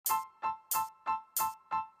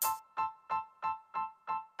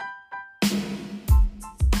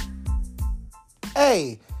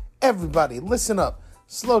Hey, everybody, listen up.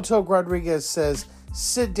 Slow Talk Rodriguez says,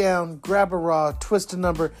 sit down, grab a raw, twist a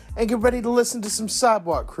number, and get ready to listen to some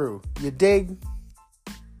Sidewalk Crew. You dig?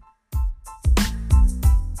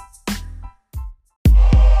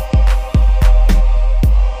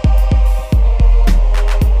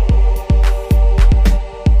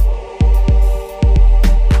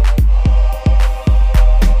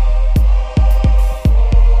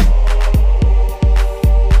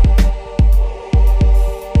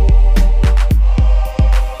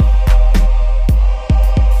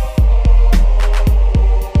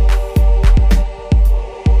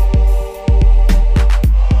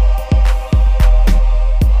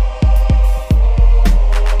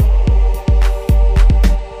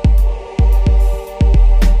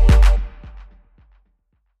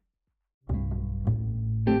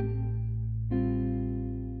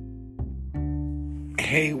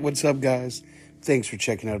 Hey, what's up, guys? Thanks for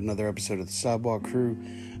checking out another episode of the Sidewalk Crew.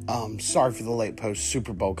 Sorry for the late post.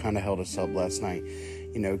 Super Bowl kind of held us up last night.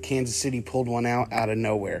 You know, Kansas City pulled one out of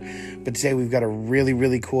nowhere. But today we've got a really,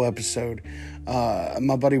 really cool episode.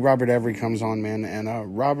 My buddy Robert Every comes on, man.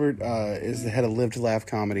 And Robert is the head of Live to Laugh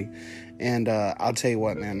Comedy. And I'll tell you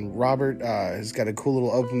what, man. Robert has got a cool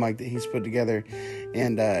little open mic that he's put together.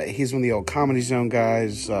 And he's one of the old Comedy Zone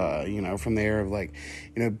guys, from the era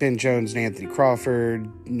of Ben Jones and Anthony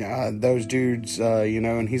Crawford, those dudes,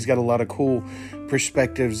 and he's got a lot of cool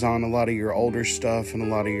perspectives on a lot of your older stuff and a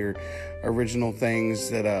lot of your original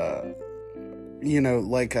things that,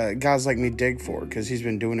 guys like me dig for, because he's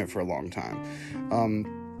been doing it for a long time.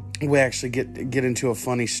 We actually get into a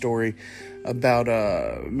funny story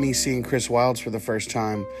about me seeing Chris Wilds for the first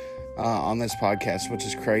time on this podcast, which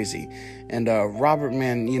is crazy. And Robert,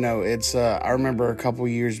 man, it's I remember a couple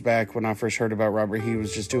years back when I first heard about Robert, he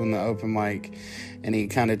was just doing the open mic, and he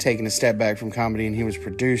kind of taken a step back from comedy, and he was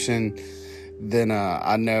producing. Then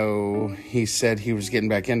I know he said he was getting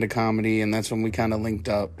back into comedy, and that's when we kind of linked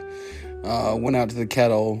up. Went out to the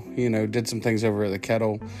Kettle, did some things over at the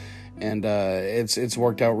Kettle, and it's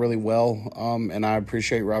worked out really well. And I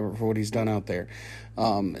appreciate Robert for what he's done out there.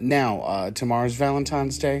 Now, tomorrow's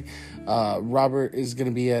Valentine's Day. Robert is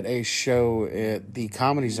going to be at a show at the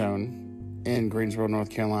Comedy Zone in Greensboro, North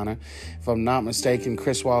Carolina. If I'm not mistaken,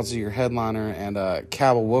 Chris Wilds is your headliner, and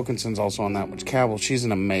Cabell Wilkinson's also on that, which Cabell, she's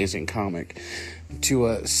an amazing comic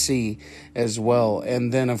to see as well.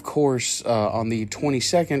 And then, of course, on the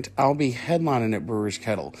 22nd, I'll be headlining at Brewers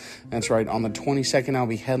Kettle. That's right, on the 22nd, I'll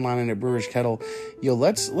be headlining at Brewers Kettle.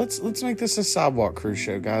 Let's make this a Sidewalk Crew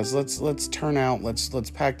show, guys. Let's turn out. Let's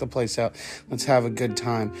pack the place out. Let's have a good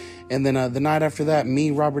time. And then the night after that, me,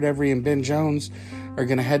 Robert Every, and Ben Jones are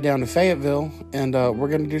going to head down to Fayetteville, and we're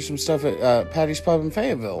going to do some stuff at Patty's Pub in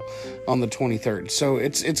Fayetteville on the 23rd. So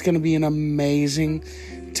it's going to be an amazing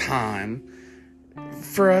time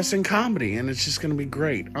for us in comedy, and it's just going to be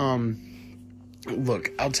great.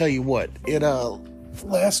 Look, I'll tell you what,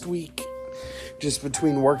 last week, just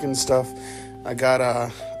between work and stuff, I got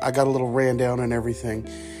a little ran down and everything,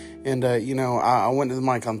 and I went to the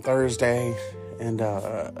mic on Thursday, and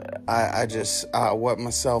I wet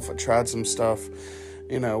myself. I tried some stuff,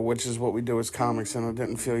 which is what we do as comics, and I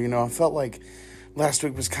didn't feel, I felt like last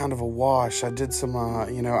week was kind of a wash. I did some, I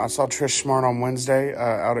saw Trish Smart on Wednesday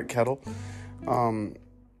out at Kettle,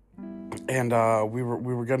 and we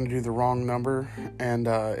were going to do the wrong number, and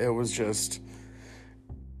it was just,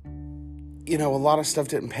 a lot of stuff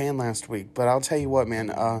didn't pan last week. But I'll tell you what,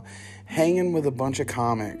 man, hanging with a bunch of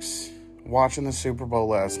comics, watching the Super Bowl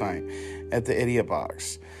last night at the Idiot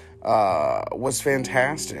Box was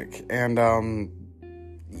fantastic. And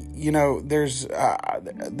there's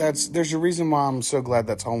a reason why I'm so glad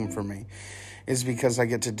that's home for me, is because I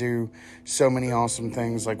get to do so many awesome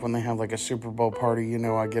things. Like when they have like a Super Bowl party,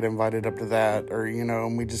 I get invited up to that, or,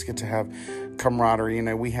 and we just get to have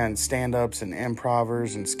camaraderie. We had stand-ups and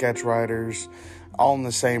improvers and sketch writers all in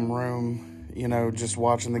the same room, just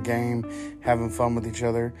watching the game, having fun with each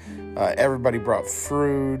other. Everybody brought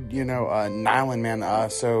fruit, Nyland, man.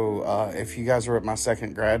 So if you guys were at my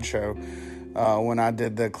second grad show, when I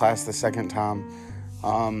did the class the second time,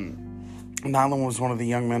 Nyland was one of the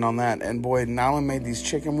young men on that, and boy, Nyland made these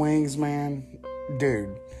chicken wings, man. Dude,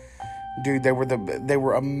 they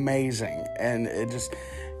were amazing. And it just,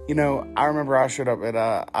 I remember I showed up at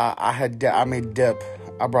I made dip.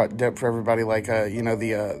 I brought dip for everybody, like the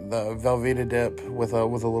Velveeta dip with a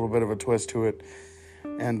little bit of a twist to it.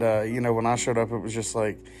 And when I showed up, it was just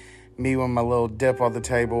like me with my little dip on the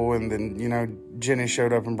table, and then, Jenny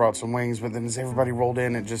showed up and brought some wings, but then as everybody rolled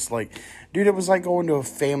in, it just it was like going to a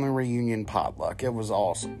family reunion potluck. It was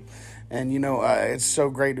awesome. And, it's so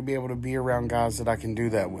great to be able to be around guys that I can do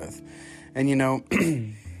that with. And, you know,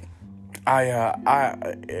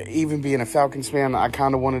 I even being a Falcons fan, I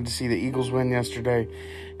kind of wanted to see the Eagles win yesterday.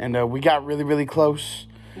 And we got really, really close.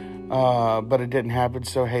 But it didn't happen.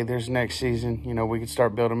 So, hey, there's next season. You know, we could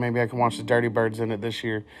start building. Maybe I can watch the Dirty Birds in it this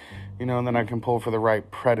year. You know, and then I can pull for the right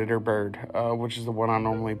predator bird, which is the one I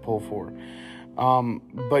normally pull for.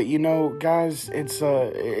 But, you know, guys,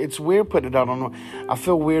 it's weird putting it out on... I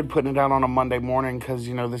feel weird putting it out on a Monday morning because,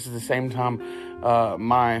 you know, this is the same time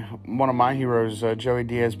one of my heroes, Joey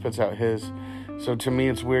Diaz, puts out his. So, to me,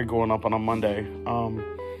 it's weird going up on a Monday.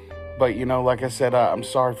 But, you know, like I said, I'm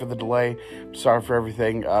sorry for the delay. I'm sorry for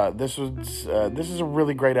everything. This is a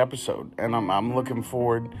really great episode, and I'm looking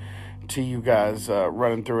forward to you guys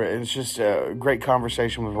running through it. And it's just a great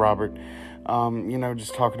conversation with Robert. You know,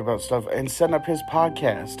 just talking about stuff and setting up his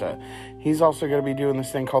podcast. He's also going to be doing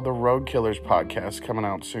this thing called the Road Killers podcast coming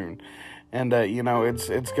out soon. And, you know, it's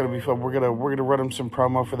going to be fun. We're going to run him some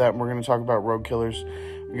promo for that, and we're going to talk about Road Killers.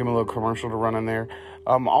 We'll give him a little commercial to run in there.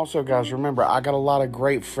 Also, guys, remember, I got a lot of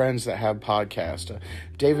great friends that have podcasts.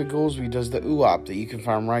 David Goolsby does the UOP that you can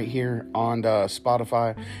find right here on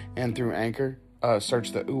Spotify and through Anchor.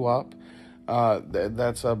 Search the UOP.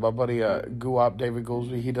 That's my buddy Guop, David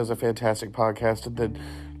Goolsby. He does a fantastic podcast. That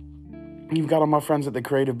you've got all my friends at the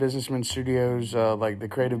Creative Businessman Studios, like the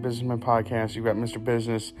Creative Businessman Podcast. You've got Mr.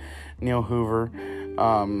 Business, Neil Hoover,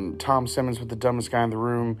 Tom Simmons with The Dumbest Guy in the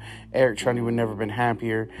Room, Eric Trundy with Never Been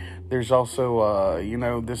Happier. There's also, you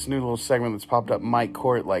know, this new little segment that's popped up, Mike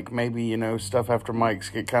Court, like maybe, you know, stuff after Mike's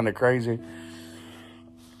get kind of crazy.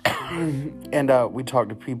 And we talk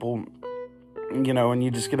to people, you know, and you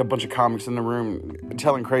just get a bunch of comics in the room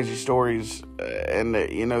telling crazy stories, and,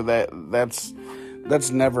 you know, that's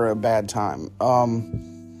never a bad time.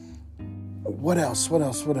 What else?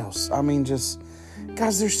 I mean, just,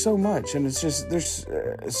 guys, there's so much, and it's just, there's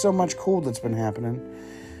so much cool that's been happening.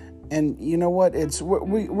 And you know what?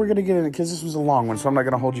 We're going to get in it because this was a long one, so I'm not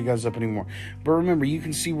going to hold you guys up anymore. But remember, you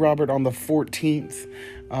can see Robert on the 14th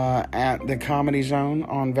at the Comedy Zone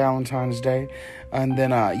on Valentine's Day. And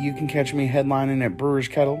then you can catch me headlining at Brewers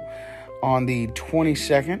Kettle on the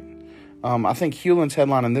 22nd. I think Hewlin's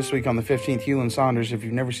headlining this week on the 15th. Hewlin Saunders. If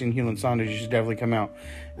you've never seen Hewlin Saunders, you should definitely come out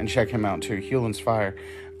and check him out too. Hewlin's fire.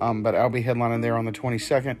 But I'll be headlining there on the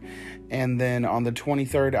 22nd. And then on the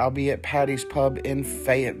 23rd, I'll be at Patty's Pub in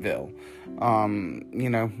Fayetteville. You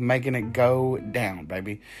know, making it go down,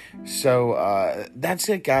 baby. So, that's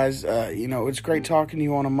it, guys. You know, it's great talking to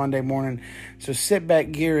you on a Monday morning. So sit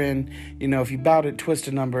back, gear in. You know, if you bowed it, twist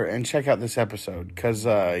a number and check out this episode. Because,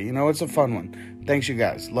 you know, it's a fun one. Thanks, you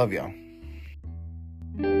guys. Love y'all.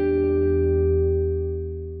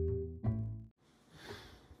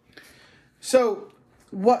 So,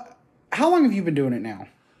 how long have you been doing it now?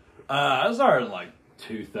 I started in, like,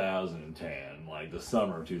 2010, like, the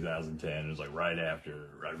summer of 2010. It was, like, right after,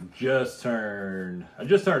 I just turned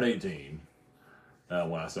 18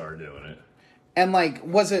 when I started doing it. And, like,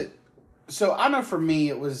 was it, so I know for me,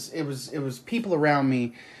 it was people around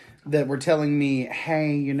me that were telling me,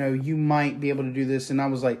 hey, you know, you might be able to do this, and I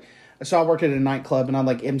was like, so I worked at a nightclub, and I'd,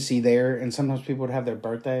 like, MC there, and sometimes people would have their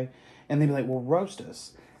birthday, and they'd be like, well, roast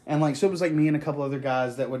us. And, like, so it was, like, me and a couple other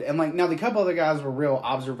guys that would... And, like, now the couple other guys were real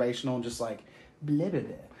observational and just, like, blah, blah,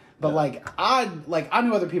 blah. But, yeah. I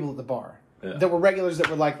knew other people at the bar that were regulars that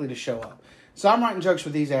were likely to show up. So I'm writing jokes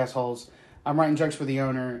with these assholes. I'm writing jokes for the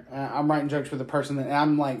owner. I'm writing jokes for the person that... And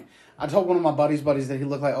I'm, like... I told one of my buddies that he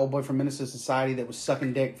looked like old boy from Menace to Society that was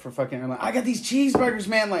sucking dick for fucking... I'm like, I got these cheeseburgers,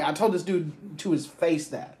 man. Like, I told this dude to his face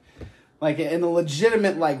that. Like, in a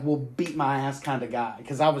legitimate, like, will beat my ass kind of guy.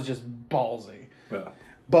 Because I was just ballsy. Yeah.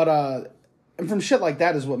 But, and from shit like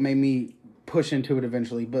that is what made me push into it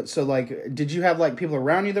eventually. But, so, like, did you have, like, people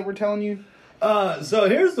around you that were telling you? So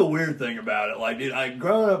here's the weird thing about it. Like, dude,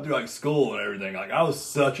 growing up through, like, school and everything, like, I was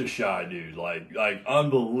such a shy dude. Like,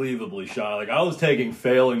 unbelievably shy. Like, I was taking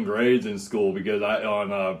failing grades in school because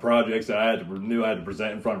on projects that knew I had to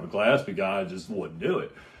present in front of a class because I just wouldn't do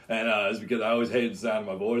it. And it's because I always hated the sound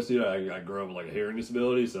of my voice, dude. I grew up with, like, a hearing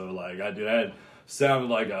disability, so, like, I had sounded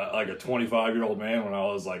like a 25-year-old man when I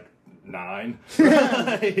was like 9, because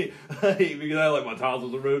I had like my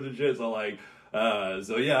tonsils removed and shit. So like,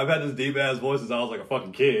 so yeah, I've had this deep ass voice since I was like a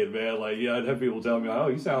fucking kid, man. Like, yeah, I'd have people tell me, "Oh,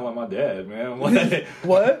 you sound like my dad, man." I'm like,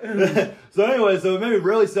 what? So anyway, so it made me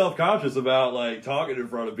really self conscious about like talking in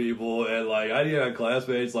front of people, and like I didn't have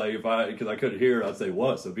classmates like because I couldn't hear it, I'd say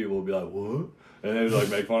what, so people would be like, "What?" And they would like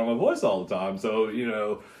make fun of my voice all the time. So you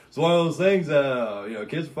know. It's one of those things, you know,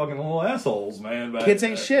 kids are fucking little assholes, man. Kids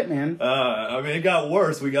ain't shit, man. I mean, it got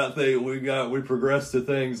worse. We progressed to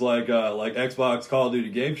things like Xbox Call of Duty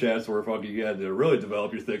game chats where fucking you had to really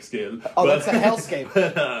develop your thick skin. Oh, that's a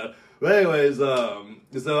hellscape. But anyways,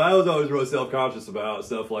 so I was always really self-conscious about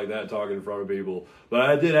stuff like that, talking in front of people. But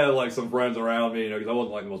I did have like some friends around me, because I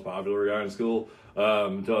wasn't like the most popular guy in school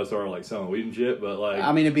until I started like selling weed and shit. But like,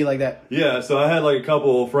 I mean, it'd be like that. Yeah, so I had like a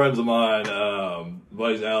couple of friends of mine,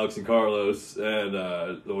 buddies Alex and Carlos,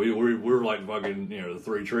 and we were like fucking the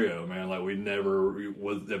three trio, man. Like we never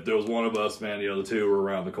if there was one of us, man, the other two were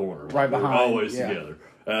around the corner, right behind, we were always together,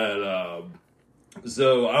 and.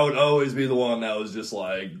 So I would always be the one that was just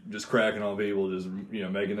cracking on people, just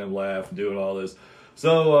making them laugh and doing all this.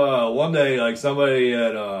 So one day, like somebody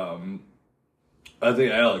at I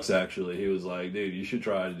think Alex actually, he was like, dude, you should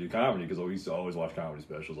try to do comedy, because we used to always watch comedy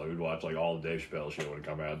specials. Like we'd watch like all the Dave Chappelle shit when it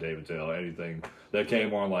come out, David Tell, anything that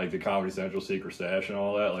came on like the Comedy Central Secret Stash and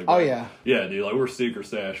all that. Like, oh yeah, dude, like we're Secret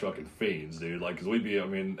Stash fucking fiends, dude. Like, because we'd be, I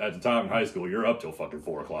mean, at the time in high school, you're up till fucking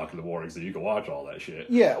 4 o'clock in the morning, so you can watch all that shit.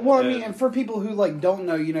 Yeah, well, I mean, and for people who like don't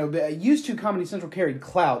know, used to Comedy Central carried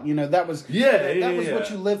clout. That was that was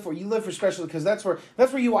what you lived for. You lived for special, because that's where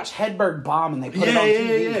you watch Hedberg bomb and they put it on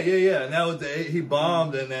TV. Yeah. And that was he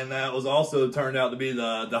bombed, and then that was also turned out to be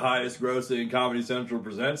the highest grossing Comedy Central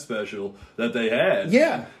Presents special that they had.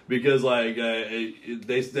 Yeah, because like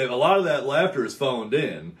they a lot of that laughter is phoned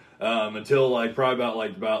in. Until like probably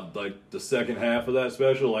about the second half of that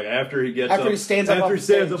special, like after he stands up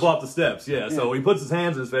off the steps, So he puts his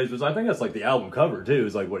hands in his face, which I think that's like the album cover too.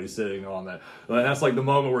 Is like what he's sitting on that. And that's like the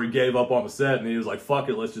moment where he gave up on the set and he was like, "Fuck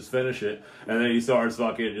it, let's just finish it." And then he starts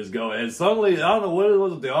fucking just going. And suddenly, I don't know what it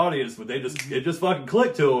was with the audience, but it just fucking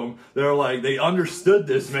clicked to them. They're like, they understood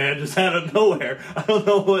this man just out of nowhere. I don't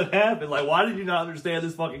know what happened. Like, why did you not understand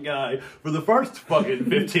this fucking guy for the first fucking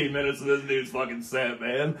 15 minutes of this dude's fucking set,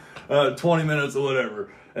 man? 20 minutes or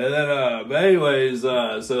whatever. And then, but anyways,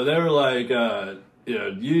 so they were like,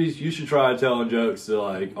 you should try telling jokes to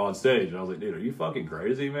like on stage. And I was like, dude, are you fucking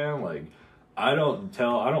crazy, man? Like, I don't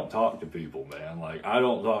talk to people, man. Like, I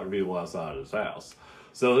don't talk to people outside of this house.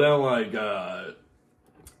 So then like,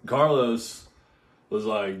 Carlos was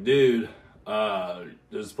like, dude, there's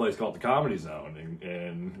this place called the Comedy Zone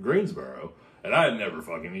in Greensboro. And I had never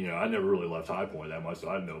fucking, I never really left High Point that much, so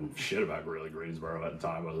I had no shit about really Greensboro at the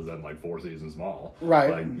time, other than like Four Seasons Mall.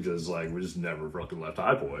 Right. Like, because like we just never fucking left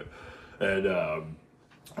High Point. And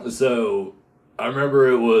so I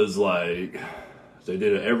remember it was like, they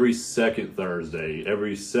did it every second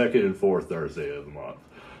and fourth Thursday of the month.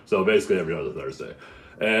 So basically every other Thursday.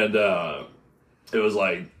 And it was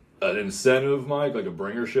like an incentive mic, like a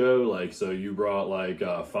bringer show. Like, so you brought like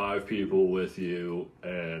 5 people with you,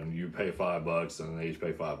 and you pay $5, and they each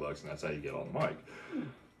pay $5, and that's how you get on the mic.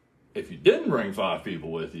 If you didn't bring 5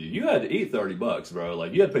 people with you, you had to eat $30, bro.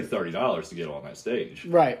 Like, you had to pay $30 to get on that stage.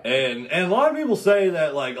 Right. And a lot of people say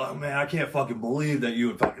that, like, oh man, I can't fucking believe that you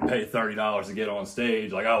would fucking pay $30 to get on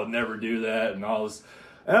stage. Like, I would never do that and all this.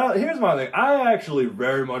 Here's my thing. I actually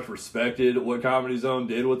very much respected what Comedy Zone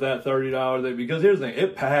did with that $30 thing, because here's the thing.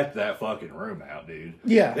 It packed that fucking room out, dude.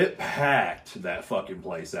 Yeah. It packed that fucking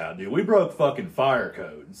place out, dude. We broke fucking fire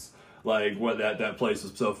codes. Like, what that place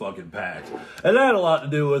was so fucking packed. And that had a lot to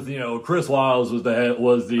do with, Chris Wiles was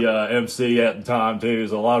the MC at the time, too.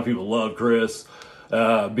 So a lot of people loved Chris.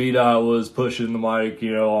 B-Dot was pushing the mic,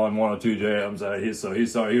 on 102 jams.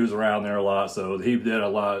 He was around there a lot, so he had a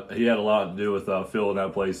lot to do with filling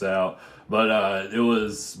that place out. But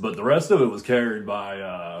the rest of it was carried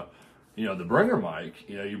by the bringer mic.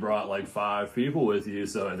 You brought like 5 people with you,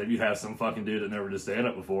 so then you have some fucking dude that never did stand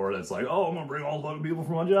up before that's like, oh, I'm gonna bring all the fucking people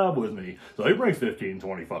from my job with me. So he brings 15,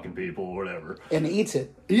 20 fucking people or whatever. And eats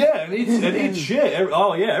it. Yeah, and eats shit.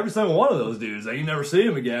 Every single one of those dudes. You never see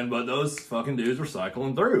them again, but those fucking dudes were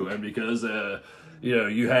cycling through. And because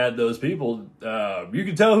you had those people, you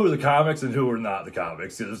could tell who were the comics and who were not the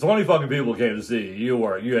comics. Because 20 fucking people came to see you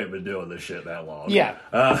ain't been doing this shit that long. Yeah.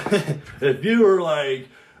 If you were like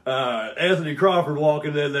Anthony Crawford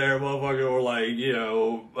walking in there, motherfucker, or like,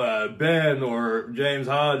 Ben or James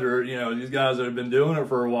Hodge, or, these guys that have been doing it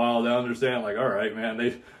for a while, they understand, like, all right,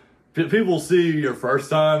 man, people see you your first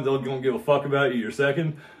time, they're gonna give a fuck about you your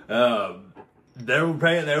second. They were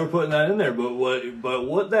putting that in there, but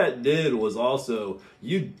what that did was also,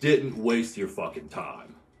 you didn't waste your fucking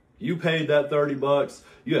time. You paid that $30,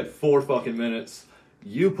 you had 4 fucking minutes,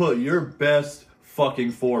 you put your best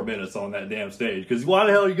fucking 4 minutes on that damn stage. Because why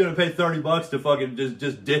the hell are you gonna pay $30 to fucking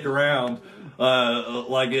just dick around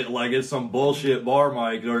like it's some bullshit bar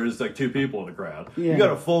mic or just like 2 people in the crowd? Yeah. You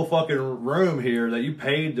got a full fucking room here that you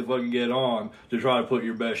paid to fucking get on to try to put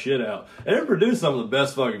your best shit out. And it produced some of the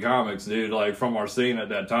best fucking comics, dude, like from our scene at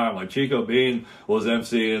that time. Like Chico Bean was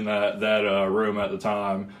emceeing that room at the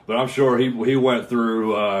time, but I'm sure he went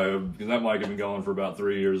through because that mic had been going for about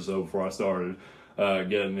 3 years or so before I started.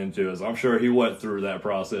 getting into it. So I'm sure he went through that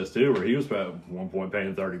process too, where he was at one point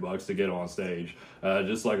paying $30 to get on stage.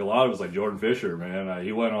 Just like a lot of us, like Jordan Fisher, man.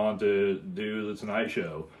 He went on to do the Tonight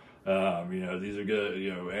Show. These are good.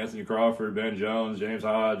 Anthony Crawford, Ben Jones, James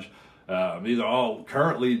Hodge. These are all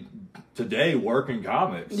currently today working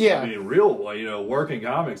comics. Yeah. I mean, real, working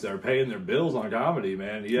comics that are paying their bills on comedy,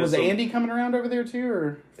 man. Was Andy coming around over there too,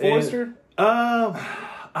 or Forrester?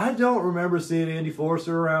 I don't remember seeing Andy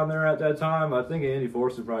Forster around there at that time. I think Andy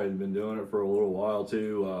Forster probably had been doing it for a little while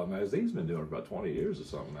too. I think he's been doing it for about 20 years or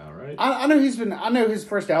something now, right? I know I know his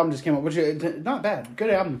first album just came out, which not bad.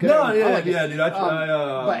 Good album. Good no, album. yeah, like yeah, dude.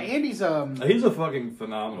 But Andy's he's a fucking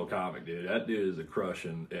phenomenal comic, dude. That dude is a crush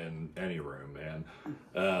in any room, man.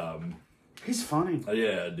 He's funny.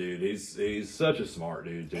 Yeah, dude. He's such a smart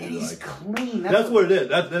dude, dude. And he's clean. That's what it is.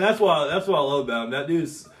 That's what I love about him. That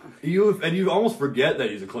dude's you almost forget that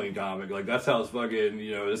he's a clean comic. Like that's how it's fucking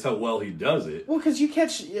that's how well he does it. Well, because you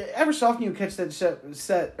catch ever so often you catch that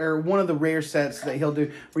set or one of the rare sets that he'll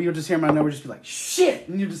do where you'll just hear him out of nowhere just be like shit,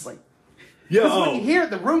 and you're just like. Because when you hear it,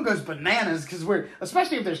 the room goes bananas. Because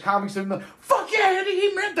especially if there's comics in the fuck yeah, Eddie,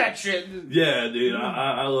 he meant that shit. Yeah, dude,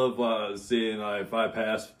 I love seeing if I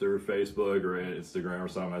pass through Facebook or Instagram or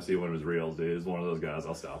something, I see one of his reels. Dude, he's one of those guys.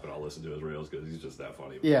 I'll stop and I'll listen to his reels because he's just that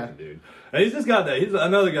funny. Yeah, dude, and he's just got that. He's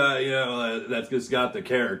another guy, that's just got the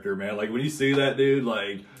character, man. Like when you see that dude,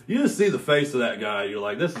 like you just see the face of that guy, you're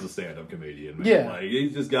like, this is a stand-up comedian, man. Yeah, like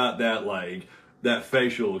he's just got that that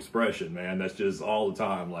facial expression, man, that's just all the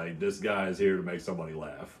time. Like, this guy is here to make somebody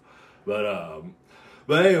laugh. But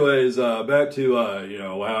anyways, back to,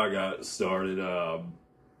 how I got started.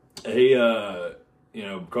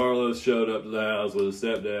 Carlos showed up to the house with his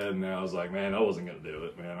stepdad, and I was like, man, I wasn't going to do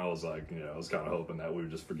it, man. I was like, I was kind of hoping that we would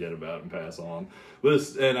just forget about it and pass on. I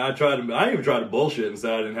even tried to bullshit and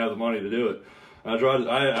said I didn't have the money to do it. I tried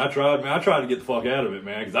to get the fuck out of it,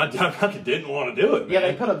 man, because I fucking didn't want to do it, man. Yeah,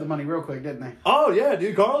 they put up the money real quick, didn't they? Oh, yeah,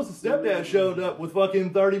 dude. Carlos' stepdad showed up with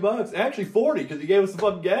fucking $30. Actually, 40, because he gave us the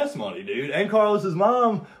fucking gas money, dude. And Carlos'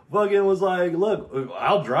 mom fucking was like, look,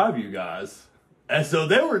 I'll drive you guys. And so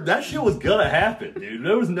that shit was gonna happen, dude.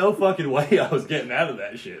 There was no fucking way I was getting out of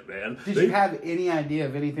that shit, man. Did you have any idea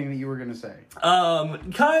of anything that you were gonna say?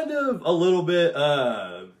 Kind of a little bit,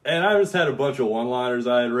 and I just had a bunch of one-liners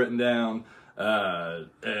I had written down.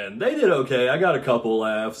 And they did okay. I got a couple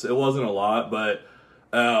laughs. It wasn't a lot, but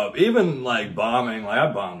even bombing,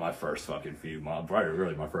 I bombed my first fucking few months. Probably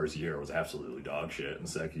really my first year was absolutely dog shit, and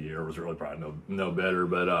the second year was really probably no better.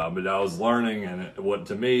 But I was learning, and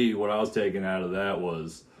what I was taking out of that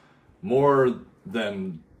was more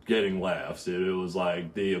than getting laughs. It was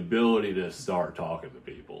like the ability to start talking to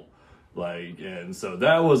people. And so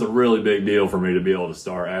that was a really big deal for me to be able to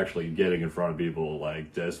start actually getting in front of people,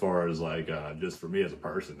 as far as just for me as a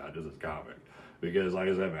person, not just as a comic. Because like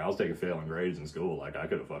I said, man, I was taking failing grades in school. I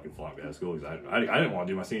could have fucking flunked out of school because I didn't want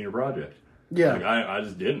to do my senior project. Yeah. I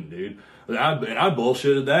just didn't, dude. And I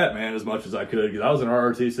bullshitted that, man, as much as I could, because I was in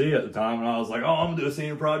ROTC at the time, and I was like, oh, I'm going to do a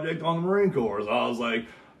senior project on the Marine Corps. So I was like,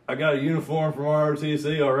 I got a uniform from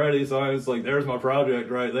ROTC already, so I was like, there's my project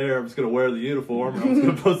right there. I'm just going to wear the uniform, and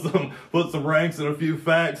I'm just going to put some ranks and a few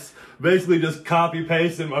facts, basically just copy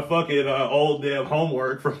pasting my fucking old damn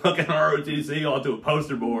homework from fucking ROTC onto a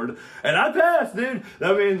poster board. And I passed, dude.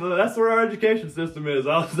 I mean, that's where our education system is.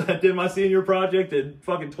 I did my senior project in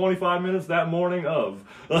fucking 25 minutes that morning of.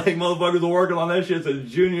 Motherfuckers were working on that shit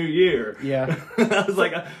since junior year. Yeah. I was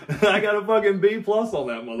like, I got a fucking B+ on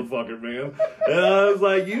that motherfucker, man. And I was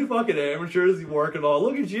like, you fucking amateurs working on,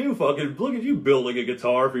 look at you building a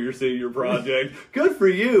guitar for your senior project. Good for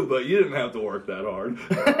you, but you didn't have to work that hard.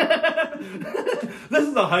 This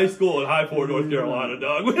is a high school in Highport, North Carolina,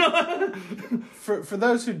 dog. For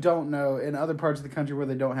those who don't know, in other parts of the country where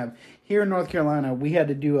they don't have, here in North Carolina, we had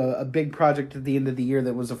to do a big project at the end of the year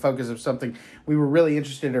that was a focus of something we were really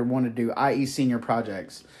interested or wanted to do, i.e. senior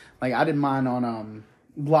projects. I did mine on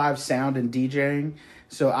live sound and DJing.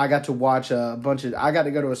 So I got to watch I got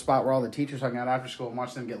to go to a spot where all the teachers hung out after school and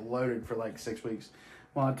watch them get loaded for 6 weeks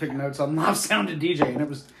while I took notes on live sound and DJ, and it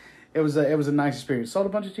was a nice experience. Sold a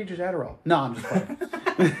bunch of teachers Adderall. No, I'm just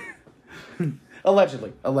playing.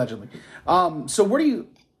 Allegedly. So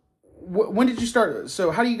when did you start?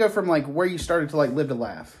 So how do you go from where you started to Live to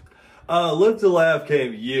Laugh? Live to Laugh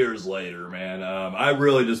came years later, man. I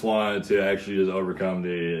really just wanted to actually just overcome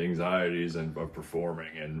the anxieties of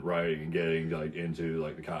performing and writing and getting into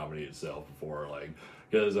the comedy itself before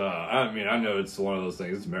because I know it's one of those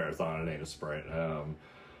things. It's a marathon, it ain't a sprint.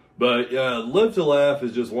 But Live to Laugh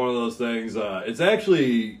is just one of those things. It's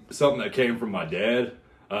actually something that came from my dad.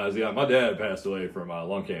 My dad passed away from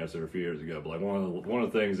lung cancer a few years ago. But one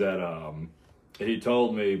of the things that he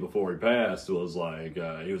told me before he passed was like,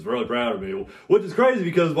 he was really proud of me, which is crazy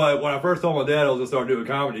because when I first told my dad I was going to start doing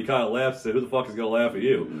comedy, he kind of laughed and said, who the fuck is going to laugh at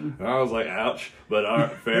you? And I was like, ouch, but all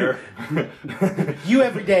right, fair. You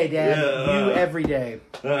every day, Dad. Yeah, you every day.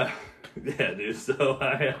 Yeah, dude. So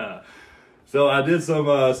I did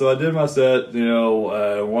so I did my set,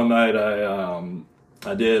 one night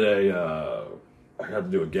I did I got to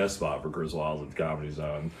do a guest spot for Chris Wilds at the Comedy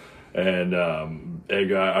Zone. And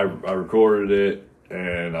I recorded it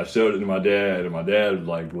and I showed it to my dad, and my dad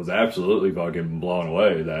was absolutely fucking blown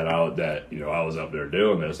away that I was up there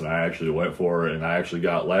doing this, and I actually went for it, and I actually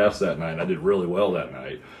got laughs that night, and I did really well that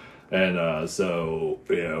night. And so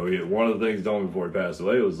one of the things he told me before he passed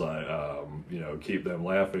away was like, keep them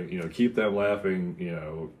laughing, keep them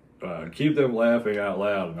laughing, keep them laughing out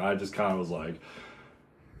loud. And I just kind of was like,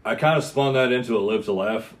 I kind of spun that into a live to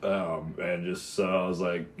laugh, and just I was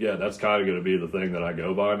like, yeah, that's kind of going to be the thing that I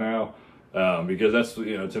go by now, because that's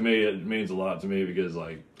to me it means a lot to me, because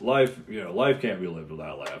like life can't be lived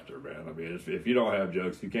without laughter, man. I mean, if you don't have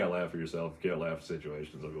jokes, if you can't laugh at yourself, you can't laugh at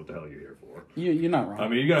situations. I mean, what the hell are you here for? You're not wrong. I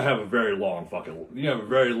mean, you're gonna have a very long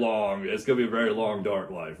it's gonna be a very long dark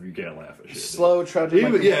life if you can't laugh at shit. Slow trudging.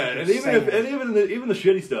 Even the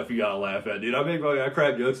shitty stuff you gotta laugh at, dude. I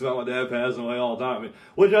crack jokes about my dad passing away all the time,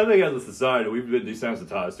 which I think as a society we've been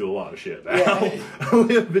desensitized to a lot of shit now. Yeah.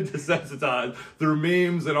 We have been desensitized through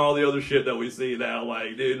memes and all the other shit that we see now.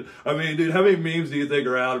 Like, dude, how many memes do you think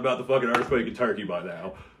are out about the fucking earthquake in Turkey by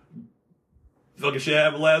now? Fucking shit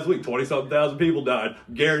happened last week. 20-something thousand people died.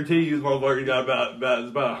 Guarantee you, this motherfucker got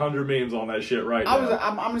about 100 memes on that shit right now.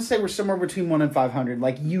 I'm gonna say we're somewhere between 1 and 500,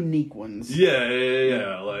 like unique ones.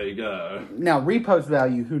 Yeah. Like now repost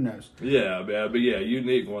value, who knows? Yeah, but yeah,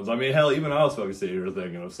 unique ones. I mean, hell, even I was fucking sitting here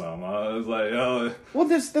thinking of some. I was like, oh. Well,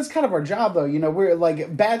 that's kind of our job, though. We're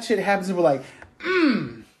like bad shit happens, and we're like,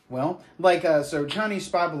 Well, like so Chinese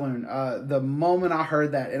spy balloon. The moment I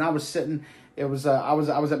heard that, and I was sitting, it was I was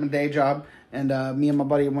at my day job. And me and my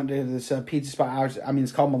buddy went to this pizza spot.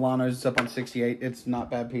 It's called Milano's. It's up on 68. It's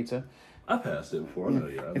not bad pizza. I passed it before. I know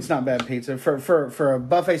you have. It's not bad pizza. For a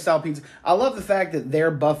buffet style pizza. I love the fact that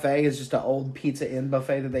their buffet is just an old Pizza Inn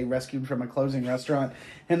buffet that they rescued from a closing restaurant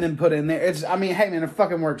and then put in there. Hey man, it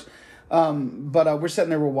fucking works. But we're sitting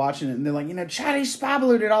there, we're watching it, and they're like, Chinese spy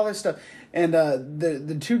balloon and all this stuff. And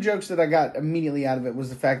the two jokes that I got immediately out of it was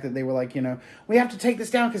the fact that they were like, we have to take this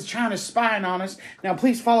down because China's spying on us. Now,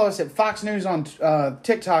 please follow us at Fox News on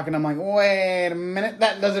TikTok. And I'm like, wait a minute,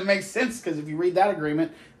 that doesn't make sense, because if you read that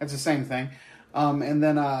agreement, that's the same thing. And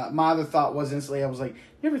then my other thought was instantly, I was like,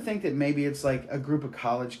 you ever think that maybe it's like a group of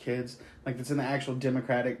college kids, like that's in the actual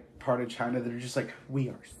democratic part of China, that are just like, we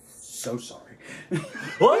are so sorry.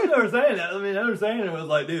 Well, I never saying that. I was saying it was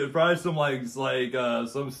like, dude, probably some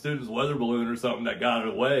student's weather balloon or something that got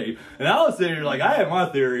it away. And I was sitting here like, I had my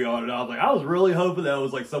theory on it. I was like, I was really hoping that it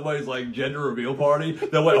was like somebody's like gender reveal party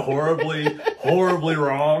that went horribly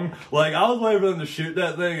wrong. Like, I was waiting for them to shoot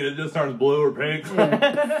that thing and it just turns blue or pink.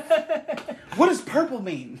 Yeah. What does purple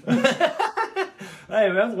mean? Hey,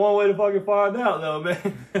 man, that's one way to fucking find out, though,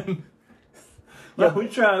 man. Like, we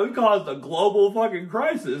caused a global fucking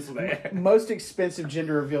crisis, man. Most expensive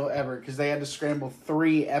gender reveal ever, because they had to scramble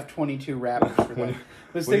 3 F-22 Raptors for that.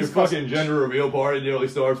 When your fucking gender reveal party nearly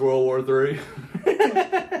starts World War III.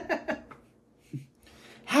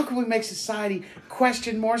 How can we make society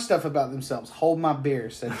question more stuff about themselves? Hold my beer,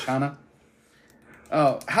 said China.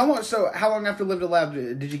 Oh, how long after Live to Laugh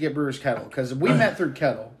did you get Brewers Kettle? Because we met through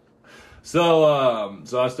Kettle. So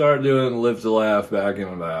I started doing Live to Laugh back in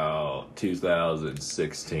about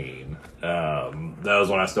 2016. That was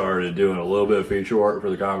when I started doing a little bit of feature work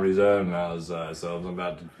for the Comedy Zone. And I was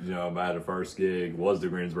about to, I had a first gig, was the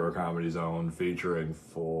Greensboro Comedy Zone, featuring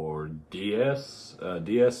for DS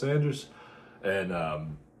Sanders. And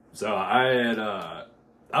so I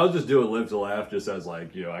was just doing Live to Laugh just as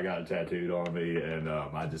like, I got it tattooed on me, and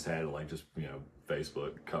I just had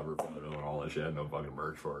Facebook cover photo and all that shit. I had no fucking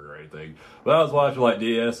merch for it or anything. But I was watching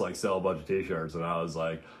DS sell a bunch of t-shirts, and I was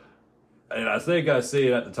like, and I think I see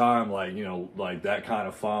it at the time, like that kind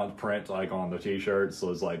of font print on the t-shirts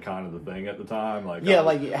was like kind of the thing at the time. Like, yeah,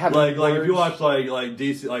 like if you watch like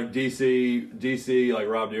DC like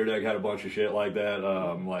Rob Dyrdek had a bunch of shit like that,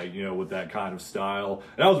 with that kind of style.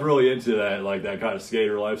 And I was really into that, like that kind of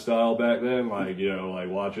skater lifestyle back then, like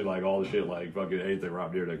watching like all the shit like fucking anything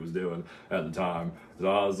Rob Dyrdek was doing at the time.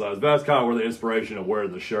 So that's kind of where the inspiration of where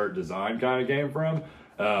the shirt design kind of came from.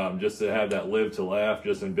 Just to have that Live to Laugh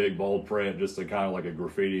just in big bold print, just to kind of like a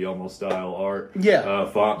graffiti almost style art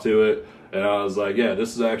font to it. And I was like, yeah,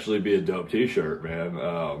 this is actually be a dope t-shirt, man.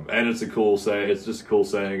 And it's a cool saying. It's just a cool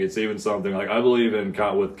saying. It's even something like I believe in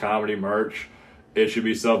with comedy merch. it should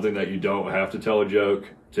be something that you don't have to tell a joke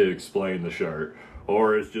to explain the shirt,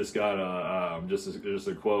 or it's just got a just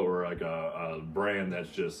a quote or like a brand that's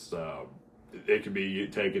just it can be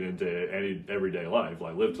taken into any everyday life.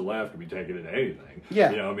 Like live to laugh can be taken into anything.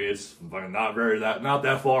 Yeah, you know, I mean, it's not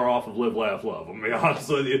that far off of live, laugh, love. I mean,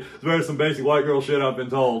 honestly, it's very some basic white girl shit I've been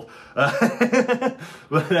told, but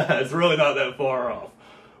it's really not that far off.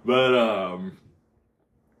 But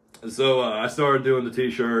so I started doing the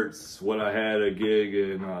t-shirts when I had a gig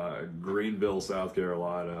in Greenville, South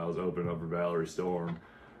Carolina. I was opening up for Valerie Storm.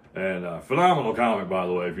 And phenomenal comic, by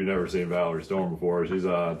the way, if you've never seen Valerie Storm before. She's,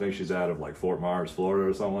 I think she's out of like Fort Myers, Florida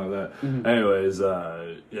or something like that. Mm-hmm. Anyways,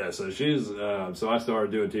 yeah, so she's, so I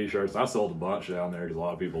started doing t-shirts. I sold a bunch down there because a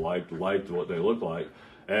lot of people liked what they looked like.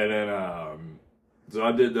 And then, so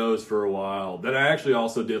I did those for a while. Then I actually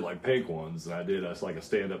also did like pink ones. And I did like a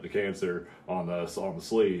stand up to cancer on the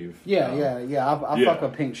sleeve. Yeah, I fuck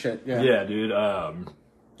with pink shit. Yeah, dude.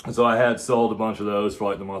 So I had sold a bunch of those for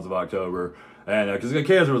like the month of October. And because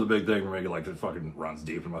cancer was a big thing for me, like it fucking runs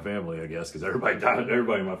deep in my family, I guess, because everybody died.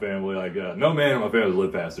 Everybody in my family, like no man in my family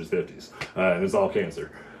lived past his 50s, and it's all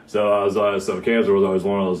cancer. So I was so cancer was always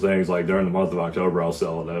one of those things. Like during the month of October, I was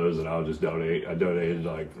selling those, and I would just donate. I donated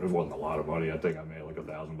like it wasn't a lot of money. I think I made like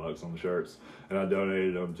 $1,000 on the shirts, and I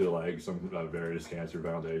donated them to like some various cancer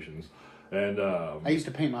foundations. And I used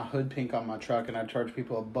to paint my hood pink on my truck, and I'd charge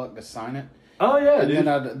people $1 to sign it. Oh yeah, and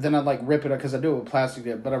dude. then I'd like rip it up because I do it with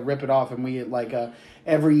plastic, but I rip it off, and we like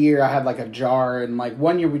every year I had like a jar, and like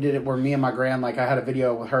one year we did it where me and my grand, like I had a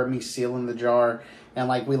video with her and me sealing the jar, and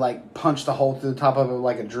like we like punched a hole through the top of it with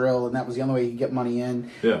like a drill, and that was the only way you could get money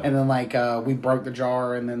in. Yeah. And then like we broke the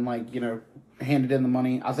jar, and then like handed in the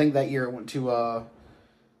money. I think that year it went to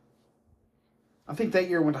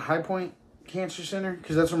High Point Cancer Center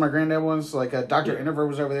because that's where my granddad was. Like Dr. Innover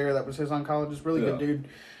was over there. That was his oncologist. Really good dude.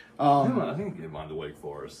 I think he went to Wake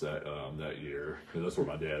Forest that year because that's where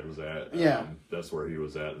my dad was at. Yeah, that's where he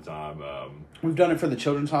was at the time. We've done it for the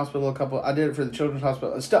Children's Hospital I did it for the Children's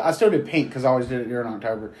Hospital. I still did pink because I always did it during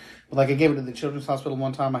October. But like I gave it to the Children's Hospital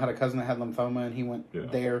one time. I had a cousin that had lymphoma, and he went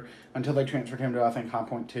there until they transferred him to I think High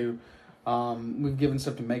Point 2. We've given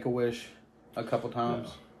stuff to Make-A-Wish a couple times.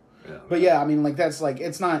 Yeah, but yeah, I mean, like that's like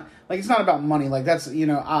it's not about money. Like that's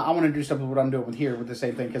I want to do stuff with what I'm doing with here with the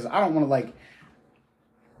same thing because I don't want to like.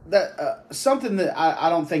 That something that I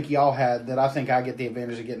don't think y'all had that I think I get the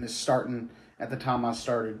advantage of getting is starting at the time I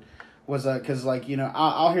started was because like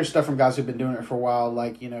I'll hear stuff from guys who've been doing it for a while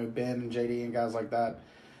like Ben and JD and guys like that,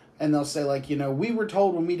 and they'll say like we were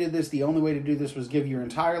told when we did this the only way to do this was give your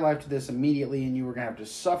entire life to this immediately and you were gonna have to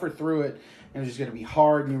suffer through it and it was just gonna be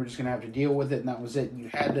hard and you were just gonna have to deal with it and that was it. You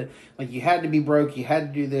had to be broke, you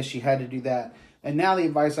had to do this, you had to do that. And now the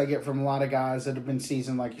advice I get from a lot of guys that have been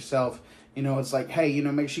seasoned like yourself. It's like, hey,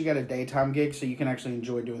 make sure you got a daytime gig so you can actually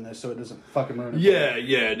enjoy doing this so it doesn't fucking ruin it.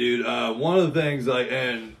 Yeah, dude. One of the things,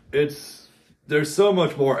 there's so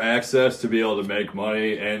much more access to be able to make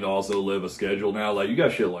money and also live a schedule now. Like, you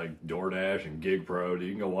got shit like DoorDash and Gig Pro.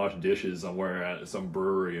 You can go wash dishes somewhere at some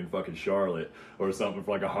brewery in fucking Charlotte or something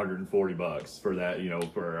for like $140 for that,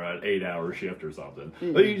 for an 8-hour shift or something.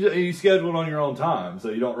 Mm-hmm. But you schedule it on your own time, so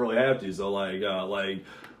you don't really have to. So,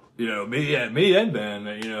 me and Ben,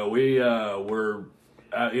 we were,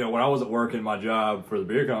 when I wasn't working my job for the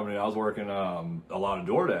beer company, I was working a lot of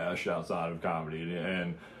DoorDash outside of comedy,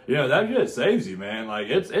 and that shit saves you, man. Like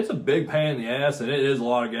it's a big pain in the ass, and it is a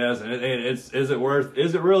lot of gas, and is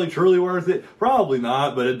it really truly worth it? Probably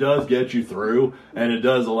not, but it does get you through, and it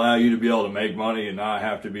does allow you to be able to make money and not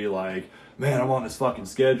have to be like, man, I'm on this fucking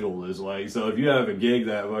schedule. So if you have a gig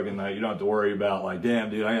that fucking night, you don't have to worry about like, damn,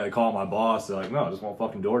 dude, I gotta call my boss. They're like, no, I just want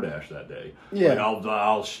fucking DoorDash that day. Yeah. Like I'll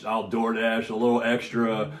DoorDash a little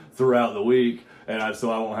extra throughout the week, and so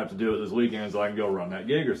I won't have to do it this weekend, so I can go run that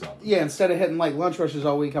gig or something. Yeah, instead of hitting like lunch rushes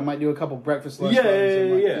all week, I might do a couple breakfast lunch.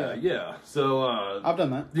 Yeah. So I've done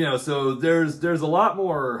that. So there's a lot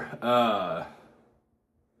more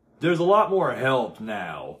help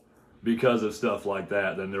now. Because of stuff like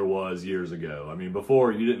that than there was years ago. I mean,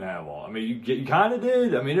 before you didn't have all. I mean, you kind of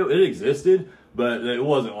did. I mean, it existed, but it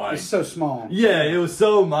wasn't like it's so small. Yeah, it was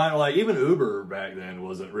so minor. Like even Uber back then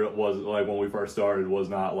wasn't like when we first started was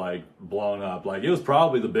not like blown up. Like it was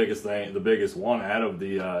probably the biggest one out of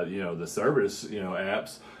the the service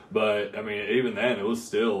apps. But I mean, even then, it was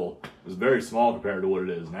very small compared to what it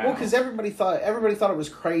is now. Well, because everybody thought it was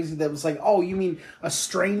crazy. That was like, oh, you mean a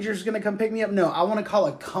stranger's gonna come pick me up? No, I want to call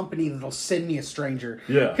a company that'll send me a stranger.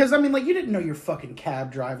 Yeah. Because I mean, like, you didn't know your fucking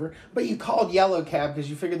cab driver, but you called Yellow Cab because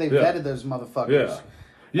you figured they vetted those motherfuckers.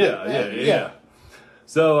 Yeah.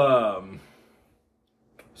 So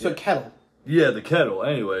Kettle. Yeah, the kettle.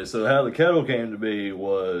 Anyway, so how the kettle came to be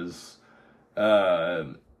was,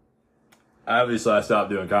 obviously I stopped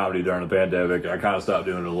doing comedy during the pandemic. I kind of stopped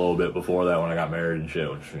doing it a little bit before that when I got married and shit,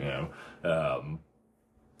 which,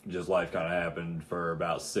 just life kind of happened for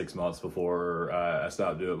about 6 months before I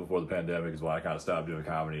stopped doing it before the pandemic is why I kind of stopped doing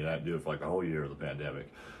comedy, and I didn't do it for like the whole year of the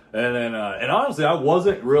pandemic. And then, and honestly, I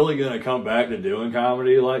wasn't really going to come back to doing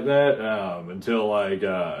comedy like that, until like,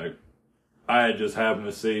 I had just happened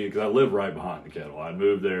to see, because I live right behind the kettle. I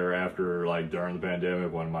moved there after, like, during the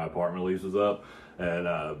pandemic when my apartment lease was up, and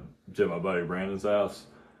to my buddy Brandon's house.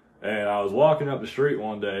 And I was walking up the street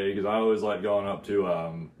one day, because I always like going up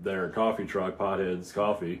to their coffee truck, Pothead's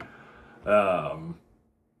Coffee. I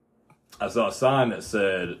saw a sign that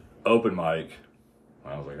said open mic.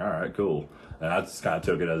 I was like, all right, cool. And I just kind of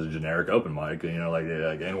took it as a generic open mic, you know, like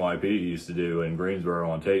NYP used to do in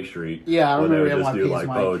Greensboro on Tate Street. Yeah, I remember they would just do like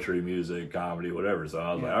mic. Poetry, music, comedy, whatever. So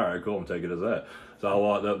I was like, all right, cool, I'm taking it as that. So I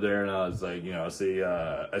walked up there and I was like, you know, I see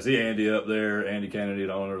Andy up there, Andy Kennedy,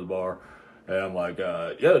 the owner of the bar. And I'm like,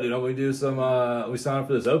 yo, dude, I'm going to do some, we signed up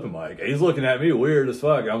for this open mic. And he's looking at me weird as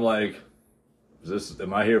fuck. I'm like,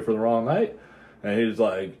 am I here for the wrong night? And he's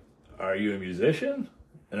like, are you a musician?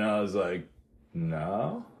 And I was like,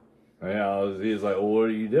 no. And he was like, well, what are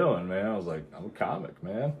you doing, man? I was like, I'm a comic,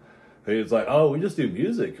 man. He was like, oh, we just do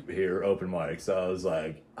music here, open mic. So I was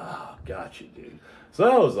like, oh, gotcha, dude. So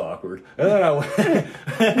that was awkward. And then I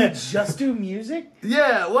went, just do music?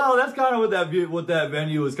 Yeah, well, that's kind of what that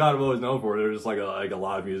venue was kind of always known for. They're just like a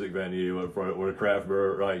live music venue with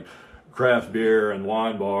craft beer and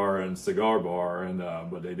wine bar and cigar bar, and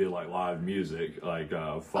but they did like live music, like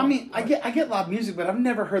fun. I mean, I get live music, but I've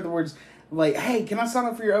never heard the words like, "Hey, can I sign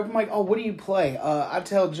up for your open mic?" Oh, what do you play? I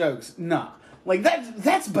tell jokes. Nah, like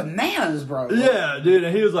that's bananas, bro. Yeah, dude.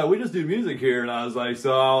 And he was like, "We just do music here," and I was like,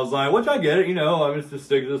 "Which I get it, you know. I'm just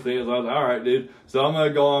sticking to the thing." So I was like, "All right, dude." So I'm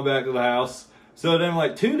gonna go on back to the house. So then,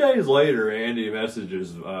 like 2 days later, Andy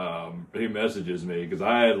messages me because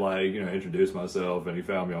I had introduced myself, and he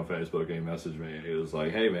found me on Facebook, and he messaged me, and he was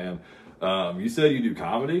like, "Hey, man, you said you do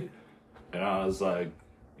comedy?" And I was like,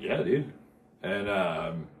 "Yeah, dude." And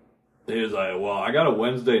he was like, "Well, I got a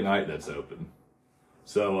Wednesday night that's open.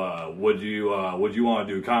 So would you want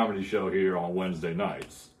to do a comedy show here on Wednesday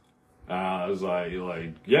nights?" I was like,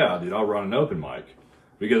 "Yeah, dude, I'll run an open mic."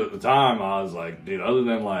 Because at the time, I was like, dude, other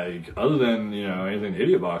than anything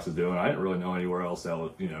Idiot Box is doing, I didn't really know anywhere else that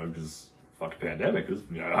was, because fucking pandemic. Cause,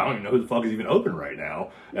 I don't even know who the fuck is even open right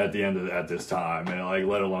now at this time. And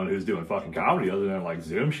let alone who's doing fucking comedy other than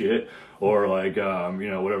Zoom shit or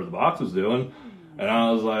whatever the box was doing. And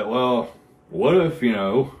I was like, well, what if,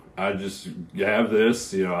 I just have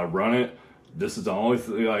this, I run it. This is the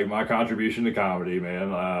only my contribution to comedy,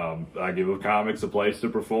 man. I give comics a place to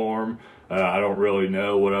perform. I don't really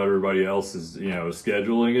know what everybody else's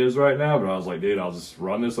scheduling is right now, but I was like, dude, I'll just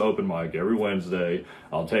run this open mic every Wednesday.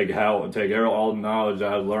 I'll take all the knowledge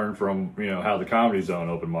I learned from how the Comedy Zone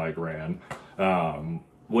open mic ran,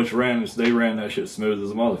 they ran that shit smooth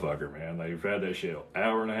as a motherfucker, man. They've had that shit an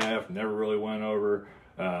hour and a half, never really went over,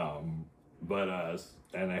 and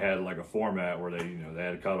they had a format where they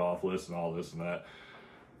had a cutoff list and all this and that.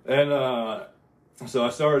 And so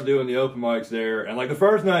I started doing the open mics there, and the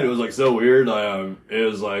first night it was so weird. It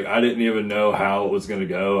was I didn't even know how it was gonna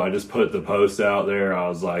go. I just put the post out there. I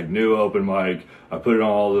was like, new open mic. I put it on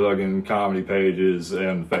all the fucking comedy pages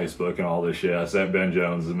and Facebook and all this shit. I sent Ben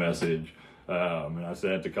Jones a message, and I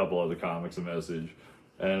sent a couple other comics a message.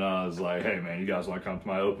 And I was like, hey man, you guys want to come to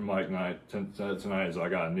my open mic night tonight? So I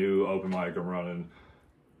got a new open mic I'm running.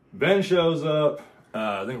 Ben shows up.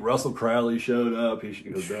 I think Russell Crowley showed up.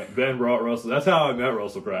 Ben brought Russell. That's how I met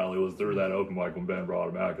Russell Crowley, was through that open mic when Ben brought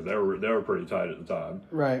him out, because they were pretty tight at the time.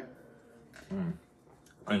 Right.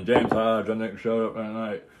 And James Hodge, I think, showed up that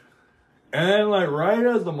night. And then, right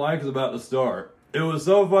as the mic is about to start, it was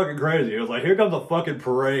so fucking crazy. It was like, here comes a fucking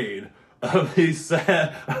parade of these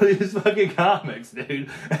fucking comics, dude.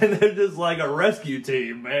 And they're just like a rescue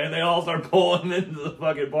team, man. They all start pulling into the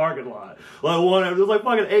fucking parking lot. There's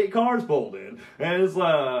fucking 8 cars pulled in. And it's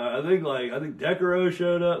I think Decaro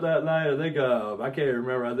showed up that night. I think I can't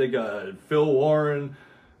remember. I think Phil Warren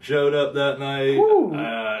showed up that night.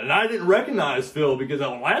 And I didn't recognize Phil because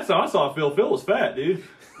last time I saw Phil was fat, dude.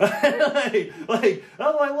 I'm like,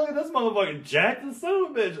 look at this motherfucking Jackson son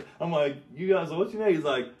of a bitch. I'm like, you guys, what's your name? He's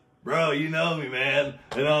like, bro, you know me, man.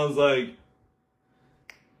 And I was like,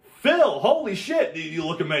 Phil, holy shit, dude, you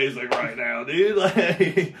look amazing right now, dude.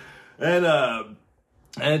 And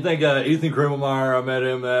And I think Ethan Krummelmeyer, I met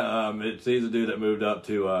him at, he's a dude that moved up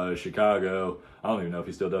to Chicago. I don't even know if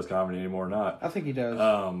he still does comedy anymore or not. I think he does.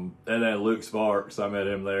 And then Luke Sparks, I met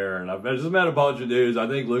him there. And I just met a bunch of dudes. I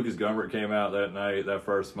think Lucas Gumbert came out that night, that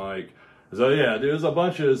first mic. So yeah, dude, there's a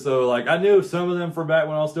bunch of, so like I knew some of them from back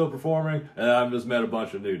when I was still performing, and I've just met a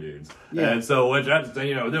bunch of new dudes. Yeah. And so, which I just,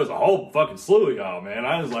 you know, there was a whole fucking slew of y'all, man.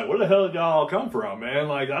 I was like, where the hell did y'all come from, man?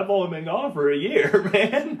 Like, I've only been gone for a year,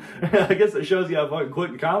 man. I guess it shows you how fucking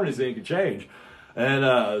quick the comedy scene can change.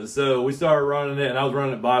 And so we started running it, and I was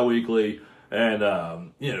running it bi-weekly.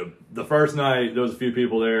 And, you know, the first night, there was a few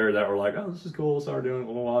people there that were like, oh, this is cool, we'll start doing it,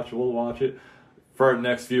 we'll watch it. For the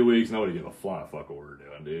next few weeks, nobody gave a flying fuck what we were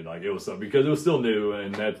doing, dude. Like, it was something, because it was still new,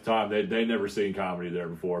 and at the time, they'd never seen comedy there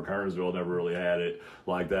before. Kernersville never really had it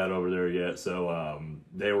like that over there yet. So,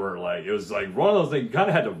 they were like, it was like one of those things, you kind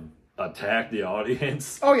of had to attack the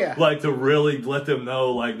audience. Oh, yeah. Like, to really let them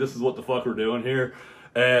know, like, this is what the fuck we're doing here.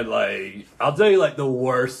 And, like, I'll tell you, like, the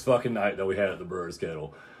worst fucking night that we had at the Brewers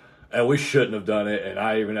Kettle. And we shouldn't have done it. And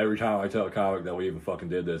I even, every time I tell a comic that we even fucking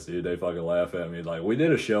did this, dude, they fucking laugh at me. Like, we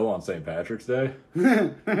did a show on St. Patrick's Day.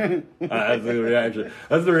 That's the reaction.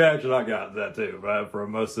 That's the reaction I got to that too, right?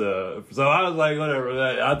 From most, so I was like, whatever.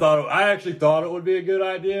 I actually thought it would be a good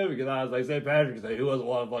idea because I was like, St. Patrick's Day, who doesn't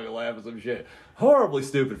want to fucking laugh at some shit? Horribly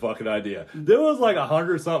stupid fucking idea. There was like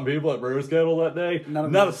 100-something people at Brewers Kettle that day.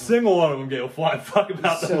 Not a single one of them gave a flying fuck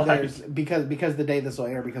about so that. Because the day this will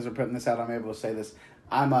air, because we're putting this out, I'm able to say this.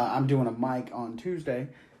 I'm doing a mic on Tuesday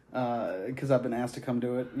because I've been asked to come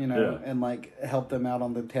do it, you know, and like help them out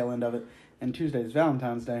on the tail end of it. And Tuesday is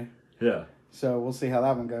Valentine's Day. Yeah. So we'll see how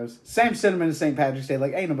that one goes. Same sentiment as St. Patrick's Day.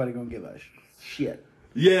 Like, ain't nobody gonna give a shit.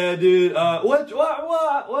 Yeah, dude.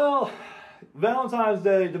 Well, Valentine's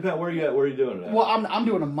Day depends. Where you at? Where are you doing it? Well, I'm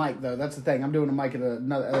doing a mic though. That's the thing. I'm doing a mic at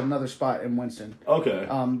another spot in Winston. Okay.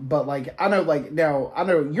 But like I know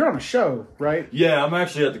you're on a show, right? Yeah, I'm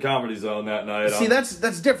actually at the Comedy Zone that night. See, that's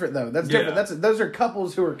different though. That's different. Yeah. Those are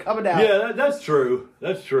couples who are coming out. Yeah, that's true.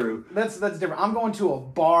 That's true. That's different. I'm going to a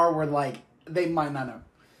bar where like they might not know.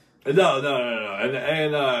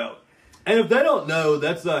 No. And if they don't know,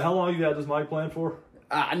 that's how long you got this mic planned for?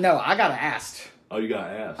 No, I got asked. Oh, you got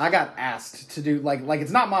asked. I got asked to do like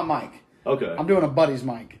it's not my mic. Okay. I'm doing a buddy's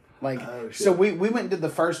mic. Like, so we went and did the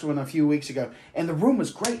first one a few weeks ago, and the room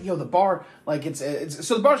was great. Yo, the bar, like it's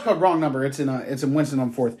so the bar's called Wrong Number. It's in Winston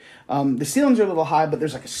on 4th. The ceilings are a little high, but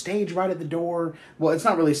there's like a stage right at the door. Well, it's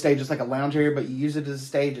not really a stage; it's like a lounge area, but you use it as a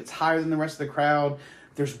stage. It's higher than the rest of the crowd.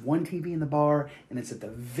 There's one TV in the bar, and it's at the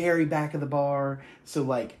very back of the bar. So,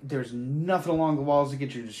 like, there's nothing along the walls to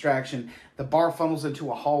get your distraction. The bar funnels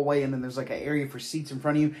into a hallway, and then there's, like, an area for seats in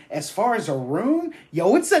front of you. As far as a room,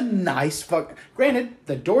 yo, it's a nice fuck. Granted,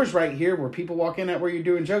 the door's right here where people walk in at where you're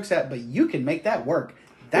doing jokes at, but you can make that work.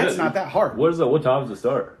 That's not that hard. What time does it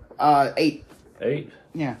start? 8. 8?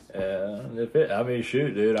 Yeah.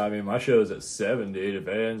 Shoot, dude. I mean, my show's at 7, dude. If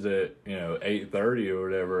it ends at 8:30 or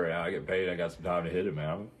whatever, and I get paid, I got some time to hit it, man.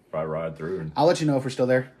 I'll probably ride through. And I'll let you know if we're still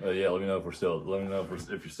there. Yeah, let me know if you're still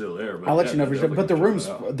there. But I'll let you know if you're still. But the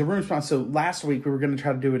room's fine. So last week we were going to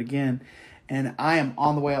try to do it again, and I am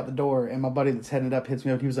on the way out the door, and my buddy that's heading up hits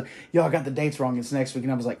me up. And he was like, "Yo, I got the dates wrong. It's next week."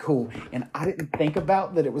 And I was like, "Cool." And I didn't think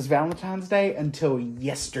about that it was Valentine's Day until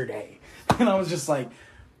yesterday, and I was just like,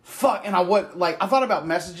 fuck. And I thought about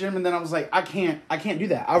messaging him, and then I was like, I can't do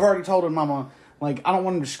that. I've already told him, Mama, like, I don't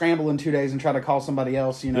want him to scramble in 2 days and try to call somebody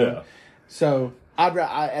else, you know. Yeah. So at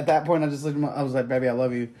that point, I just looked at him, I was like, baby, I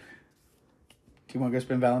love you. Do you want to go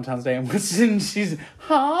spend Valentine's Day in Winston? She's,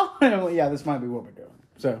 huh? And I'm like, yeah, this might be what we're doing.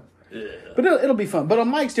 So, yeah. But it'll be fun. But on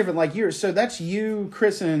Mike's different, like yours. So that's you,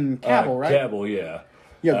 Chris, and Cabell, right? Cabell, yeah.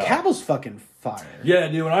 Yo, Cabell's fucking fire. Yeah,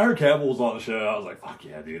 dude, when I heard Cabell was on the show, I was like, fuck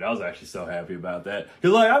yeah, dude. I was actually so happy about that.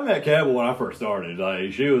 Because, like, I met Cabell when I first started.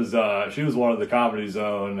 Like, she was one of the Comedy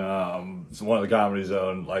Zone,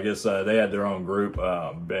 I guess they had their own group,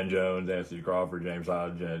 Ben Jones, Anthony Crawford, James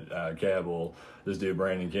Hodge, Cabell, this dude,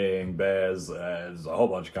 Brandon King, Baz, there's a whole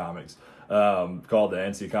bunch of comics, called the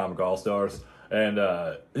NC Comic All-Stars. And,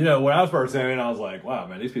 when I was first in, I was like, wow,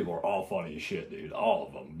 man, these people are all funny as shit, dude. All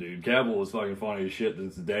of them, dude. Cabell was fucking funny as shit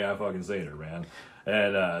since the day I fucking seen her, man.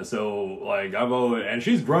 And, so, like, and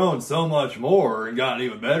she's grown so much more and gotten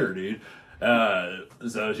even better, dude.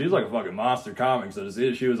 So she's like a fucking monster comic. So to see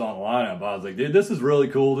that she was on the lineup, I was like, dude, this is really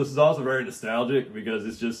cool. This is also very nostalgic because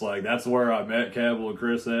it's just like, that's where I met Cabell and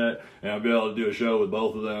Chris at. And I'll be able to do a show with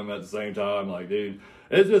both of them at the same time. Like, dude.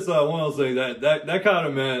 It's just one of those things that kind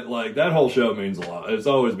of meant, like, that whole show means a lot. It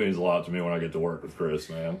always means a lot to me when I get to work with Chris,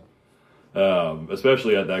 man.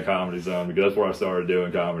 Especially at that Comedy Zone, because that's where I started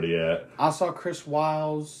doing comedy at. I saw Chris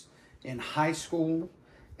Wiles in high school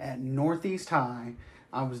at Northeast High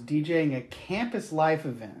I was DJing a campus life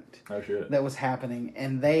event. Oh, shit. That was happening,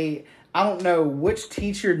 and I don't know which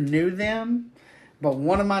teacher knew them, but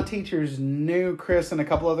one of my teachers knew Chris and a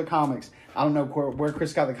couple other comics. I don't know where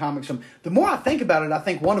Chris got the comics from. The more I think about it, I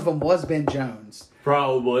think one of them was Ben Jones.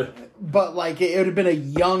 Probably. But like it would have been a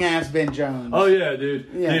young ass Ben Jones. Oh yeah, dude.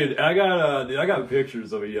 Yeah. Dude, I got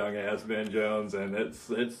pictures of a young ass Ben Jones, and it's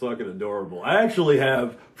fucking adorable. I actually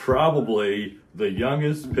have probably the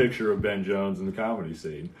youngest picture of Ben Jones in the comedy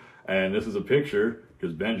scene, and this is a picture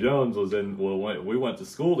because Ben Jones was we went to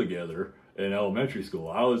school together in elementary school.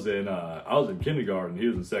 I was in kindergarten. He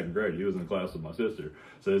was in second grade. He was in class with my sister.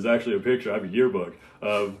 So there's actually a picture. I have a yearbook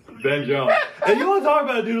of Ben Jones. And you want to talk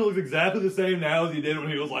about a dude who looks exactly the same now as he did when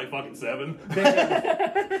he was like fucking 7?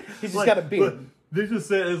 He's just got a beard. They just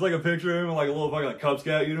said it's like a picture of him in like a little fucking like Cub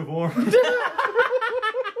Scout uniform.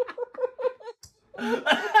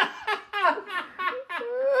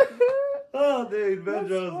 Oh, dude, Ben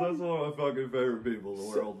Jones, that's one of my fucking favorite people in the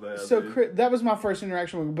world, man. So Chris, that was my first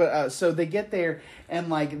interaction with him. But so they get there, and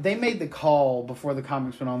like they made the call before the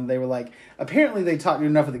comics went on. They were like, apparently they talked to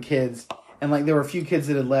enough of the kids, and like there were a few kids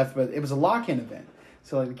that had left, but it was a lock-in event.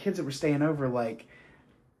 So like the kids that were staying over, like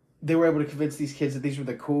they were able to convince these kids that these were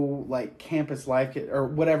the cool like campus life kid, or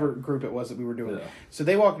whatever group it was that we were doing. Yeah. So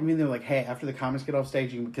they walked me and they were like, "Hey, after the comics get off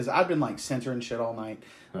stage, because I've been like censoring shit all night,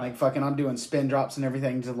 like fucking, I'm doing spin drops and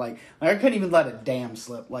everything to like I couldn't even let a damn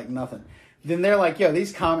slip, like nothing." Then they're like, "Yo,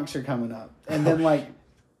 these comics are coming up," and then like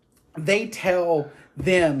they tell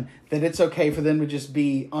them that it's okay for them to just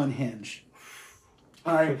be unhinged.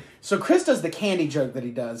 All right, so Chris does the candy joke that he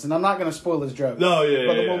does, and I'm not going to spoil his joke. No, yeah,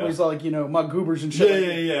 but the one where he's like, my goobers and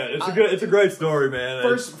shit. Yeah. It's a great story, man.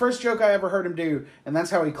 First joke I ever heard him do, and that's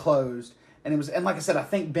how he closed. And it was, and like I said, I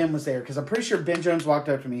think Ben was there because I'm pretty sure Ben Jones walked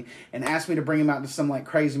up to me and asked me to bring him out to some like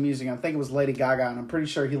crazy music. I think it was Lady Gaga, and I'm pretty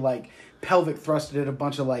sure he like pelvic thrusted at a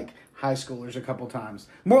bunch of like high schoolers a couple times.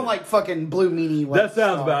 More like fucking Blue Meanie. Like,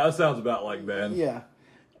 that sounds about like Ben. Yeah.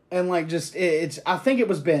 And like just it's I think it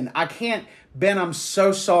was Ben. Ben, I'm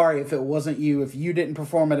so sorry if it wasn't you, if you didn't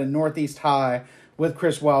perform at a Northeast High with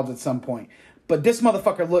Chris Wilds at some point. But this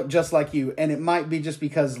motherfucker looked just like you, and it might be just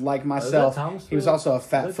because, like myself, he was also a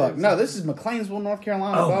fat fuck. No, this is McLeansville, North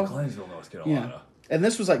Carolina. Oh, bro. McLeansville, North Carolina. Yeah. And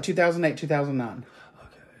this was like 2008, 2009.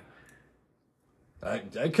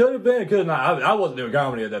 Okay. It could have been, it could not. I wasn't doing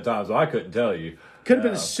comedy at that time, so I couldn't tell you. Could have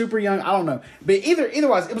been super young. I don't know. But either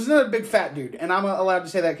wise, it was another big fat dude. And I'm allowed to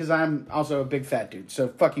say that because I'm also a big fat dude. So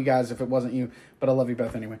fuck you guys if it wasn't you. But I love you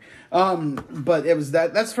both anyway. But it was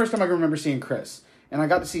that's the first time I can remember seeing Chris. And I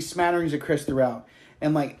got to see smatterings of Chris throughout.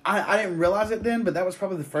 And like I didn't realize it then, but that was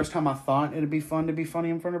probably the first time I thought it'd be fun to be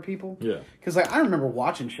funny in front of people. Yeah. Because like I remember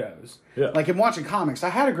watching shows. Yeah. Like and watching comics. I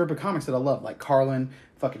had a group of comics that I loved, like Carlin,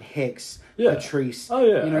 fucking Hicks, yeah. Patrice. Oh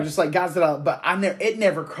yeah. Just like guys that it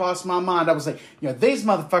never crossed my mind. I was like, these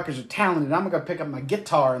motherfuckers are talented. I'm gonna pick up my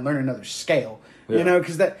guitar and learn another scale. Yeah.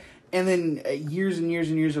 Because that. And then years and years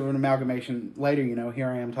and years of an amalgamation later, here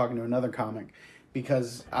I am talking to another comic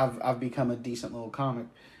because I've become a decent little comic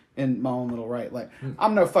in my own little right. Like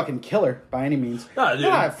I'm no fucking killer by any means. No, dude,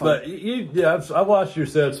 but I've watched your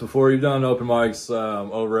sets before. You've done open mics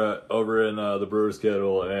over in the Brewers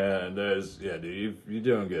Kettle, and dude, you're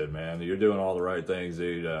doing good, man. You're doing all the right things,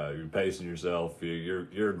 dude. You're pacing yourself.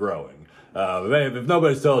 You're growing. If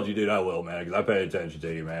nobody's told you, dude, I will, man, because I pay attention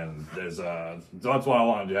to you, man. That's why I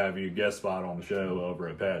wanted to have you guest spot on the show over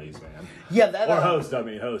at Patty's, man. Yeah, host.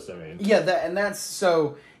 Yeah, that's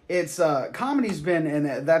so. It's comedy's been,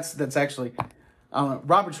 and that's actually.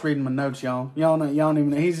 Robert's reading my notes, y'all. Y'all don't even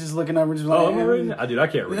know. He's just looking over. Just like, am I reading? Dude, I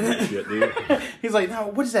can't read that shit, dude. He's like, no,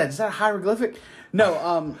 what is that? Is that a hieroglyphic?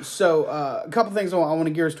 No. So a couple things I want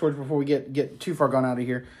to gear us towards before we get too far gone out of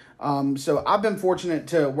here. So I've been fortunate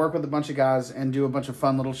to work with a bunch of guys and do a bunch of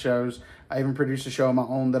fun little shows. I even produced a show of my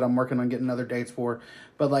own that I'm working on getting other dates for.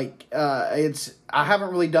 But like, I haven't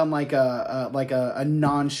really done like a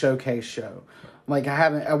non-showcase show. Like I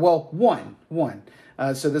haven't. One.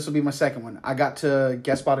 So this will be my second one. I got to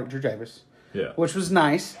guest spot at Drew Davis. Yeah. Which was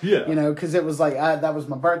nice. Yeah. Because it was like that was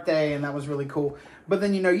my birthday and that was really cool. But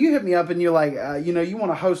then you hit me up and you're like you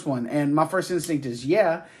want to host one, and my first instinct is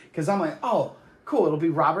yeah, because I'm like, oh, cool, it'll be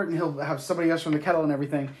Robert and he'll have somebody else from the kettle and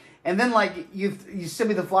everything. And then like you sent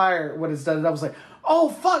me the flyer what it's done, and I was like, oh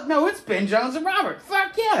fuck no, it's Ben Jones and Robert.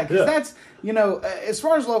 Fuck yeah, because that's as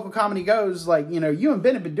far as local comedy goes, like you and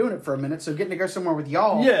Ben have been doing it for a minute, so getting to go somewhere with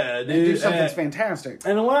y'all, yeah, dude, and do something's fantastic.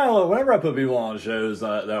 And whenever I put people on shows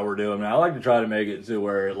that we're doing, I like to try to make it to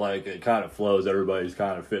where it kind of flows, everybody's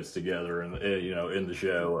kind of fits together, and in the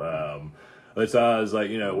show. But so I was like,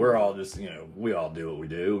 we're all just, we all do what we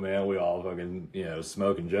do, man. We all fucking,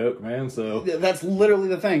 smoke and joke, man. So that's literally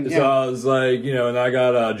the thing. So I was like, and I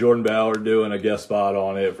got Jordan Ballard doing a guest spot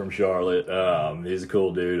on it from Charlotte. He's a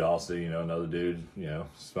cool dude. Also, another dude,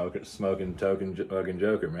 smoking token fucking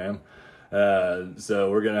joker, man. So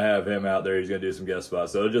we're gonna have him out there. He's gonna do some guest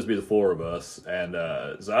spots. So it'll just be the four of us. And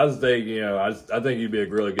so I just think, I think you'd be a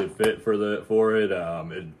really good fit for it.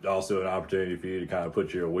 It's also an opportunity for you to kind of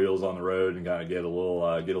put your wheels on the road and kind of get a little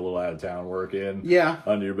out of town work in,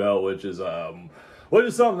 under your belt, which is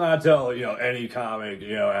something I tell any comic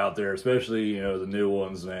out there, especially the new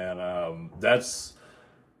ones, man.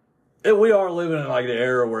 We are living in like the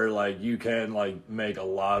era where like you can like make a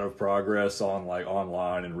lot of progress on like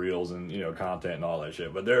online and reels and content and all that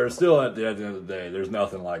shit, but there's still at the end of the day, there's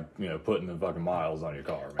nothing like putting the fucking miles on your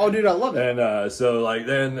car, man. Oh, dude, I love it. And so like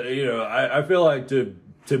then I feel like to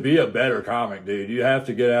be a better comic, dude, you have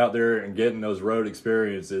to get out there and get in those road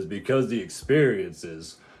experiences, because the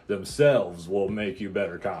experiences themselves will make you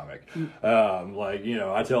better comic.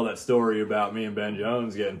 I tell that story about me and Ben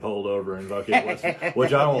Jones getting pulled over in fucking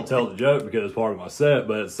which I don't tell the joke because it's part of my set,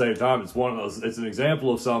 but at the same time it's an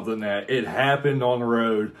example of something that it happened on the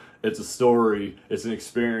road. It's a story, it's an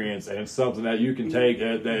experience, and it's something that you can take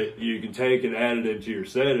and add it into your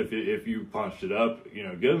set if you punched it up,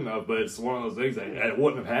 good enough. But it's one of those things that it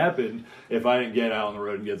wouldn't have happened if I didn't get out on the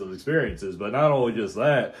road and get those experiences. But not only just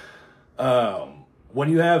that, when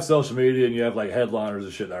you have social media and you have like headliners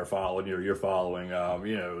and shit that are following you, or you're following,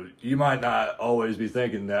 you might not always be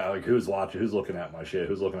thinking that like who's watching, who's looking at my shit,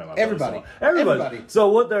 who's looking at my everybody. So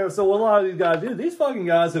what a lot of these guys do, these fucking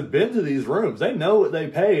guys have been to these rooms. They know what they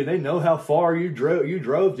pay. They know how far you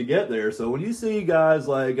drove to get there. So when you see guys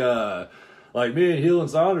like me and Hill and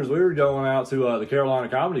Saunders, we were going out to the Carolina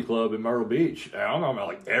Comedy Club in Myrtle Beach. I don't know,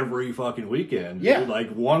 like every fucking weekend. Yeah. Dude.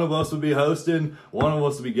 Like one of us would be hosting, one of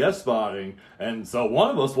us would be guest spotting, and so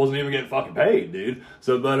one of us wasn't even getting fucking paid, dude.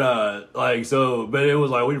 So, but it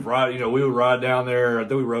was like we would ride down there. I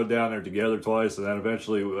think we rode down there together twice, and then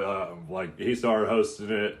eventually, he started hosting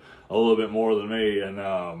it a little bit more than me, and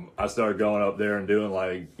I started going up there and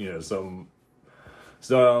doing some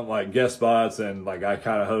guest spots, and like I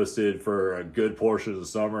kind of hosted for a good portion of the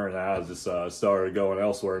summer, and I just started going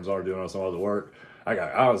elsewhere and started doing some other work. I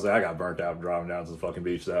got burnt out driving down to the fucking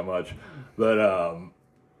beach that much, but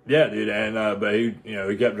yeah, dude, and but he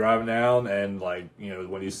kept driving down, and when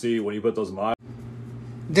you put those miles.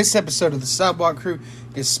 This episode of the Sidewalk Crew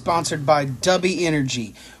is sponsored by Dubby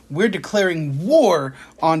Energy. We're declaring war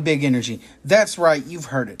on big energy. That's right, you've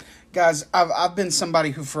heard it. Guys, I've been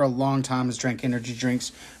somebody who for a long time has drank energy drinks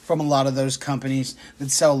from a lot of those companies that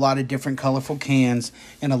sell a lot of different colorful cans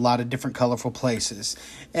in a lot of different colorful places.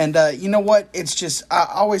 And you know what? It's just, I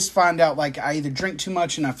always find out like I either drink too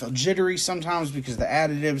much and I feel jittery sometimes because of the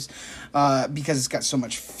additives, because it's got so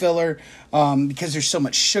much filler, because there's so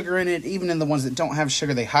much sugar in it. Even in the ones that don't have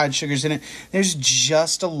sugar, they hide sugars in it. There's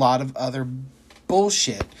just a lot of other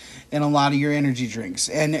bullshit in a lot of your energy drinks.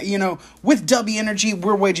 And, with Dubby Energy,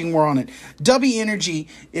 we're waging war on it. Dubby Energy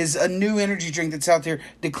is a new energy drink that's out there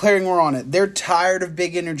declaring war on it. They're tired of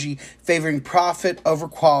big energy favoring profit over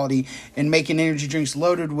quality and making energy drinks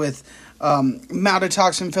loaded with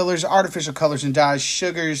maltotoxin fillers, artificial colors and dyes,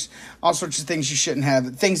 sugars, all sorts of things you shouldn't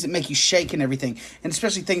have, things that make you shake and everything, and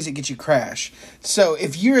especially things that get you crash. So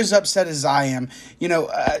if you're as upset as I am,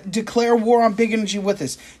 declare war on big energy with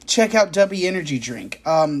us. Check out Dubby Energy Drink.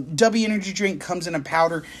 Dubby Energy Drink comes in a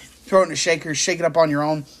powder. Throw it in a shaker, shake it up on your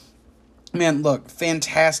own. Man, look,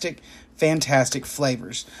 fantastic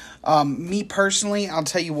flavors. Me personally, I'll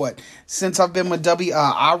tell you what, since I've been with Dubby,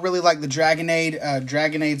 I really like the Dragonade.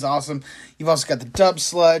 Dragonade's awesome. You've also got the Dub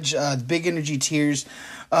Sludge, the Big Energy Tears.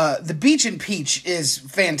 The Beach and Peach is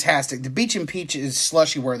fantastic. The Beach and Peach is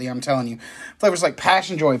slushy worthy, I'm telling you. Flavors like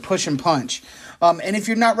Passion Joy, Push and Punch. And if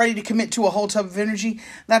you're not ready to commit to a whole tub of energy,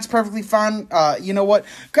 that's perfectly fine. You know what?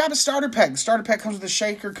 Grab a starter pack. The starter pack comes with a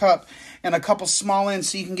shaker cup and a couple small ends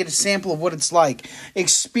so you can get a sample of what it's like.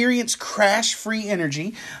 Experience crash-free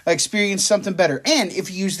energy. Experience something better. And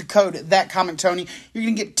if you use the code ThatComicTony, you're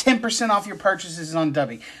going to get 10% off your purchases on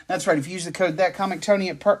Dubby. That's right. If you use the code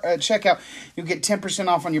ThatComicTony at checkout, you'll get 10%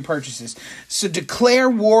 off on your purchases. So declare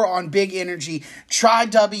war on big energy. Try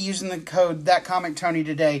Dubby using the code ThatComicTony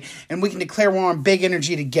today, and we can declare war on big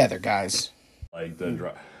energy together, guys.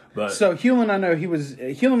 But so Hewlin, I know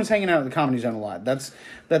Hewlin was hanging out at the Comedy Zone a lot. That's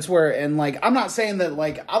where, and I'm not saying that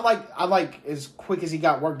I like as quick as he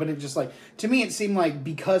got work, but it just to me it seemed like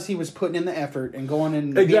because he was putting in the effort and going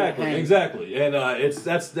in exactly, and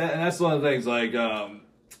that's one of the things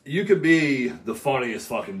you could be the funniest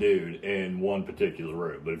fucking dude in one particular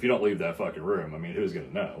room, but if you don't leave that fucking room, I mean, who's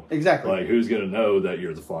gonna know? Exactly. Like, who's gonna know that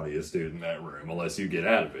you're the funniest dude in that room unless you get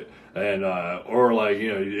out of it? And or like,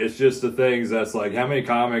 you know, it's just the things that's like, how many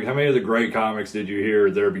of the great comics did you hear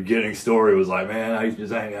their beginning story was like, man, I used to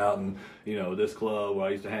just hang out in, you know, this club where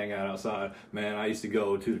I used to hang out outside. Man, I used to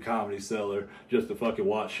go to the Comedy Cellar just to fucking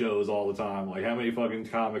watch shows all the time. Like, how many fucking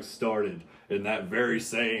comics started in that very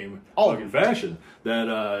same fucking fashion? That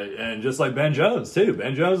and just like Ben Jones too.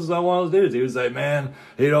 Ben Jones is like one of those dudes. He would say, man,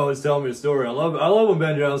 he'd always tell me the story. I love when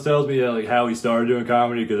Ben Jones tells me like how he started doing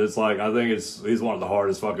comedy, because it's like, I think he's one of the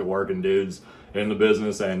hardest fucking working dudes in the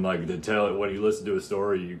business, and like to tell it, when you listen to a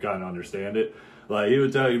story, you kind of understand it. Like, he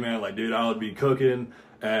would tell you, man, like, dude, I would be cooking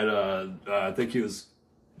at I think he was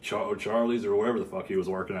Charlie's or wherever the fuck he was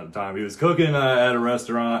working at the time. He was cooking at a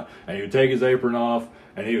restaurant, and he would take his apron off,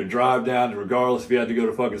 and he would drive down, regardless if he had to go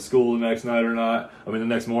to fucking school the next night or not, I mean the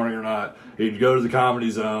next morning or not, he'd go to the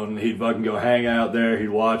Comedy Zone, he'd fucking go hang out there, he'd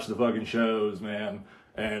watch the fucking shows, man.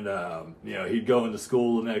 And, you know, he'd go into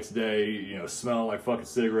school the next day, you know, smelling like fucking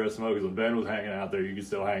cigarette smoke. Because when Ben was hanging out there, you could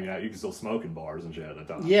still hang out. You could still smoke in bars and shit at the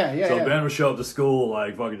time. So Ben would show up to school,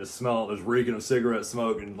 like, fucking just smelling, just reeking of cigarette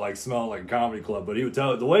smoke and, like, smelling like a comedy club. But he would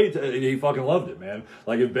tell it, the way he fucking loved it, man.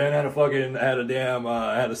 Like, if Ben had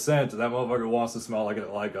a scent, that motherfucker wants to smell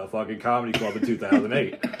like a fucking comedy club in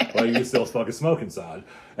 2008. Like, you could still fucking smoke inside.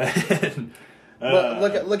 And...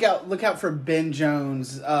 look out for Ben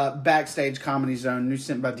Jones, Backstage Comedy Zone, new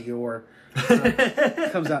scent by Dior.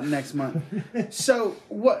 Comes out next month. So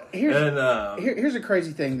here's a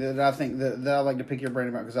crazy thing that I think that I like to pick your brain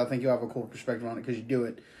about, because I think you'll have a cool perspective on it because you do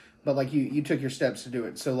it. But like you took your steps to do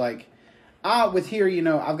it. So like with here, you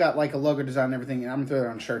know, I've got like a logo design and everything, and I'm throwing it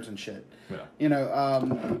on shirts and shit. Yeah. You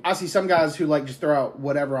know, I see some guys who like just throw out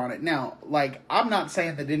whatever on it. Now, like, I'm not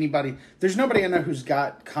saying that there's nobody I know who's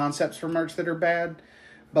got concepts for merch that are bad,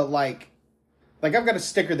 but like I've got a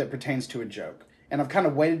sticker that pertains to a joke, and I've kind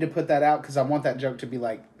of waited to put that out because I want that joke to be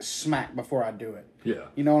like smack before I do it. Yeah.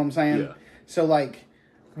 You know what I'm saying? Yeah. So like,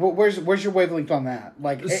 where's your wavelength on that?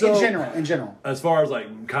 Like, so, in general. As far as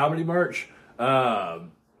like comedy merch, I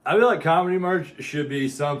feel like comedy merch should be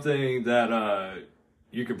something that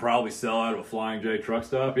you could probably sell out of a Flying J truck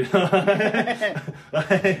stop, you know?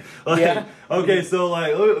 Yeah. Okay, so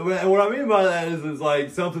like, what I mean by that is it's like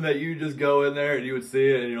something that you just go in there and you would see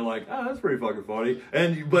it and you're like, oh, that's pretty fucking funny.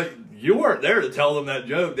 But you weren't there to tell them that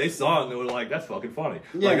joke. They saw it and they were like, that's fucking funny.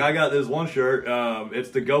 Yeah. Like, I got this one shirt, it's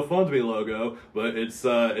the GoFundMe logo, but it's,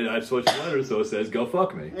 I switched letters so it says Go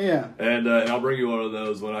Fuck Me. Yeah. And I'll bring you one of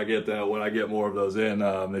those when I get more of those in.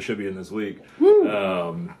 They should be in this week.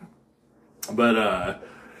 Woo.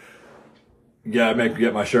 Yeah, I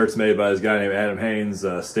get my shirts made by this guy named Adam Haynes,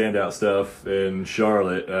 Standout Stuff in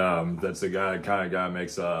Charlotte. That's the kind of guy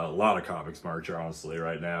makes a lot of comics merch, honestly,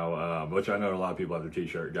 right now, which I know a lot of people have their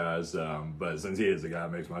t-shirt guys, but since he is the guy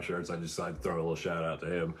that makes my shirts, I just like to throw a little shout out to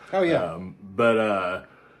him. Oh, yeah.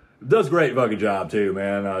 Does a great fucking job too,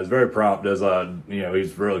 man. He's very prompt. Does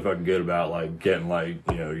he's really fucking good about like getting like,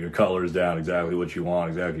 you know, your colors down, exactly what you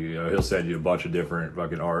want, exactly. You know, he'll send you a bunch of different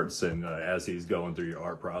fucking arts, and as he's going through your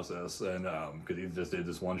art process, and because he just did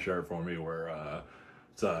this one shirt for me where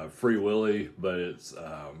it's Free Willy, but it's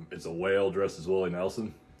a whale dressed as Willie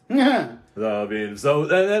Nelson. Yeah. So, I mean, so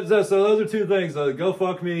those are two things: Go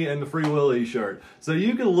Fuck Me and the Free Willy shirt. So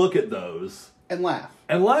you can look at those and laugh.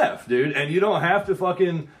 And laugh, dude. And you don't have to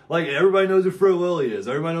fucking, like, everybody knows who Free Willy is.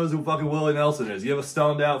 Everybody knows who fucking Willie Nelson is. You have a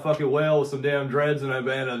stoned out fucking whale with some damn dreads and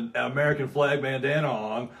an American flag bandana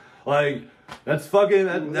on. Like, that's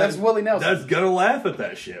fucking... That's Willie Nelson. That's gonna laugh at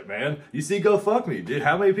that shit, man. You see Go Fuck Me, dude.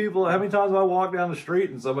 How many times have I walked down the street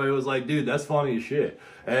and somebody was like, dude, that's funny as shit.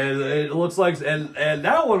 And it looks like... And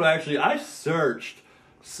that one, actually, I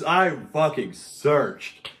fucking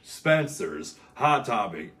searched Spencer's, Hot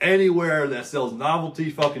Topic, anywhere that sells novelty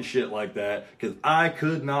fucking shit like that, because I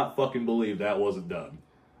could not fucking believe that wasn't done.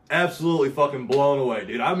 Absolutely fucking blown away,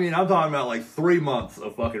 dude. I mean, I'm talking about like 3 months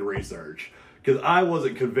of fucking research, because I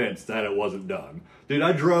wasn't convinced that it wasn't done. Dude,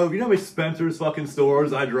 I drove, you know how many Spencer's fucking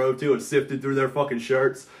stores I drove to and sifted through their fucking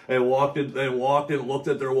shirts and walked in, looked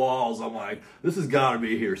at their walls. I'm like, this has got to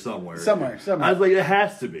be here somewhere. Somewhere. I was like, it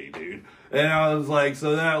has to be, dude. And I was like,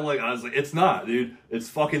 I was like, it's not, dude. It's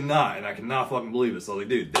fucking not. And I cannot fucking believe it. So I was like,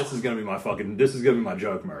 dude, this is going to be my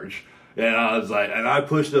joke merch. And I was like, and I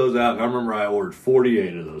pushed those out. And I remember I ordered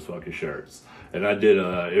 48 of those fucking shirts. And I did,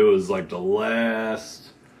 it was like the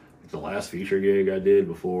last feature gig I did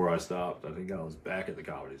before I stopped. I think I was back at the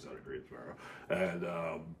Comedy Zone Greensboro. And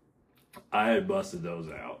I had busted those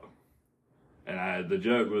out. And the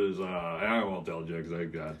joke was, and I won't tell the joke because I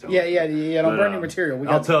gotta tell. Yeah. Don't burn your material.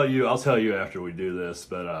 I'll tell you after we do this.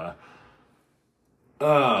 But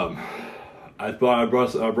I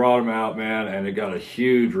brought him out, man, and it got a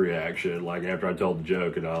huge reaction. Like after I told the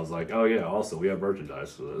joke, and I was like, "Oh yeah, also we have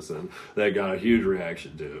merchandise for this," and they got a huge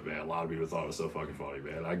reaction to it, man. A lot of people thought it was so fucking funny,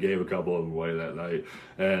 man. I gave a couple of them away that night,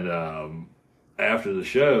 and after the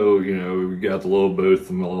show, you know, we got the little booth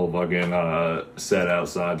and the little fucking set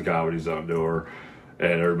outside the Comedy Zone door,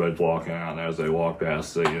 and everybody's walking out, and as they walk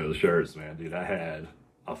past the shirts, man, dude, I had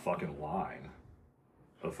a fucking line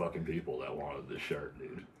of fucking people that wanted this shirt,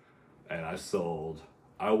 dude. And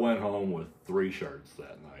I went home with 3 shirts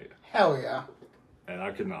that night. Hell yeah. And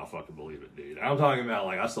I could not fucking believe it, dude. I'm talking about,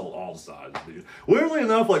 like, I sold all the sizes, dude. Weirdly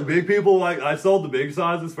enough, like, big people, like, I sold the big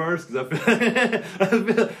sizes first, because I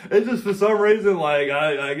feel it's just for some reason, like,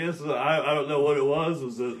 I guess, I don't know what it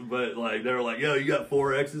was, but, like, they were like, yo, you got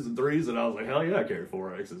 4Xs and 3s, and I was like, hell yeah, I carry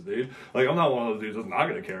 4Xs, dude. Like, I'm not one of those dudes that's not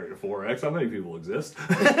going to carry a 4X. How many people exist?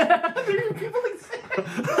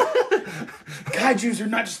 Kaijus are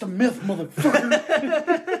not just a myth, motherfucker.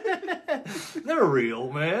 They're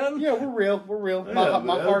real, man. Yeah, we're real.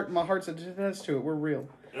 My heart's attached to it. We're real.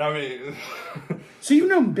 I mean, so you've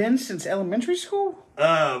known Ben since elementary school?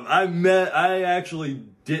 I actually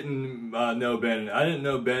didn't know Ben. I didn't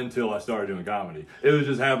know Ben till I started doing comedy. It was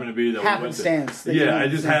just happened to be that happenstance. It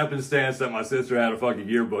just happenstance that my sister had a fucking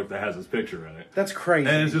yearbook that has his picture in it. That's crazy.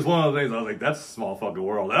 And it's just one of those things. I was like, that's a small fucking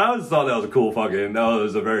world. And I just thought that was a cool fucking. That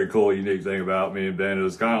was a very cool, unique thing about me and Ben. It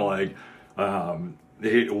was kind of like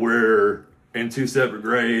we're in 2 separate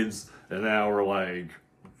grades, and now we're like.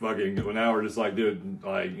 Now we're just like doing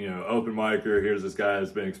like, you know, open micer. Here's this guy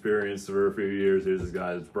that's been experienced for a few years. Here's this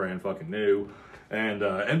guy that's brand fucking new. And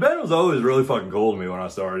Ben was always really fucking cool to me when I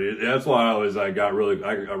started. That's why I got really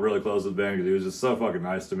close with Ben, because he was just so fucking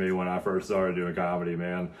nice to me when I first started doing comedy,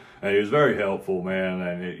 man. And he was very helpful, man.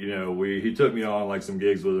 And he took me on like some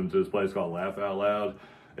gigs with him to this place called Laugh Out Loud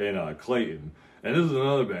in Clayton. And this is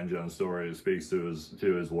another Ben Jones story that speaks to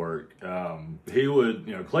his work. He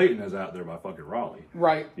would, Clayton is out there by fucking Raleigh.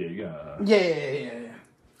 Right. Yeah, you got. Yeah.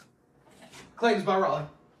 Clayton's by Raleigh.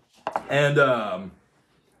 And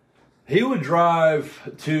he would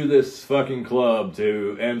drive to this fucking club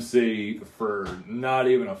to MC for not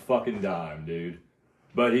even a fucking dime, dude.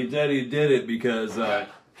 But he did it because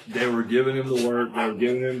they were giving him the work, they were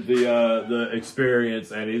giving him the experience,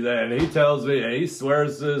 and he tells me, and he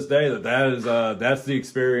swears to this day that's the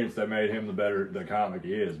experience that made him the comic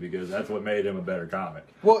he is, because that's what made him a better comic.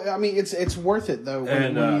 Well, I mean, it's worth it though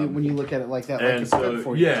when you look at it like that. Like and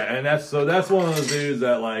so and that's one of those dudes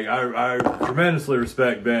that like I tremendously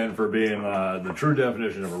respect Ben for being the true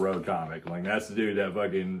definition of a road comic. Like that's the dude that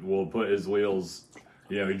fucking will put his wheels.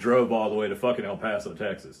 He drove all the way to fucking El Paso,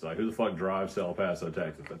 Texas. Like, who the fuck drives to El Paso,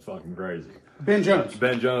 Texas? That's fucking crazy. Ben Jones.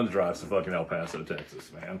 Ben Jones drives to fucking El Paso,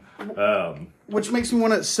 Texas, man. Which makes me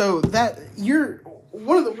want to. So that you're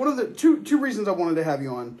one of the two reasons I wanted to have you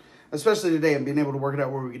on, especially today, and being able to work it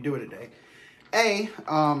out where we could do it today.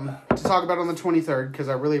 To talk about it on the 23rd, because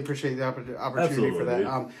I really appreciate the opportunity Absolutely, for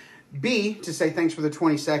that. B, to say thanks for the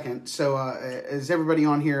 22nd. So as everybody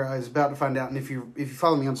on here is about to find out, and if you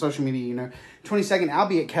follow me on social media, 22nd I'll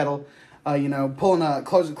be at Kettle, pulling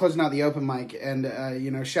closing out the open mic, and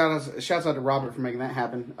shouts out to Robert for making that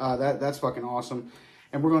happen. That's fucking awesome,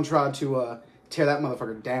 and we're gonna try to tear that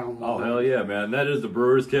motherfucker down. Oh hell yeah, man! That is the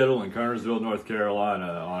Brewers Kettle in Kernersville, North Carolina,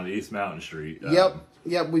 on East Mountain Street. Yep.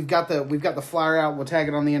 We've got the flyer out. We'll tag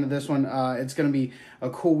it on the end of this one. It's gonna be a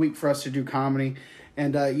cool week for us to do comedy.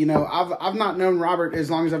 And, I've not known Robert as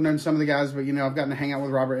long as I've known some of the guys, but, I've gotten to hang out with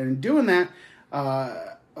Robert. And in doing that,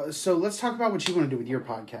 so let's talk about what you want to do with your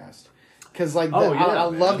podcast. Because, I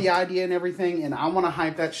love the idea and everything, and I want to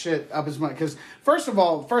hype that shit up as much. Because, first of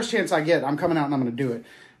all, first chance I get, I'm coming out and I'm going to do it.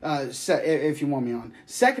 If you want me on.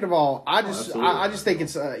 Second of all, I just think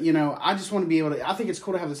it's I just want to be able to. I think it's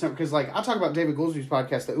cool to have this because I talk about David Goolsby's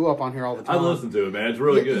podcast, the Up on here all the time. I listen to it, man. It's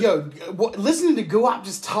really good. Listening to Go Up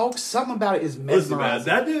just talk something about it is mesmerizing. Listen, man,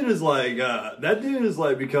 that dude is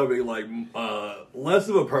becoming less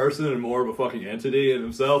of a person and more of a fucking entity in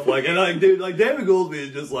himself. David Goolsby is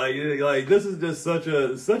just this is just such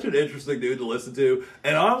an interesting dude to listen to.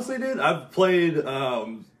 And honestly, dude, I've played.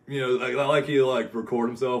 like he like record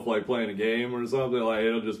himself like playing a game or something. Like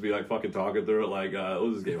he'll just be like fucking talking through it. Like what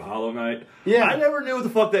was this game, Hollow Knight? Yeah. I never knew what the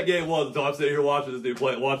fuck that game was until I'm sitting here watching this dude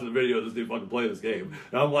watching the video of this dude fucking play this game.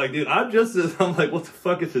 And I'm like, dude, I'm like, what the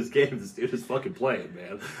fuck is this game this dude is fucking playing,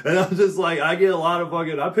 man? And I'm just like, I get a lot of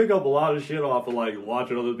I pick up a lot of shit off of like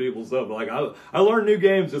watching other people's stuff. Like I learn new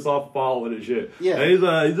games just off of following his shit. Yeah. And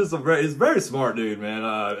he's a very smart dude, man.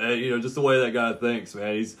 And, just the way that guy thinks,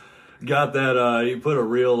 man. He's got that, he put a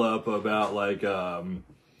reel up about, like,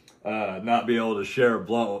 not being able to share a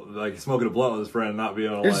blunt, like, smoking a blunt with his friend and not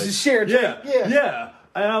being able to, like... Just share. Yeah.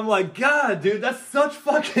 And I'm like, God, dude, that's such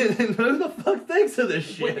fucking... Who the fuck thinks of this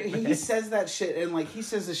shit, man? He says that shit, and, like, he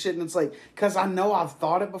says this shit, and it's like... Because I know I've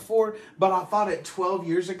thought it before, but I thought it 12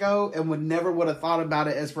 years ago and would have thought about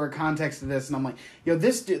it as for a context of this. And I'm like,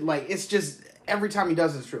 this dude, like, it's just... Every time he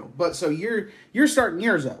does it's true. But, so you're starting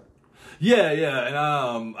yours up. Yeah, and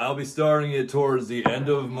I'll be starting it towards the end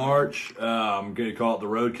of March. I'm going to call it the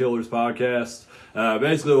Road Killers Podcast.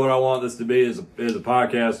 Basically, what I want this to be is a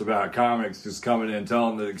podcast about comics, just coming in and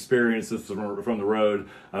telling the experiences from the road.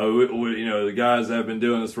 The guys that have been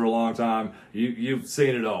doing this for a long time, you've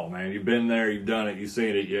seen it all, man. You've been there, you've done it, you've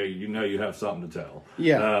seen it. You know you have something to tell.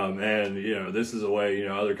 Yeah. And this is a way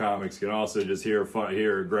other comics can also just hear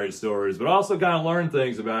great stories, but also kind of learn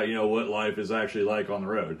things about what life is actually like on the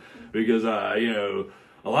road, because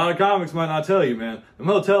a lot of comics might not tell you, man. The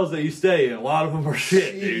motels that you stay in, a lot of them are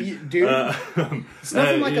shit, dude. It's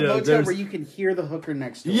nothing like a motel where you can hear the hooker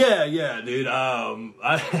next door. Yeah, dude.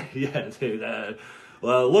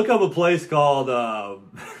 Well, look up a place called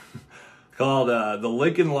the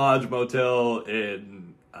Lincoln Lodge Motel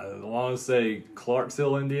in, I want to say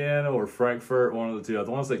Clarksville, Indiana, or Frankfurt, one of the two. I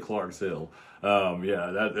want to say Clarksville.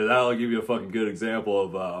 That'll give you a fucking good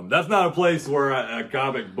example of that's not a place where I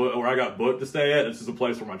got booked to stay at. It's just a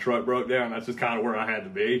place where my truck broke down. That's just kind of where I had to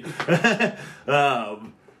be.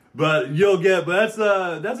 But that's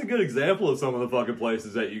a good example of some of the fucking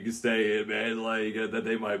places that you can stay in, man. Like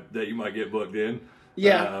that you might get booked in.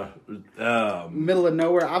 Yeah. Middle of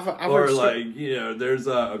nowhere. I've heard there's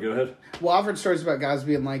go ahead. Well, I've heard stories about guys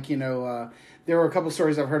being like, there were a couple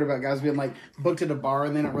stories I've heard about guys being like booked at a bar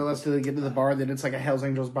and they don't realize till they get to the bar that it's like a Hells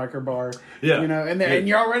Angels biker bar. Yeah. And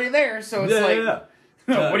you're already there, so it's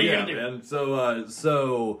what are you gonna do? And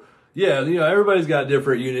so everybody's got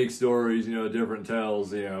different unique stories, different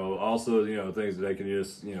tells, also, things that they can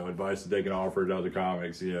just, advice that they can offer to other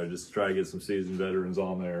comics, just try to get some seasoned veterans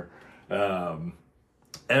on there.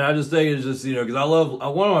 And I just think it's just, because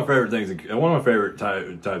one of my favorite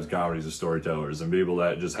types of comedies is storytellers and people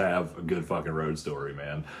that just have a good fucking road story,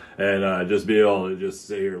 man. And just be able to just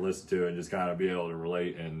sit here and listen to it and just kind of be able to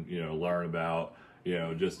relate and, learn about,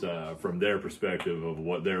 just from their perspective of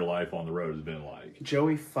what their life on the road has been like.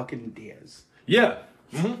 Joey fucking Diaz. Yeah.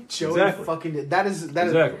 Mm-hmm. Joey fucking that is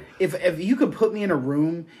if you could put me in a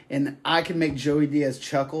room and I can make Joey Diaz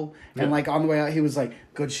chuckle and like on the way out he was like,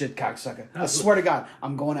 good shit, cocksucker. I swear to God,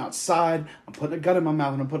 I'm going outside, I'm putting a gun in my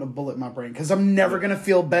mouth and I'm putting a bullet in my brain because I'm never gonna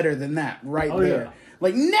feel better than that there. Yeah.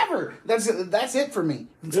 Like never. That's it for me.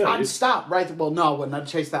 I'd stop right there. Well, no, I wouldn't. I'd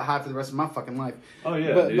chase that high for the rest of my fucking life. Oh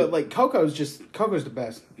yeah, but like Coco's the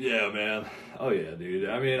best. Yeah, man. Oh yeah, dude.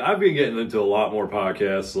 I mean, I've been getting into a lot more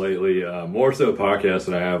podcasts lately. More so podcasts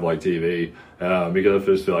than I have like TV. Because I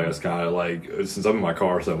just feel like it's kind of like, since I'm in my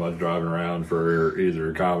car so much driving around for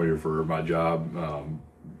either comedy or for my job,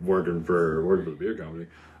 working for the beer company.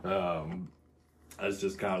 I was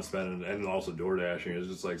just kind of spending, and also door dashing. It's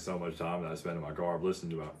just like so much time that I spend in my car. I've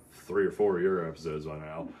listened to about 3 or 4 of your episodes by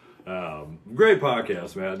now. Great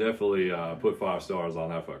podcast, man. I definitely put 5 stars on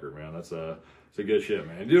that fucker, man. It's a good shit,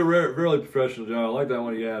 man. You do a really professional job. I like that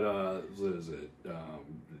one you had. What is it?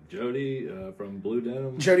 Jody from Blue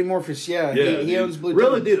Denim. Jody Morphus, yeah. He owns Blue Denim.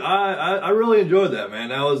 Really, dude, dude, I really enjoyed that, man.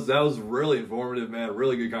 That was really informative, man.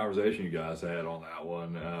 Really good conversation you guys had on that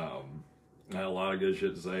one. I had a lot of good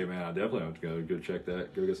shit to say, man. I definitely have to go check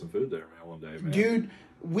that. Go get some food there, man, one day, man. Dude,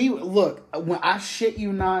 when I shit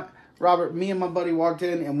you not, Robert, me and my buddy walked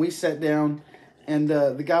in and we sat down and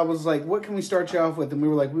the guy was like, what can we start you off with? And we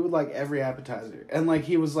were like, we would like every appetizer. And like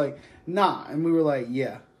he was like, nah. And we were like,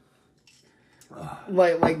 yeah.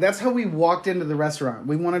 Like that's how we walked into the restaurant.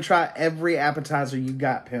 We want to try every appetizer you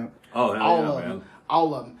got, pimp. Oh, hell yeah, man.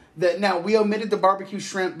 All of them. Now we omitted the barbecue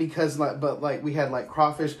shrimp because we had like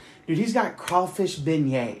crawfish. Dude, he's got crawfish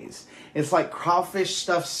beignets. It's like crawfish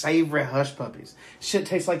stuffed savory hush puppies. Shit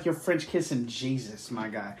tastes like you're French kissing Jesus, my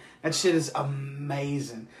guy. That shit is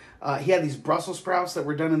amazing. He had these Brussels sprouts that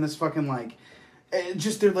were done in this fucking like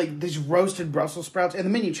just they're like these roasted Brussels sprouts, and the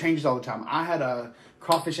menu changes all the time. I had a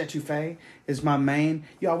crawfish etouffee is my main.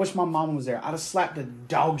 Yo, I wish my mama was there. I'd have slapped the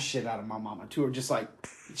dog shit out of my mama to her, just like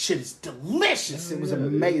shit is delicious. It was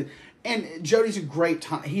amazing. And Jody's a great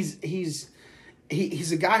time. He's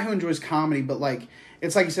a guy who enjoys comedy, but like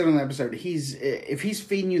it's like you said on the episode. If he's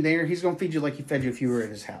feeding you there, he's gonna feed you like he fed you if you were at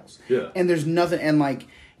his house. Yeah. And there's nothing. And like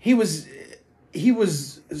he was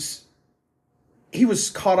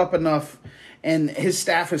caught up enough. And his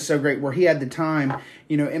staff is so great where he had the time,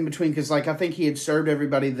 in between. Because, like, I think he had served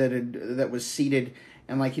everybody that was seated.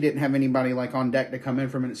 And, like, he didn't have anybody, like, on deck to come in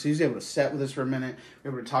for a minute. So he was able to sit with us for a minute.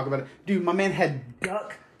 We were able to talk about it. Dude, my man had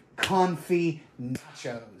duck confit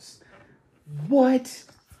nachos. What?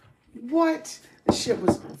 This shit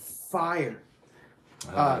was fire.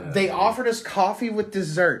 They offered us coffee with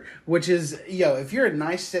dessert, which is, if you're a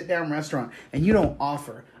nice sit-down restaurant and you don't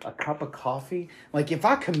offer a cup of coffee, like if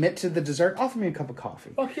I commit to the dessert, offer me a cup of coffee.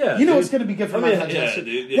 Fuck yeah, it's going to be good for my digestion.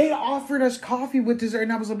 Yeah, dude, yeah. They offered us coffee with dessert,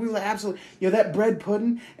 and we were absolutely, that bread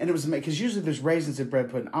pudding, and it was amazing, because usually there's raisins in bread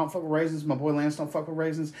pudding. I don't fuck with raisins. My boy Lance don't fuck with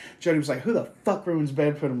raisins. Jody was like, who the fuck ruins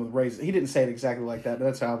bread pudding with raisins? He didn't say it exactly like that, but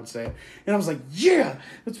that's how I would say it. And I was like, yeah,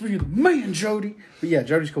 that's where you're the man, Jody. But yeah,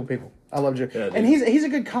 Jody's cool people. I love Jody. Yeah, and he's a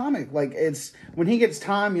good comic. Like, it's, when he gets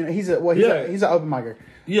time, he's an open micer.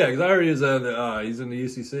 Yeah, because I heard he's in the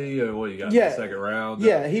UCC. Or what you got? In the second round.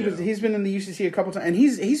 Yeah, he's been in the UCC a couple times, and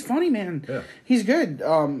he's funny, man. Yeah. He's good.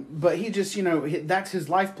 But he just that's his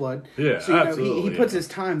lifeblood. Yeah, so absolutely. He puts his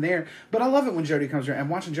time there. But I love it when Jody comes around, and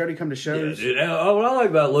watching Jody come to shows. Yeah, dude. And what I like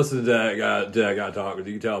about listening to that guy talk, you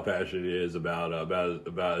can tell how passionate he is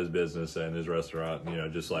about his business and his restaurant.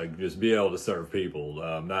 Just be able to serve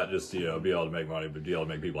people, not just be able to make money, but be able to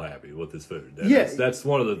make people happy with his food. That's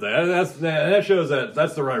one of the things. That shows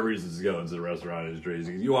that's the right reasons to go into the restaurant industry.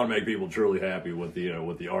 You want to make people truly happy with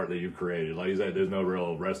the art that you've created. Like you said, there's no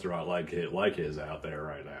real restaurant like his out there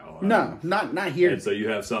right now. No, not here. And so you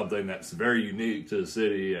have something that's very unique to the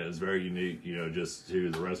city and is very unique, just to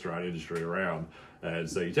the restaurant industry around. And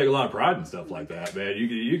so you take a lot of pride in stuff like that, man. You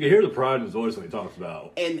can hear the pride in his voice when he talks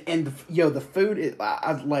about. And the food is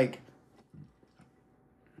like.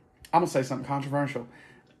 I'm gonna say something controversial.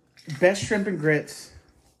 Best shrimp and grits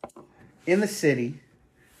in the city.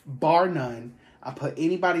 Bar none. I put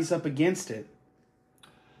anybody's up against it.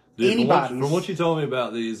 Dude, from what you told me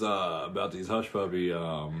about these hush puppy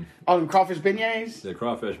the crawfish beignets. The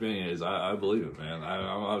crawfish beignets, I believe it, man.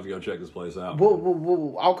 I'll have to go check this place out.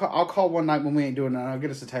 I'll call one night when we ain't doing that. I'll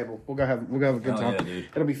get us a table. We'll go have a good time. Yeah, dude.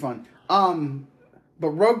 It'll be fun. But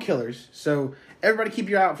Road Killers. So everybody keep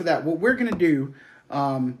your eye out for that. What we're gonna do.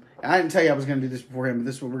 I didn't tell you I was going to do this beforehand, but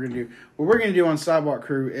this is what we're going to do. What we're going to do on Sidewalk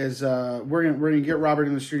Crew is we're going to get Robert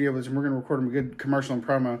in the studio with us, and we're going to record him a good commercial and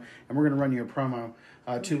promo, and we're going to run you a promo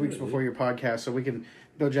 2 weeks before your podcast, so we can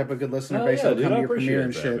build you up a good listener base and come to your premiere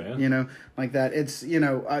and shit, man. Like that. It's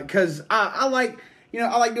because I like.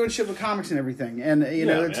 I like doing shit with comics and everything, and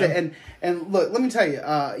and look, let me tell you,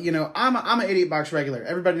 I'm an Idiot Box regular.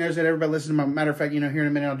 Everybody knows that. Everybody listens to my. Matter of fact, here in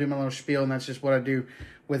a minute I'll do my little spiel, and that's just what I do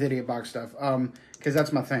with Idiot Box stuff. Because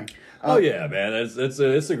that's my thing. Yeah, man,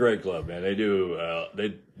 it's a great club, man. They do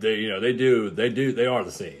they are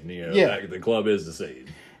the scene. The club is the scene.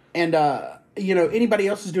 And anybody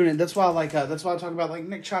else is doing it. That's why I talk about like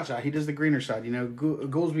Nick Cha-Cha. He does the greener side.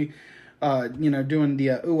 Goolsby. Doing the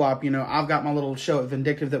UWAP, I've got my little show at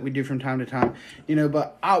Vindictive that we do from time to time,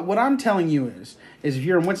 but what I'm telling you is if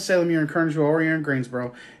you're in Winston-Salem, you're in Kernersville, or you're in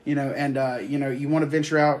Greensboro, and you want to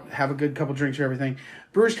venture out, have a good couple drinks or everything,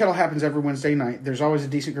 Brewers Kettle happens every Wednesday night. There's always a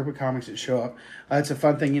decent group of comics that show up. It's a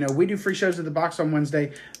fun thing. We do free shows at the Box on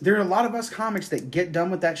Wednesday. There are a lot of us comics that get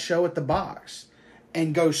done with that show at the Box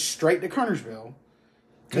and go straight to Kernersville.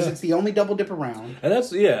 Because it's the only double dip around. And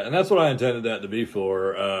that's what I intended that to be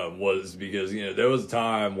for, was because, there was a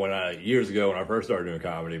time years ago when I first started doing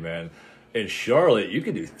comedy, man, in Charlotte, you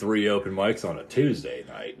could do 3 open mics on a Tuesday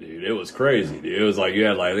night, dude. It was crazy, dude. It was like, you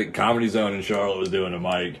had I think Comedy Zone in Charlotte was doing a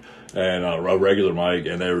mic, and a regular mic,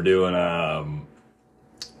 and they were doing,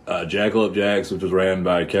 Jackal Up Jacks, which was ran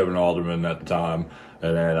by Kevin Alderman at the time.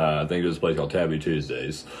 And then I think it was a place called Taboo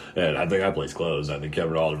Tuesdays. And I think that place closed. I think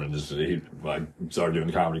Kevin Alderman he started doing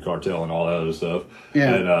the Comedy Cartel and all that other stuff.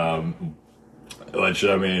 Yeah. And which you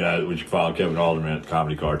can follow Kevin Alderman at the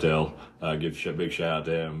Comedy Cartel. Give a big shout out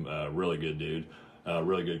to him. Really good dude.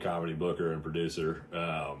 Really good comedy booker and producer.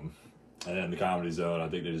 And then the Comedy Zone, I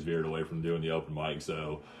think they just veered away from doing the open mic.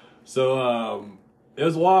 So it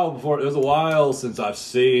was a while since I've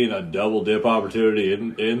seen a double dip opportunity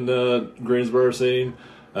in the Greensboro scene.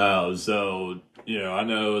 So I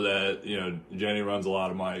know that Jenny runs a lot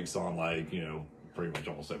of mics on pretty much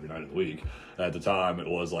almost every night of the week. At the time, it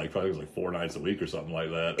was like probably 4 nights a week or something like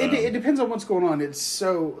that. It depends on what's going on. It's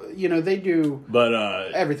so they do, but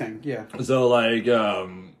everything. Yeah. So like I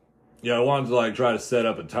wanted to like try to set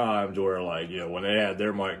up a time to where like when they had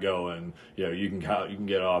their mic going, you can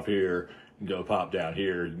get off here. Go pop down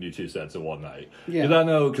here and do 2 sets in one night. Yeah, because I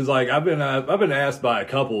know, because like I've been asked by a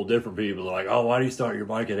couple different people, like, oh, why do you start your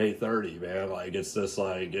mic at 8:30, man? Like it's just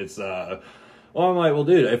like well, I'm like, well,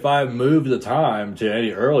 dude, if I move the time to any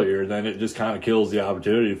earlier, then it just kind of kills the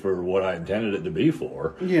opportunity for what I intended it to be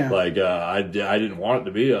for. Yeah, like I didn't want it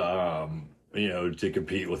to be to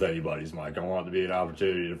compete with anybody's mic. I want it to be an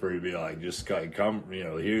opportunity for you to be like, just come,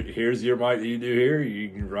 here's your mic that you do here. You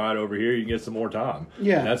can ride over here. You can get some more time.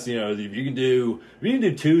 Yeah. And that's, if you can do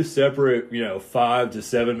 2 separate, 5 to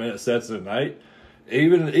 7 minute sets a night,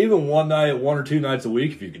 even one night, 1 or 2 nights a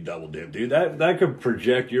week, if you could double dip, dude, that could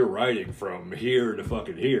project your writing from here to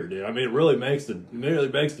fucking here, dude. I mean, it really makes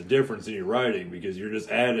the difference in your writing because you're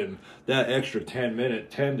just adding that extra 10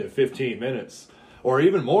 to 15 minutes. Or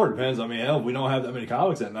even more, depends. I mean, hell, if we don't have that many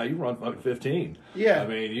comics that night, you can run fucking 15. Yeah. I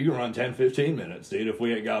mean, you can run 10, 15 minutes, dude, if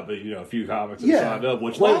we ain't got a few comics that signed up,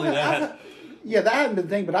 which lately that hadn't been the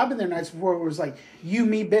thing, but I've been there nights before where it was like you,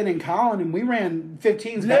 me, Ben, and Colin, and we ran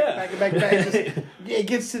 15s back. It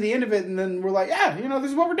gets to the end of it, and then we're like,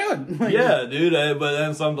 this is what we're doing. Yeah, dude, but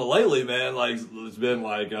then something lately, man, like, it's been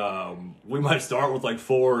like, we might start with like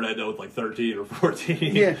 4 and end up with like 13 or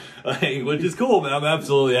 14. Yeah. Which is cool, man. I'm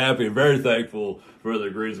absolutely happy and very thankful for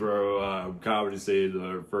the Greensboro comedy scene,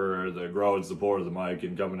 for the growing support of the mic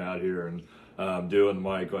and coming out here and doing the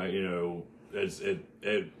mic. Like,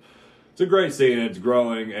 it's a great scene. It's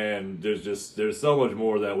growing, and there's so much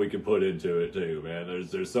more that we can put into it too, man.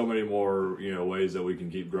 There's so many more ways that we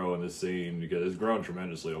can keep growing this scene because it's grown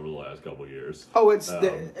tremendously over the last couple of years. Oh,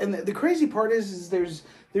 the crazy part is there's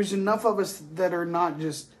enough of us that are not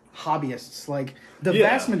just hobbyists. Like the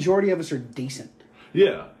vast majority of us are decent.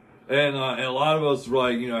 Yeah. And a lot of us,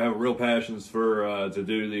 like, have real passions for to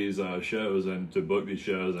do these shows and to book these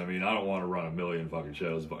shows. I mean, I don't want to run a million fucking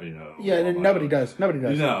shows, but Yeah, nobody does. Nobody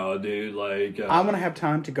does. No, dude. Like, I want to have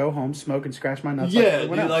time to go home, smoke, and scratch my nuts. Yeah,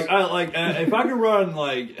 dude. Else. If I could run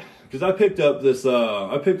because I picked up this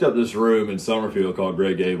room in Summerfield called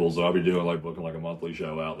Greg Gables, so I'll be doing booking a monthly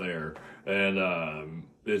show out there, and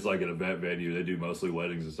it's like an event venue. They do mostly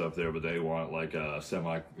weddings and stuff there, but they want a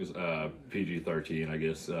semi PG-13, I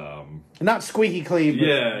guess. Not squeaky clean.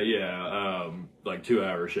 But... Yeah.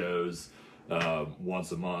 2-hour shows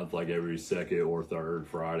once a month, like every second or third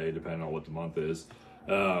Friday, depending on what the month is.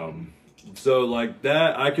 So like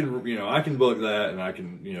that, I can book that, and I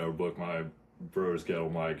can book my Brewers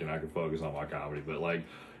Kettle Mic, and I can focus on my comedy. But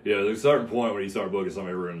there's a certain point when you start booking so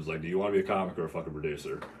many rooms, do you want to be a comic or a fucking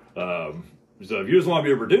producer? So if you just want to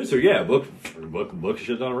be a producer, book a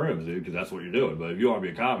shit ton of rooms, dude, because that's what you're doing. But if you want to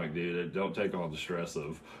be a comic, dude, don't take on the stress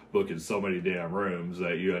of booking so many damn rooms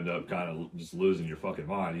that you end up kind of just losing your fucking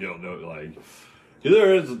mind. You don't know,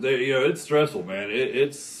 it's stressful, man.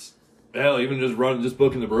 It's hell, even just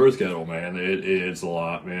booking the Brewers Kettle, man. It's a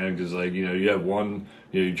lot, man, because you have one,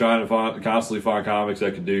 you're trying to constantly find comics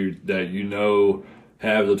that can do that,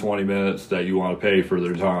 have the 20 minutes that you want to pay for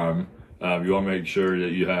their time. You want to make sure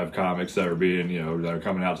that you have comics that are being, that are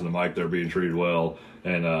coming out to the mic, that are being treated well,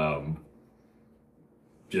 and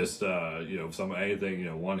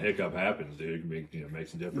anything, one hiccup happens, dude, it can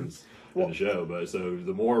makes a difference in the show. But so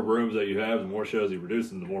the more rooms that you have, the more shows you're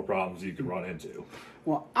producing, the more problems you can run into.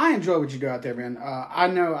 Well, I enjoy what you do out there, man. I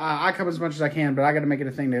know I come as much as I can, but I got to make it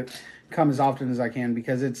a thing to come as often as I can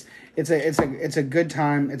because it's a good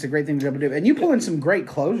time. It's a great thing to do, and you pull in some great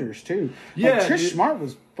closers too. Yeah, Trish Smart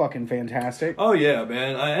was fucking fantastic. Oh yeah,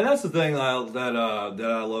 man, and that's the thing that I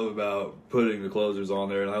love about putting the closers on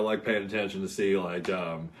there, and I like paying attention to see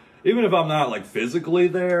even if I'm not physically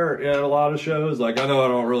there at a lot of shows, I know I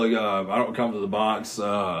don't really I don't come to the box,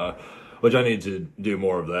 which I need to do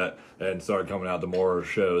more of that and start coming out to more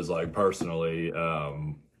shows personally.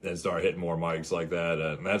 And start hitting more mics like that,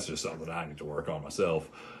 and that's just something I need to work on myself.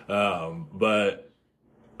 But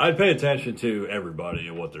I pay attention to everybody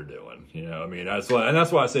and what they're doing. I mean, that's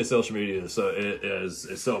why I say social media is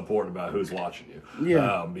so important about who's watching you.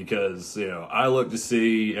 Yeah. Because I look to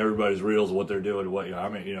see everybody's reels, what they're doing,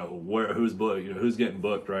 who's getting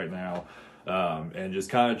booked right now, and just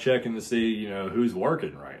kind of checking to see who's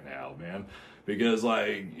working right now, man. Because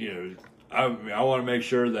I want to make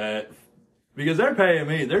sure that. Because they're paying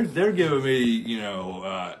me, they're giving me,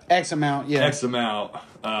 X amount,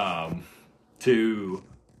 to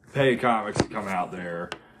pay comics to come out there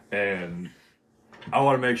and I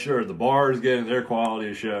want to make sure the bar is getting their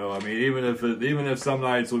quality show. I mean, even if some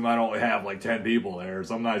nights we might only have like 10 people there,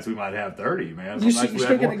 some nights we might have 30, man. Some You're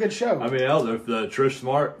still getting a good show. I mean, hell, the Trish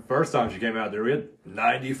Smart, first time she came out there, we had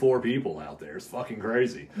 94 people out there. It's fucking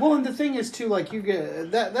crazy. Well, and the thing is, too, like, you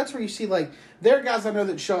get that's where you see, like, there are guys I know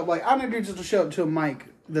that show up, like, I know dudes that'll show up to a mic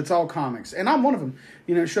that's all comics, and I'm one of them,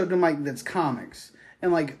 show up to a mic that's comics,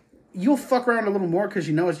 and, like, you'll fuck around a little more because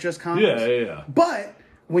you know it's just comics. Yeah. But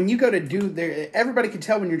when you go to do there, everybody can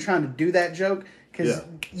tell when you're trying to do that joke because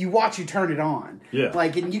you watch you turn it on. Yeah.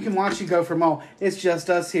 Like, and you can watch you go from, it's just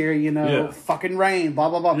us here, fucking rain, blah,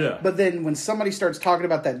 blah, blah. Yeah. But then when somebody starts talking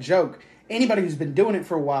about that joke, anybody who's been doing it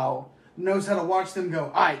for a while knows how to watch them go,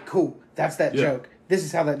 all right, cool, that's that joke. This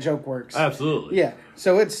is how that joke works. Absolutely. Yeah.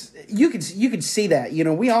 So it's you could see that.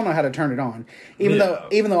 We all know how to turn it on. Even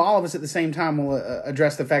though all of us at the same time will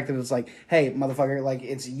address the fact that it's like, hey, motherfucker, like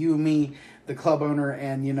it's you, me, the club owner,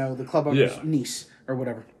 and the club owner's niece or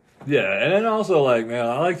whatever. Yeah, and then also like, man,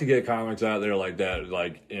 I like to get comics out there like that,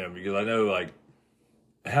 like because I know like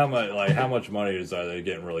how much money is they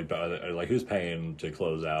getting really like who's paying to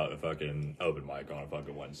close out a fucking open mic on a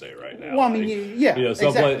fucking Wednesday right now? Well, I mean, exactly.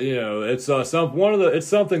 It's it's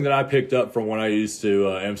something that I picked up from when I used to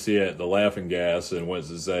MC at the Laughing Gas in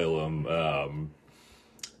Winston-Salem.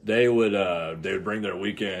 They would bring their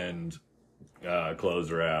weekend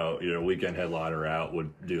closer out, weekend headliner out,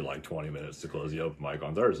 would do like 20 minutes to close the open mic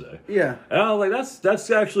on Thursday. Yeah. And I was like,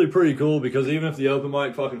 that's actually pretty cool because even if the open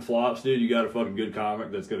mic fucking flops, dude, you got a fucking good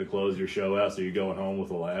comic that's going to close your show out so you're going home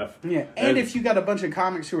with a laugh. Yeah. And if you got a bunch of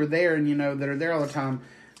comics who are there and, that are there all the time,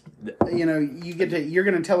 you're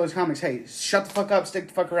going to tell those comics, hey, shut the fuck up, stick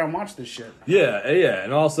the fuck around, watch this shit. Yeah.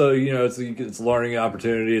 And also, it's a learning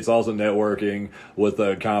opportunity. It's also networking with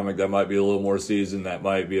a comic that might be a little more seasoned, that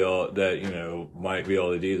might be able to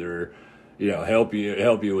either, help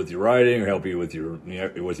you with your writing or help you with your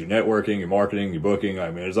networking, your marketing, your booking. I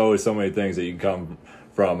mean, there's always so many things that you can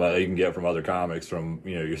get from other comics, from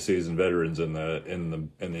your seasoned veterans in the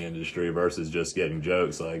industry versus just getting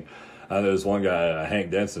jokes. Like, I know this one guy,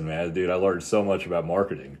 Hank Denson, man, dude, I learned so much about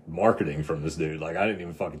marketing from this dude. Like, I didn't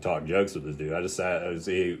even fucking talk jokes with this dude. I just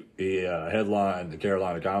he headlined the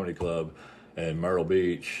Carolina Comedy Club in Myrtle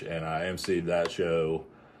Beach, and I emceed that show,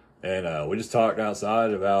 and we just talked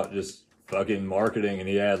outside about just fucking marketing, and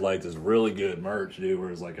he had like this really good merch, dude, where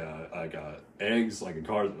it's like eggs, like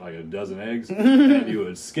a dozen eggs, and you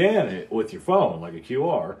would scan it with your phone, like a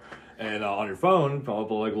QR. And on your phone, like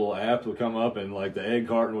a little app would come up, and like the egg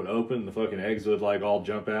carton would open, the fucking eggs would like all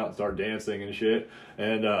jump out and start dancing and shit.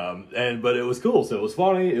 But it was cool. So it was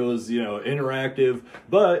funny. It was interactive.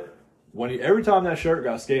 But every time that shirt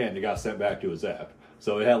got scanned, it got sent back to his app.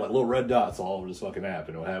 So it had like little red dots all over this fucking app,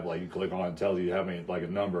 and it would have like you click on it and tells you how many, like a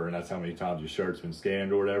number, and that's how many times your shirt's been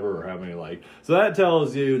scanned or whatever, or how many so that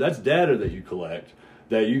tells you, that's data that you collect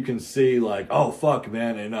that you can see like, oh fuck,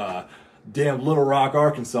 man, and damn Little Rock,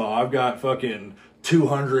 Arkansas, I've got fucking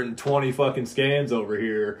 220 fucking scans over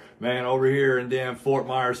here. Man, over here in damn Fort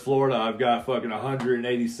Myers, Florida, I've got fucking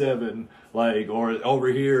 187. Or over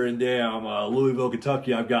here in damn Louisville,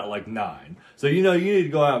 Kentucky, I've got like 9. So you need to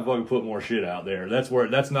go out and fucking put more shit out there. That's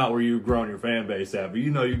not where you've grown your fan base at, but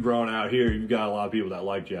you've grown out here. You've got a lot of people that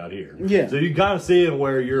liked you out here. Yeah. So you kind of see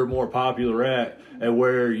where you're more popular at, and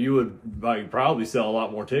where you would probably sell a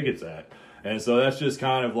lot more tickets at. And so that's just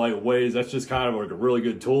kind of like that's just kind of like a really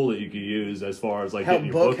good tool that you could use as far as like help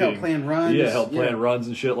getting your booking. Help plan runs. Yeah, help plan runs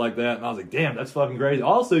and shit like that. And I was like, damn, that's fucking crazy.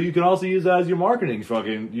 Also, you can also use that as your marketing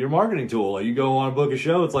tool. Like you go on book a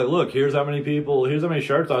show, it's like, look, here's how many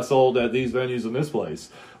shirts I sold at these venues in this place.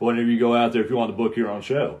 Whenever you go out there, if you want to book your own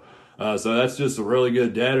show. So that's just a really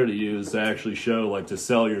good data to use to actually show, like, to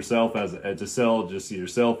sell yourself to sell just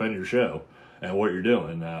yourself and your show and what you're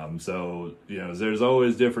doing. So there's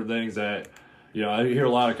always different things that, I hear a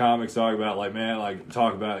lot of comics talk about, like, man, like,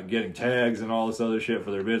 talk about getting tags and all this other shit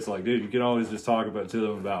for their bits. Like, dude, you can always just talk to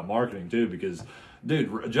them about marketing, too, because,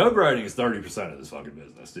 dude, joke writing is 30% of this fucking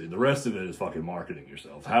business, dude. The rest of it is fucking marketing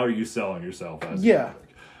yourself. How are you selling yourself as a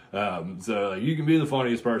comic? So you can be the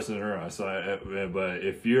funniest person in our side, but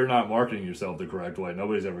if you're not marketing yourself the correct way,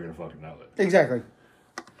 nobody's ever going to fucking know it. Exactly.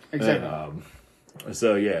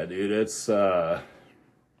 So, yeah, dude, it's...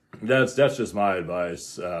 That's just my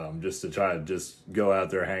advice, just to try to just go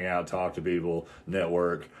out there, hang out, talk to people,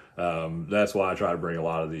 network. That's why I try to bring a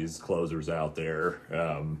lot of these closers out there.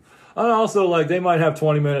 And also, like, they might have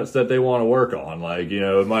 20 minutes that they want to work on. Like,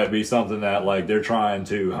 it might be something that, like, they're trying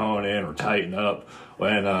to hone in or tighten up.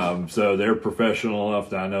 And so they're professional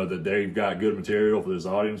enough that I know that they've got good material for this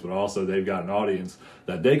audience, but also they've got an audience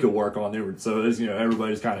that they could work on. So it's,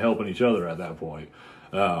 everybody's kind of helping each other at that point.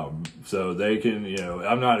 So they can,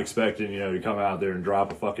 I'm not expecting, to come out there and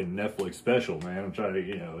drop a fucking Netflix special, man. I'm trying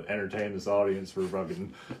to, entertain this audience for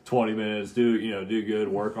fucking 20 minutes, do good,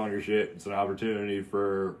 work on your shit. It's an opportunity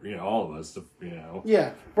for, all of us to,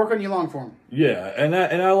 Yeah, work on your long form. Yeah, and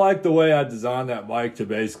I like the way I designed that mic to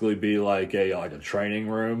basically be like a training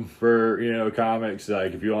room for, comics.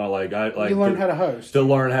 Like if you want you learn how to host. To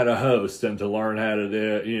learn how to host and to learn how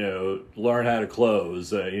to, learn how to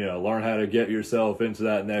close, learn how to get yourself into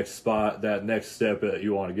that next spot, that next step that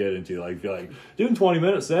you want to get into. Like, doing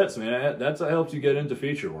 20-minute sets, man, that helps you get into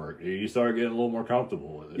feature work. You start getting a little more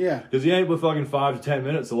comfortable with it. Yeah. Because you ain't but fucking 5 to 10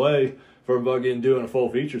 minutes away from fucking doing a full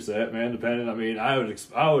feature set, man. I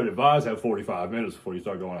would advise have 45 minutes before you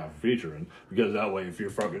start going out for featuring. Because that way, if your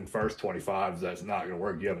fucking first 25s, that's not going to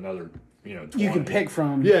work, you have another 20. You can pick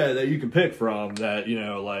from. Yeah, that you can pick from that,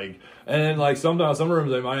 and then sometimes some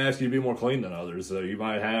rooms they might ask you to be more clean than others. So you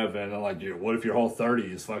might have, and then what if your whole 30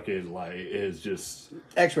 is fucking is just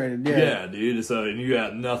X-rated, yeah. Yeah, dude. So and you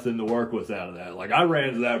got nothing to work with out of that. Like I ran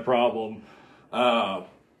into that problem. I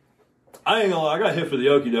ain't gonna lie, I got hit for the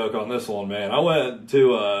okie doke on this one, man. I went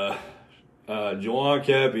to Juwan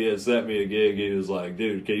Cappy had sent me a gig. He was like,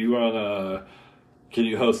 dude, can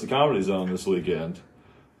you host the Comedy Zone this weekend?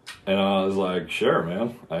 And I was like, sure,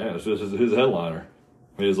 man. I am. It's just his headliner.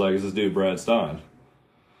 He was like, it's this dude, Brad Stein.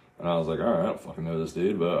 And I was like, all right, I don't fucking know this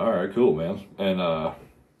dude, but all right, cool, man. And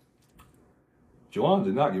Juwan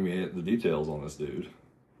did not give me the details on this dude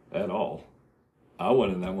at all. I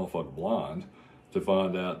went in that motherfucker blind to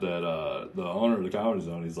find out that the owner of the Comedy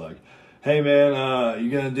Zone, he's like, hey, man,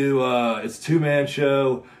 you're going to do, it's a 2-man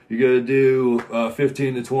show. You're going to do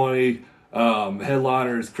 15 to 20.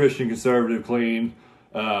 Headliner is Christian conservative clean.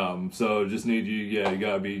 So just need you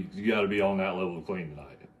gotta be on that level of clean tonight.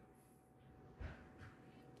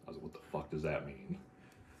 I was like, what the fuck does that mean?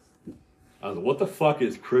 I was like, what the fuck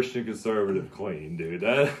is Christian conservative clean, dude?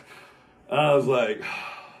 I was like,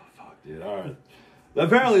 fuck, dude, alright.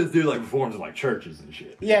 Apparently this dude performs in churches and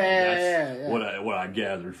shit. Yeah. What I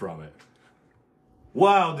gathered from it.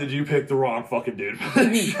 Wow, did you pick the wrong fucking dude for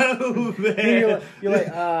the show, man? You're like,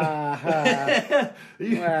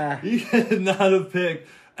 You could not have picked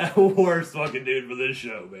a worse fucking dude for this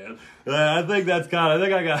show, man. I think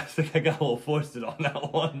I got a little foisted on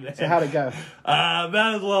that one, man. So how'd it go?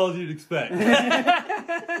 About as well as you'd expect.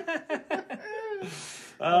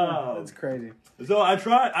 That's crazy. So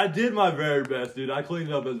I did my very best, dude. I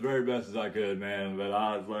cleaned up as very best as I could, man. But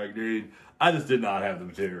I was like, dude, I just did not have the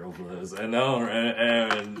material for this. And the owner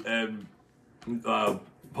and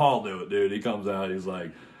Paul knew it, dude. He comes out, he's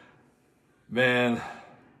like, man,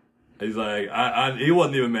 he's like, he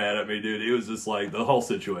wasn't even mad at me, dude. He was just like, the whole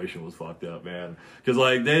situation was fucked up, man. Because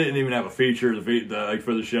they didn't even have a feature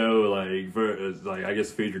for the show. I guess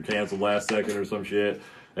the feature canceled last second or some shit.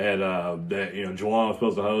 And Juwan was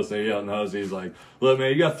supposed to host, and he didn't host. He's like, look,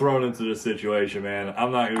 man, you got thrown into this situation, man.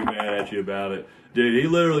 I'm not gonna be mad at you about it. Dude, he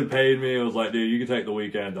literally paid me and was like, dude, you can take the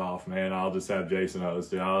weekend off, man. I'll just have Jason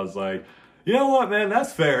host it. I was like, you know what, man,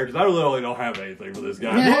 that's fair, because I literally don't have anything for this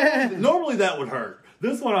guy. Normally that would hurt.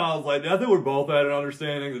 This one, I was like, I think we're both at an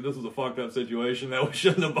understanding that this was a fucked up situation that we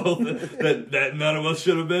shouldn't have both, that none of us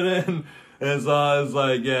should have been in. And so I was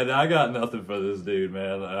like, yeah, I got nothing for this dude,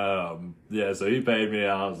 man. So he paid me.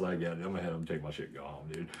 I was like, yeah, dude, I'm gonna have him take my shit and go home,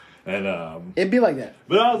 dude. And it'd be like that.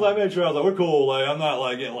 But I was like, made sure I was like, we're cool. Like, I'm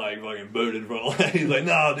not getting fucking booted for. He's like,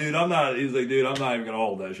 no, dude, I'm not. He's like, dude, I'm not even gonna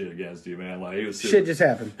hold that shit against you, man. Like, he was shit just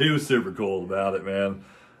happened. He was super cool about it, man.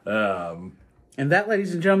 And that,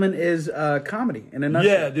 ladies and gentlemen, is comedy in a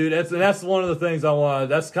nutshell. Yeah, dude, that's one of the things I want.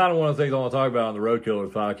 That's kind of one of the things I want to talk about on the Road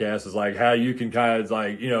Killers podcast is how you can kind of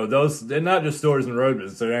those, and not just stories in road, but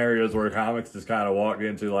scenarios where comics just kind of walk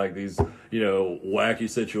into these wacky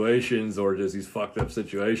situations or just these fucked up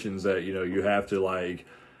situations that you have to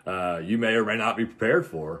you may or may not be prepared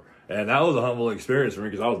for. And that was a humbling experience for me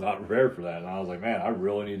because I was not prepared for that. And I was like, man, I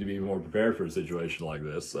really need to be more prepared for a situation like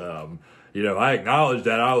this. I acknowledged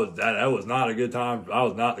that that was not a good time. I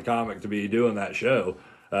was not the comic to be doing that show.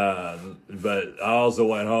 But I also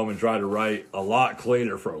went home and tried to write a lot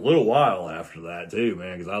cleaner for a little while after that too,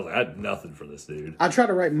 man, because I was like, I had nothing for this dude. I try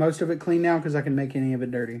to write most of it clean now because I can make any of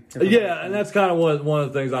it dirty. Yeah, and that's kind of one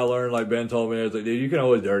of the things I learned. Like Ben told me, it's like, dude, you can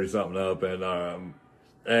always dirty something up,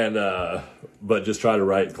 but just try to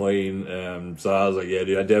write clean. So I was like, yeah,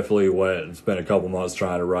 dude, I definitely went and spent a couple months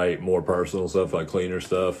trying to write more personal stuff, like cleaner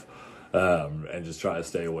stuff. And just try to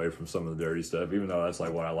stay away from some of the dirty stuff, even though that's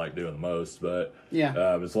what I like doing the most. But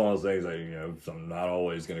yeah, it's one of those things that I'm not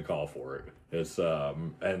always going to call for it. It's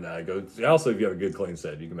also if you have a good clean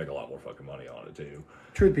set, you can make a lot more fucking money on it too.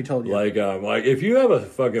 Truth be told, yeah. Like if you have a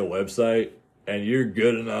fucking website and you're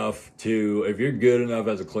good enough to, if you're good enough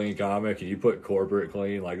as a clean comic and you put corporate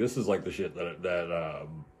clean, like this is like the shit that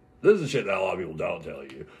this is the shit that a lot of people don't tell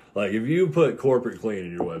you. Like if you put corporate clean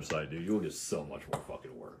in your website, dude, you'll get so much more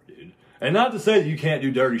fucking work, dude. And not to say that you can't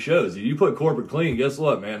do dirty shows. If you put corporate clean, guess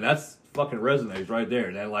what, man? That's fucking resonates right there.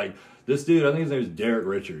 And then like this dude, I think his name is Derek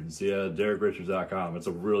Richards. Yeah, DerekRichards.com. It's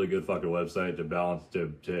a really good fucking website to balance,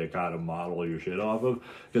 to kind of model your shit off of.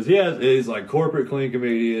 Because he's like corporate clean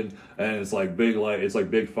comedian, and it's like big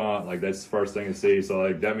font. Like that's the first thing to see. So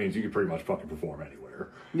like that means you can pretty much fucking perform anywhere.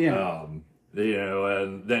 Yeah. You know,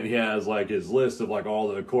 and then he has like his list of like all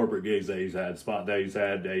the corporate gigs that he's had,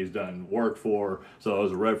 that he's done work for, so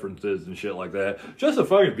those references and shit like that. Just a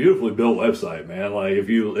fucking beautifully built website, man. Like if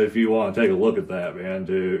you want to take a look at that, man,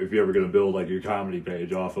 if you're ever gonna build like your comedy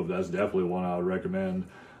page off of, that's definitely one I would recommend.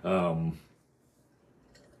 That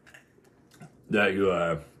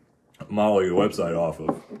you model your website off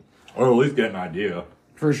of, or at least get an idea.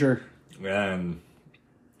 For sure. And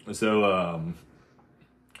so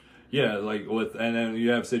yeah, like and then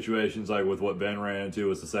you have situations like with what Ben ran into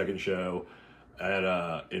was the second show at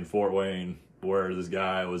in Fort Wayne, where this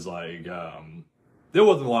guy was like, there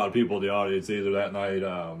wasn't a lot of people in the audience either that night.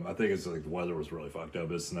 I think it's like the weather was really fucked up.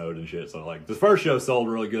 It snowed and shit. So like the first show sold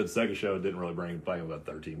really good. The second show didn't really bring about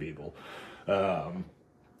 13 people.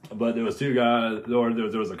 But there was two guys, or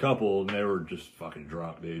there was a couple, and they were just fucking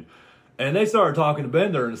drunk, dude. And they started talking to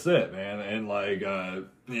Ben during the set, man. And like,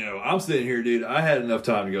 you know, I'm sitting here, dude. I had enough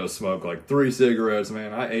time to go smoke like 3 cigarettes,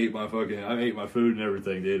 man. I ate my food and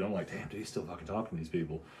everything, dude. I'm like, damn, dude, he's still fucking talking to these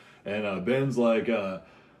people. And Ben's like, oh,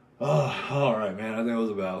 all right, man. I think it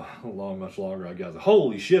was about much longer, I guess.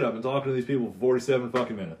 Holy shit, I've been talking to these people for 47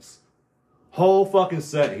 fucking minutes. Whole fucking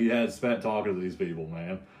set he had spent talking to these people,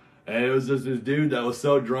 man. And it was just this dude that was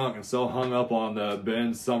so drunk and so hung up on the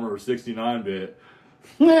Ben's Summer of 69 bit.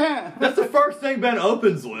 That's the first thing Ben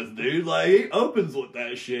opens with, dude. Like, he opens with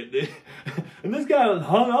that shit, dude. And this guy was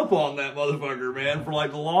hung up on that motherfucker, man, for like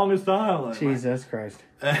the longest time. Like, Jesus Christ.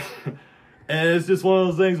 And it's just one of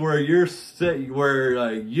those things where you're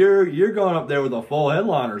you're going up there with a full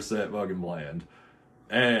headliner set fucking planned.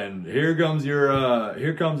 And here comes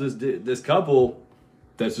this couple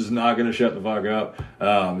that's just not going to shut the fuck up.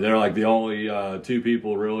 They're like the only 2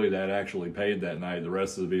 people really that actually paid that night. The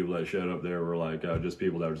rest of the people that showed up there were like just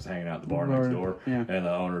people that were just hanging out at the bar next door. Yeah. And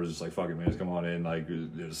the owner was just like, fucking man, just come on in. Like,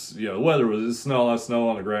 just, you know, the weather was snow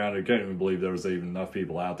on the ground. I can't even believe there was even enough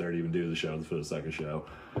people out there to even do the show for the second show.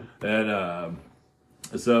 And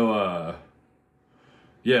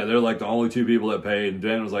yeah, they're like the only 2 people that paid. And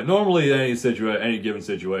Dan was like, normally any given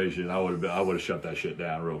situation, I would have shut that shit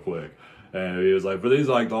down real quick. And he was like, for these,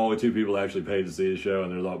 like, the only 2 people that actually paid to see the show,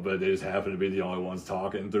 and they're like, but they just happen to be the only ones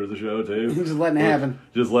talking through the show, too. Just letting it happen.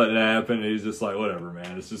 Just letting it happen. And he's just like, whatever,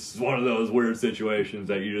 man. It's just one of those weird situations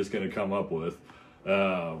that you're just going to come up with.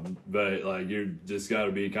 But, like, you just got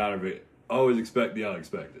to be kind of, always expect the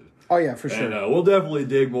unexpected. Oh, yeah, for sure. And we'll definitely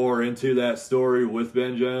dig more into that story with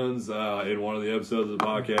Ben Jones in one of the episodes of the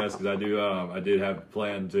podcast, because I did have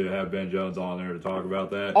planned to have Ben Jones on there to talk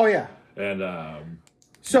about that. Oh, yeah. And,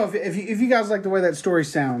 so if you guys like the way that story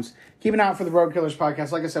sounds, keep an eye out for the Road Killers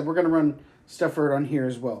podcast. Like I said, we're going to run stuff for it on here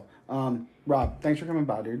as well. Rob, thanks for coming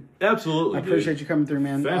by, dude. Absolutely, I appreciate you coming through,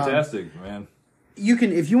 man. Fantastic, man. You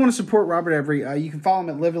can, if you want to support Robert Every, you can follow him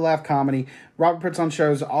at Live to Laugh Comedy. Robert puts on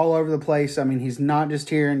shows all over the place. I mean, he's not just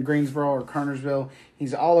here in Greensboro or Kernersville.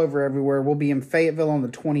 He's all over everywhere. We'll be in Fayetteville on the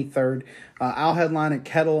 23rd. I'll headline at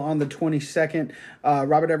Kettle on the 22nd.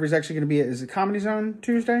 Robert Every's actually going to be at, is it Comedy Zone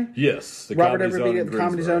Tuesday? Yes. Robert Every will be at the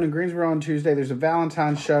Comedy Zone in Greensboro on Tuesday. There's a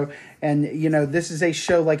Valentine's show. And, you know, this is a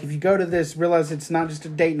show, like, if you go to this, realize it's not just a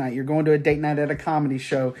date night. You're going to a date night at a comedy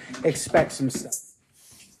show. Expect some stuff.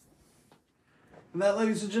 And that,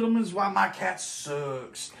 ladies and gentlemen, is why my cat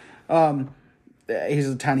sucks. He's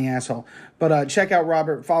a tiny asshole. But check out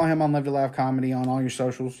Robert. Follow him on Live to Laugh Comedy on all your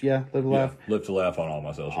socials. Yeah, Live to Laugh. Live to Laugh on all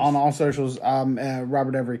my socials. On all socials.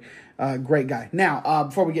 Robert Every. Great guy. Now,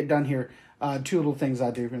 before we get done here, 2 little things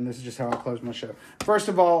I do, and this is just how I close my show. First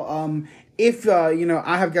of all, if you know,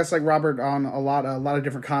 I have guests like Robert on a lot of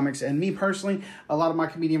different comics, and me personally, a lot of my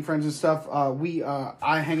comedian friends and stuff,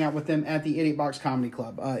 I hang out with them at the Idiot Box Comedy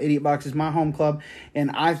Club. Idiot Box is my home club,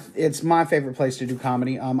 and it's my favorite place to do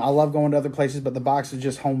comedy. I love going to other places, but the box is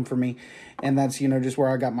just home for me, and that's, you know, just where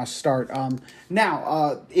I got my start.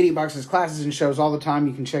 Now, Idiot Box has classes and shows all the time.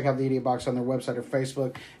 You can check out the Idiot Box on their website or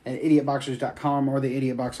Facebook at idiotboxers.com or the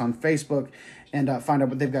Idiot Box on Facebook, and find out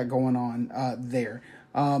what they've got going on there.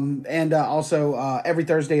 Also, every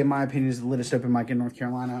Thursday, in my opinion, is the littest open mic in North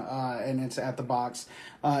Carolina, and it's at the Box.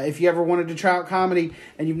 If you ever wanted to try out comedy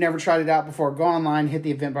and you've never tried it out before, go online, hit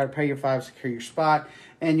the Eventbrite, pay your $5, secure your spot,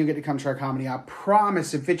 and you'll get to come try comedy. I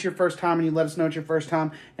promise, if it's your first time and you let us know it's your first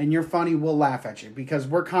time and you're funny, we'll laugh at you because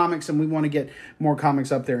we're comics and we want to get more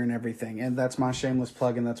comics up there and everything. And that's my shameless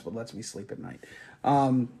plug, and that's what lets me sleep at night.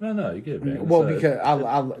 No, you get it, man. Well, because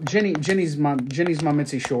Jenny's my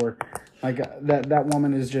Mitzi Shore, like that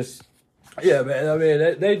woman is just. Yeah, man. I mean,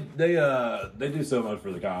 they do so much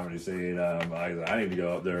for the comedy scene. I need to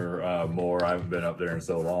go up there more. I haven't been up there in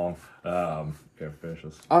so long. Can't finish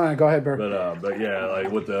this. Oh, no, go ahead, bro. But yeah,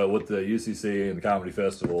 like with the UCC and the comedy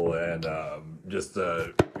festival and just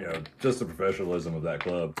the professionalism of that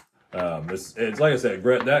club. It's like I said,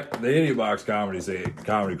 Brett. The Idiot Box comedy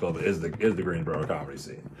club is the Greensboro comedy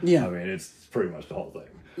scene. Yeah, I mean, it's pretty much the whole thing.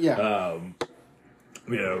 Yeah.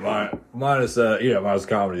 Minus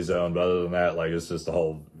Comedy Zone, but other than that, like, it's just the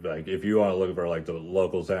whole, like, if you want to look for, like, the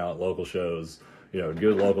local talent, local shows,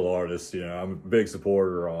 good local artists, I'm a big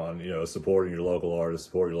supporter on, supporting your local artists,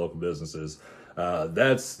 support your local businesses.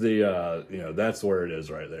 That's that's where it is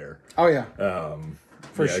right there. Oh, yeah.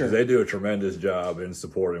 For sure. 'Cause they do a tremendous job in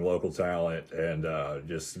supporting local talent and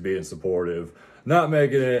just being supportive. Not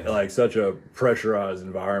making it like such a pressurized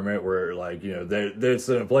environment where it's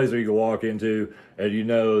in a place where you can walk into and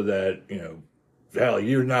that hell,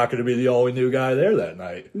 you're not going to be the only new guy there that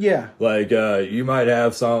night. Yeah, like you might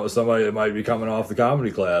have somebody that might be coming off the comedy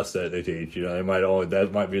class that they teach. That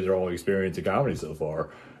might be their only experience in comedy so far,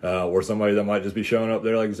 or somebody that might just be showing up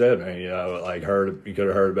there, like I said, man. You could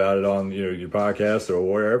have heard about it on your podcast or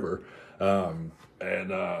wherever,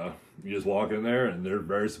 and you just walk in there and they're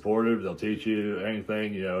very supportive. They'll teach you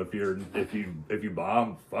anything. If you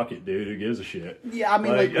bomb, fuck it, dude. Who gives a shit? Yeah, I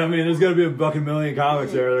mean, there's gonna be a fucking million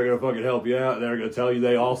comics there. They're gonna fucking help you out. They're gonna tell you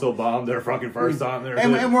they also bombed their fucking first time there.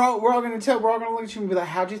 And we're all gonna look at you and be like,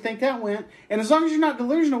 "How'd you think that went?" And as long as you're not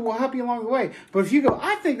delusional, we'll help you along the way. But if you go,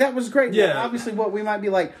 "I think that was great," yeah, obviously, what we might be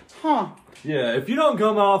like, "Huh." Yeah, if you don't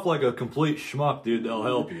come off like a complete schmuck, dude, they'll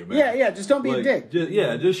help you, man. Yeah, just don't be a dick.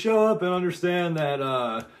 Just show up and understand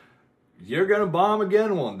that you're going to bomb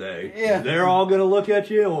again one day. Yeah. They're all going to look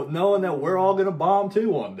at you knowing that we're all going to bomb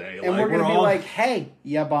too one day. And we're going to be like, hey,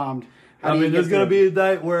 you bombed. There's going to be a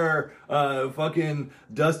night where fucking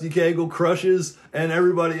Dusty Cagle crushes and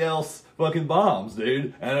everybody else fucking bombs,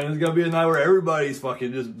 dude. And then there's going to be a night where everybody's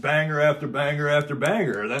fucking just banger after banger after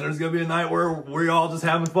banger. And then there's going to be a night where we're all just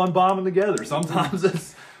having fun bombing together. Sometimes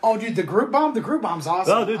it's... Oh, dude, the group bomb's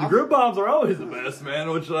awesome. Oh, dude, the group bombs are always the best, man.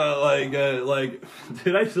 Which, dude,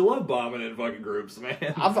 I used to love bombing in fucking groups,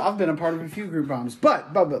 man. I've been a part of a few group bombs,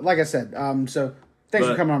 but like I said, so thanks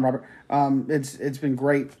for coming on, Robert. It's been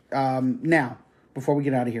great. Now, before we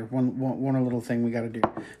get out of here, one little thing we got to do.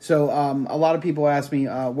 So, a lot of people ask me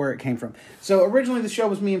where it came from. So originally, the show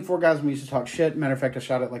was me and four guys, and we used to talk shit. Matter of fact, I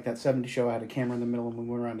shot it like that '70s show. I had a camera in the middle, and we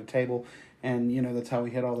went around the table. And, that's how we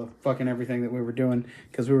hit all the fucking everything that we were doing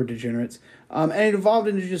because we were degenerates. And it evolved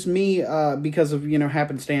into just me because of,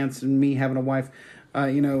 happenstance and me having a wife.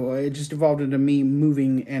 It just evolved into me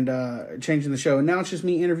moving and changing the show. And now it's just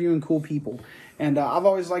me interviewing cool people. And I've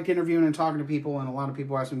always liked interviewing and talking to people. And a lot of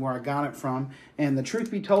people ask me where I got it from. And the truth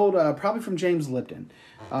be told, probably from James Lipton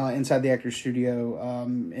inside the Actors Studio.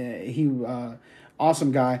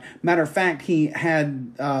 Awesome guy. Matter of fact, he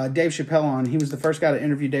had Dave Chappelle on. He was the first guy to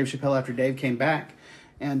interview Dave Chappelle after Dave came back.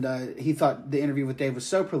 And he thought the interview with Dave was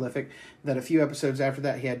so prolific that a few episodes after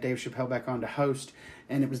that, he had Dave Chappelle back on to host.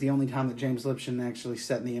 And it was the only time that James Lipton actually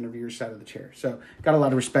sat in the interviewer's side of the chair. So got a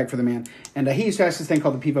lot of respect for the man. And he used to ask this thing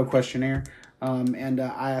called the Pivo Questionnaire.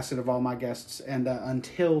 I asked it of all my guests. And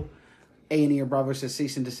until A&E or Bravo says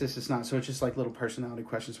cease and desist, it's not. So it's just like little personality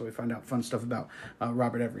questions so we find out fun stuff about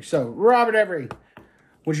Robert Every. So, Robert Every,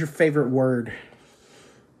 what's your favorite word?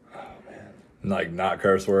 Oh, man. Like, not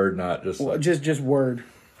curse word, not just... Well, just word.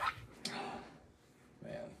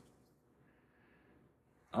 Man.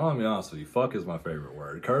 I'm going to be honest with you. Fuck is my favorite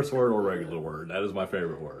word. Curse word or regular word. That is my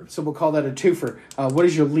favorite word. So we'll call that a twofer. What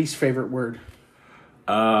is your least favorite word?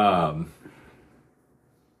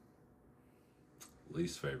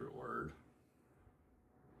 Least favorite word.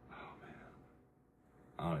 Oh man,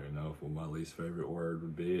 I don't even know what my least favorite word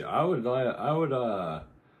would be. I would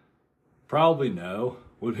probably no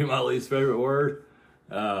would be my least favorite word.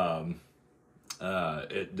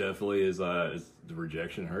 It definitely is. The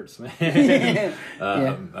rejection hurts, man.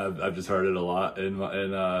 Yeah. I've just heard it a lot in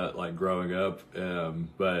like growing up. Yeah.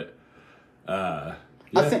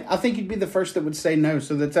 I think you'd be the first that would say no,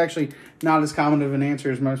 so that's actually not as common of an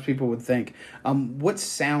answer as most people would think. What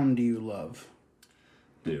sound do you love?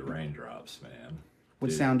 Dude, raindrops, man.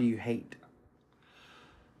 What sound do you hate?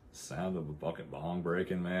 Sound of a fucking bong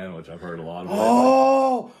breaking, man, which I've heard a lot of.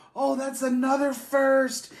 Oh, that's another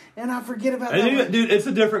first, and I forget about and that. Dude, it's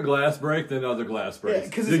a different glass break than other glass breaks.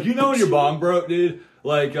 Because dude, you know when your bong broke, dude.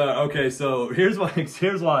 Like, okay, so here's why I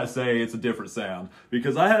say it's a different sound,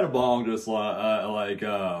 because I had a bong just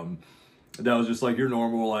that was just like your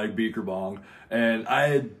normal like beaker bong, and I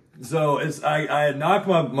had knocked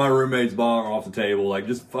my roommate's bong off the table, like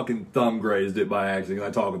just fucking thumb grazed it by accident. I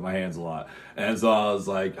talk with my hands a lot, and so I was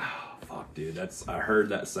like, oh, fuck, dude, I heard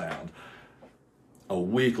that sound. A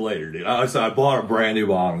week later, dude. I bought a brand new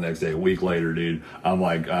bong the next day. A week later, dude. I'm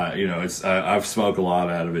like, I've smoked a lot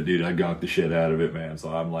out of it, dude. I gunked the shit out of it, man. So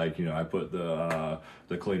I'm like, I put the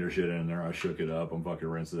cleaner shit in there. I shook it up. I'm fucking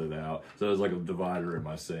rinsing it out. So there's like a divider in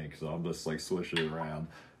my sink. So I'm just like swishing it around.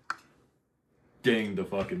 Ding the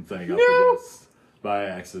fucking thing up against by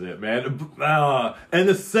accident, man. And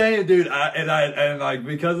the same, dude. And like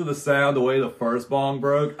because of the sound, the way the first bong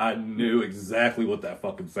broke, I knew exactly what that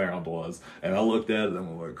fucking sound was. And I looked at it,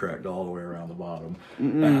 and it cracked all the way around the bottom.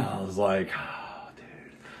 And I was like, oh,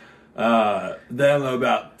 dude. Then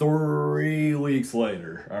about 3 weeks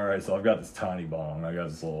later, all right. So I've got this tiny bong. I got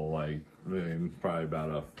this little probably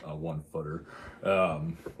about a 1 footer,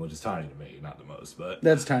 which is tiny to me, not the most, but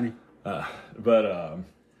That's tiny.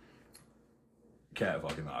 Cat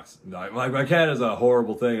fucking knocks. Like my cat is a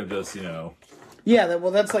horrible thing of just Yeah,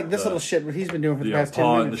 that's like this little shit what he's been doing for the past 10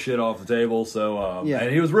 pawing minutes. the shit off the table. So Yeah.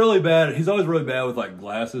 and he was really bad. He's always really bad with like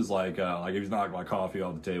glasses. Like if he's knocking my coffee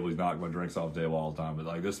off the table, he's knocking my drinks off the table all the time. But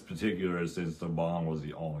like this particular instance, the bong was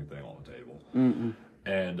the only thing on the table,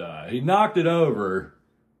 and he knocked it over.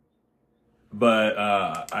 But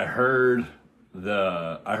I heard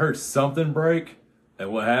something break. And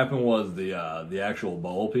what happened was the actual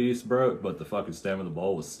bowl piece broke, but the fucking stem of the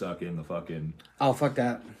bowl was stuck in the fucking... Oh, fuck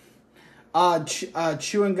that.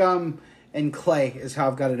 Chewing gum and clay is how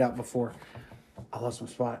I've got it out before. I lost my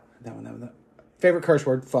spot. That one. Favorite curse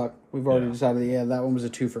word, fuck. We've already decided, that one was a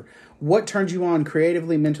twofer. What turns you on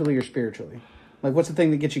creatively, mentally, or spiritually? Like, what's the thing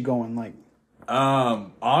that gets you going? Like,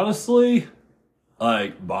 honestly...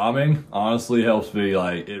 Like, bombing, honestly, helps me,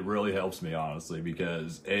 like, it really helps me, honestly,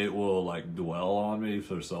 because it will, like, dwell on me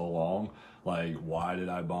for so long. Like, why did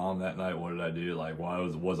I bomb that night? What did I do? Like, why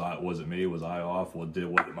was it me? Was I off? What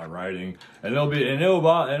did my writing? And it'll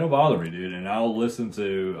bother me, dude. And I'll listen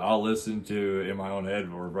to in my own head,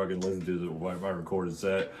 or fucking listen to my recorded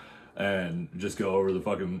set, and just go over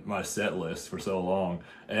my set list for so long.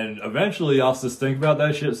 And eventually I'll just think about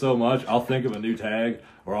that shit so much, I'll think of a new tag,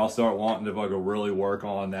 or I'll start wanting to fucking really work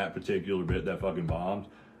on that particular bit that fucking bombed.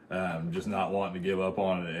 Just not wanting to give up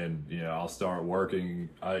on it, and I'll start working.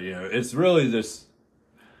 It's really just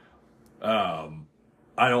I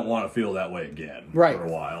don't want to feel that way again for a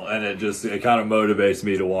while, and it kind of motivates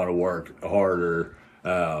me to want to work harder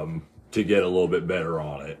to get a little bit better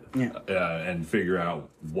on it, and figure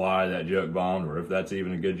out why that joke bombed, or if that's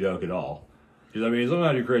even a good joke at all. Because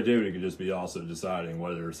sometimes your creativity can just be also deciding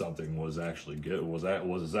whether something was actually good. Was it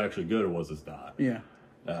actually good, or was it not? Yeah.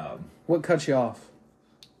 What cuts you off?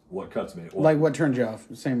 What cuts me? Like, what turns you off?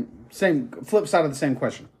 Same flip side of the same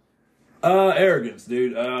question. Arrogance,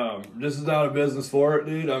 dude. This is not a business for it,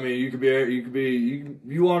 dude. You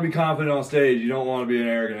want to be confident on stage. You don't want to be an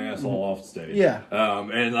arrogant asshole off the stage. Yeah.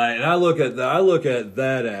 And I look at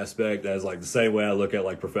that aspect as like the same way I look at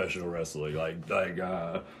like professional wrestling.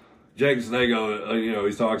 Jake Snego,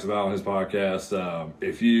 he talks about on his podcast,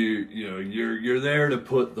 if you're there to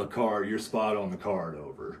put your spot on the card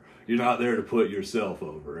over. You're not there to put yourself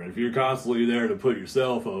over. And if you're constantly there to put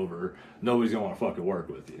yourself over, nobody's going to want to fucking work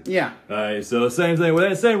with you. Yeah. So same thing.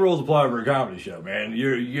 Well, same rules apply for a comedy show, man.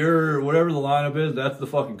 You're whatever the lineup is, that's the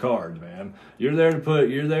fucking cards, man. You're there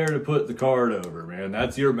to put the card over, man.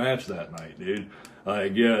 That's your match that night, dude.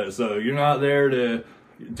 So you're not there to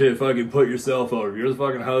fucking put yourself over. You're the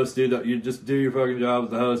fucking host, dude. You just do your fucking job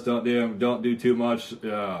as the host. Don't do too much.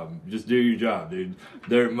 Just do your job, dude.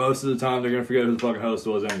 Most of the time they're gonna forget who the fucking host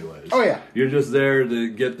was anyways. Oh yeah. You're just there to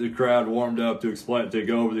get the crowd warmed up, to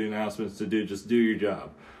go over the announcements, just do your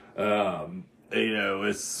job.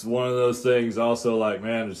 It's one of those things also, like,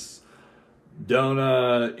 man, just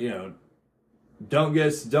don't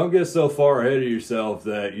get so far ahead of yourself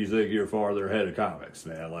that you think you're farther ahead of comics,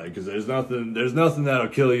 man. Like, because there's nothing that'll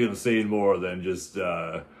kill you in a scene more than just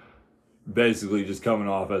basically just coming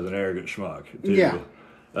off as an arrogant schmuck. Too.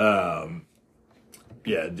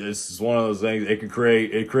 Yeah. This is one of those things. It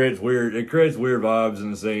creates weird vibes in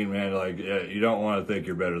the scene, man. Like, you don't want to think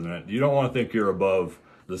you're better than it. You don't want to think you're above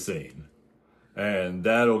the scene, and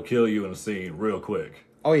that'll kill you in a scene real quick.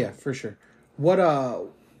 Oh yeah, for sure. What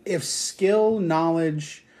if skill,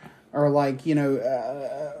 knowledge, or like,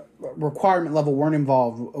 requirement level weren't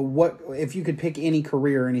involved, what if you could pick any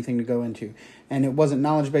career or anything to go into, and it wasn't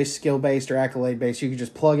knowledge based, skill based, or accolade based, you could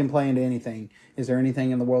just plug and play into anything. Is there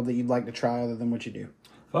anything in the world that you'd like to try other than what you do?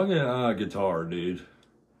 Fucking guitar, dude.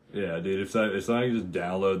 Yeah, dude. If I can just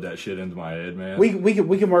download that shit into my head, man. We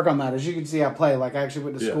can work on that. As you can see, I play. Like, I actually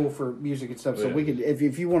went to school for music and stuff, so we could,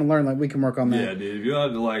 if you want to learn, like, we can work on that. Yeah, dude. If you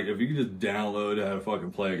had to, like, if you could just download how to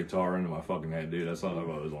fucking play a guitar into my fucking head, dude, that's something I've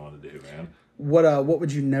always wanted to do, man. What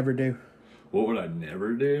would you never do? What would I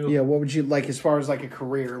never do? Yeah, what would you like as far as like a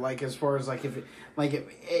career? Like as far as like even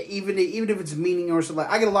if it's meaning or something.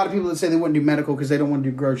 Like, I get a lot of people that say they wouldn't do medical because they don't want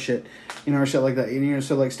to do gross shit, or shit like that.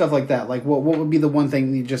 So like stuff like that. Like what would be the one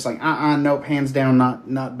thing you just like? Nope, hands down, not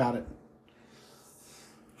about it.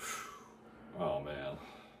 Oh man,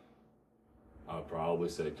 I'd probably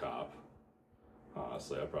say cop.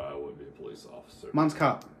 Honestly, I probably wouldn't be a police officer. Mine's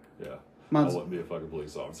cop. Yeah. I wouldn't be a fucking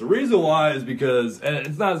police officer. The reason why is because, and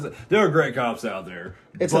it's not, there are great cops out there.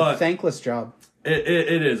 It's a thankless job.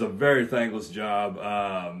 It is a very thankless job.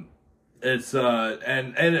 It's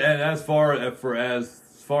and as far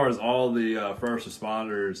as all the first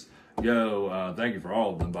responders go, thank you for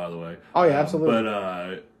all of them, by the way. Oh yeah, absolutely.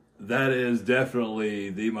 But that is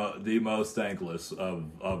definitely the most thankless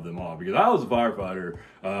of them all, because I was a firefighter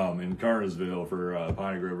in Kernersville for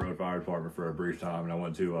Piney Grove Road Fire Department for a brief time, and I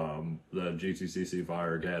went to the GTCC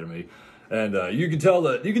Fire Academy. And you can tell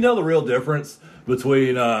the real difference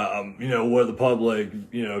between where the public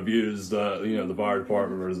views the fire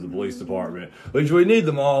department versus the police department, which we need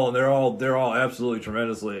them all, and they're all absolutely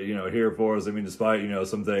tremendously here for us. I mean, despite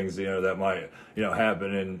some things that might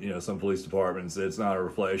happen in some police departments, it's not a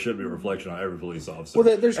reflection. It should be a reflection on every police officer.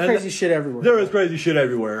 Well, there's crazy shit everywhere. There is crazy shit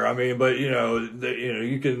everywhere. I mean, but you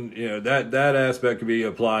can that aspect can be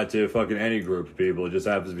applied to fucking any group of people. It just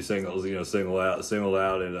happens to be singled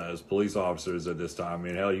out and as police officers at this time. I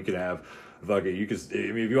mean, hell, you could have fucking, if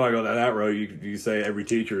you want to go down that road, you say every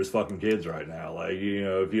teacher is fucking kids right now. Like,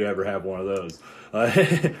 if you ever have one of those,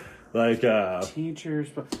 teachers.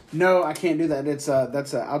 No, I can't do that. It's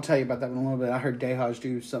I'll tell you about that one in a little bit. I heard Dehaj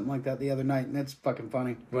do something like that the other night, and that's fucking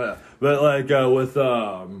funny. But with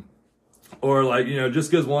or like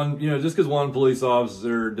just because one police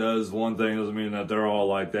officer does one thing doesn't mean that they're all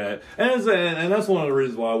like that. And that's one of the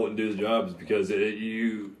reasons why I wouldn't do the job, is because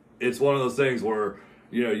it's one of those things where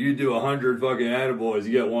you do 100 fucking attaboys,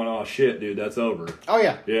 you get one off shit, dude. That's over. Oh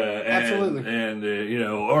yeah, absolutely. And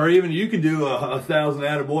or even you can do 1,000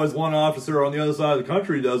 attaboys. One officer on the other side of the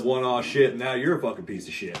country does one off shit, and now you're a fucking piece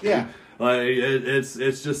of shit. Dude. Yeah, like it's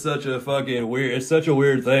just such a fucking weird. It's such a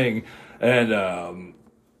weird thing, and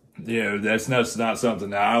that's not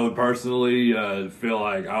something that I would personally feel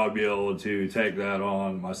like I would be able to take that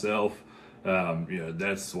on myself.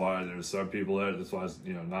 That's why there's some people that's why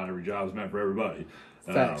not every job is meant for everybody.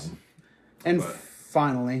 Facts.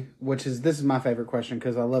 Finally, this is my favorite question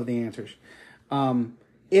because I love the answers.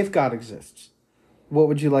 If God exists, what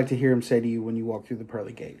would you like to hear him say to you when you walk through the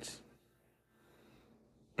pearly gates?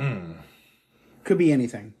 Could be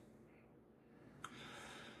anything.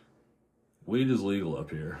 Weed is legal up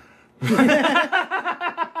here.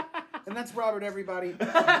 And that's Robert, everybody.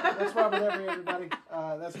 That's Robert Every, everybody.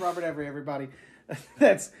 That's Robert Every, everybody.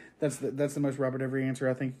 That's the most Robert Every answer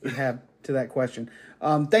I think we have to that question.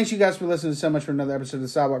 Thanks you guys for listening so much for another episode of the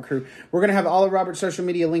Sidewalk Crew. We're gonna have all of Robert's social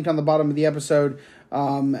media linked on the bottom of the episode.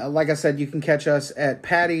 Like I said, you can catch us at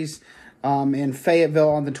Patty's in Fayetteville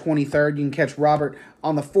on the 23rd. You can catch Robert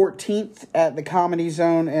on the 14th at the Comedy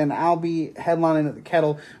Zone, and I'll be headlining at the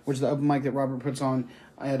Kettle, which is the open mic that Robert puts on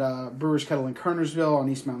at Brewers Kettle in Kernersville on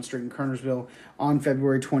East Mountain Street in Kernersville on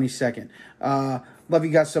February 22nd. Love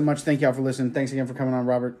you guys so much. Thank y'all for listening. Thanks again for coming on,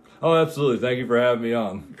 Robert. Oh, absolutely. Thank you for having me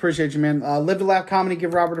on. Appreciate you, man. Live to Laugh Comedy.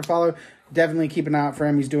 Give Robert a follow. Definitely keep an eye out for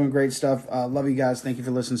him. He's doing great stuff. Love you guys. Thank you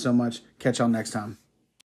for listening so much. Catch y'all next time.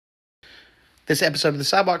 This episode of the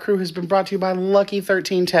Sidewalk Crew has been brought to you by Lucky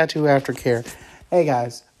 13 Tattoo Aftercare. Hey,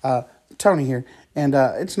 guys. Tony here. And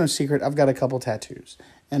it's no secret, I've got a couple tattoos.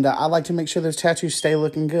 And I like to make sure those tattoos stay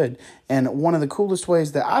looking good. And one of the coolest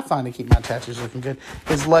ways that I find to keep my tattoos looking good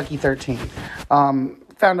is Lucky 13.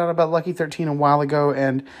 Found out about Lucky 13 a while ago,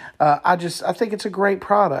 and I think it's a great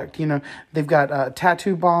product. They've got a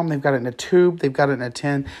tattoo balm, they've got it in a tube, they've got it in a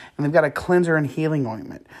tin, and they've got a cleanser and healing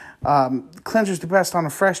ointment. Cleanser's the best on the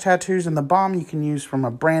fresh tattoos, and the balm you can use from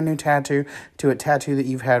a brand new tattoo to a tattoo that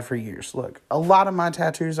you've had for years. Look, a lot of my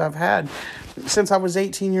tattoos I've had since I was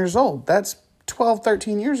 18 years old. That's 12,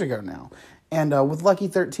 13 years ago now. And with Lucky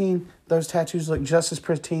 13, those tattoos look just as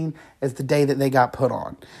pristine as the day that they got put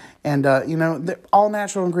on. And, they're all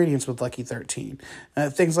natural ingredients with Lucky 13.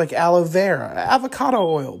 Things like aloe vera, avocado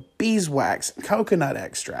oil, beeswax, coconut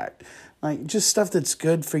extract. Like, just stuff that's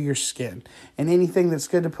good for your skin. And anything that's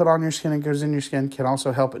good to put on your skin and goes in your skin can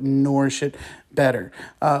also help nourish it better.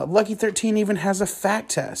 Lucky 13 even has a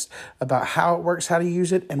fact test about how it works, how to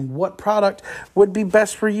use it, and what product would be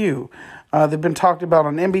best for you. They've been talked about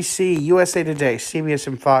on NBC, USA Today, CBS,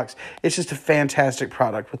 and Fox. It's just a fantastic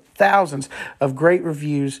product with thousands of great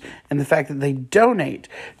reviews, and the fact that they donate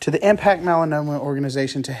to the Impact Melanoma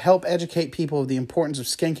organization to help educate people of the importance of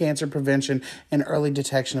skin cancer prevention and early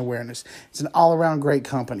detection awareness. It's an all-around great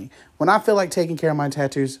company. When I feel like taking care of my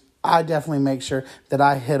tattoos, I definitely make sure that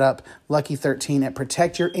I hit up Lucky 13 at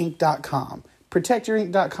protectyourink.com.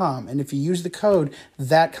 protectyourink.com, and if you use the code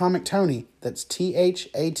ThatComicTony, that's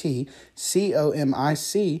ThatComicTony,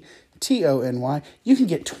 you can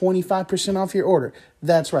get 25% off your order.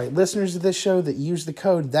 That's right, listeners of this show that use the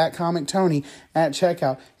code ThatComicTony at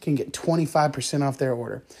checkout can get 25% off their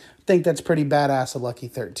order. I think that's pretty badass of Lucky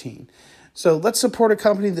 13. So let's support a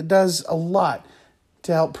company that does a lot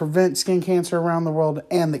to help prevent skin cancer around the world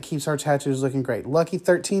and that keeps our tattoos looking great. Lucky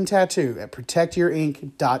 13 Tattoo at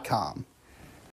protectyourink.com.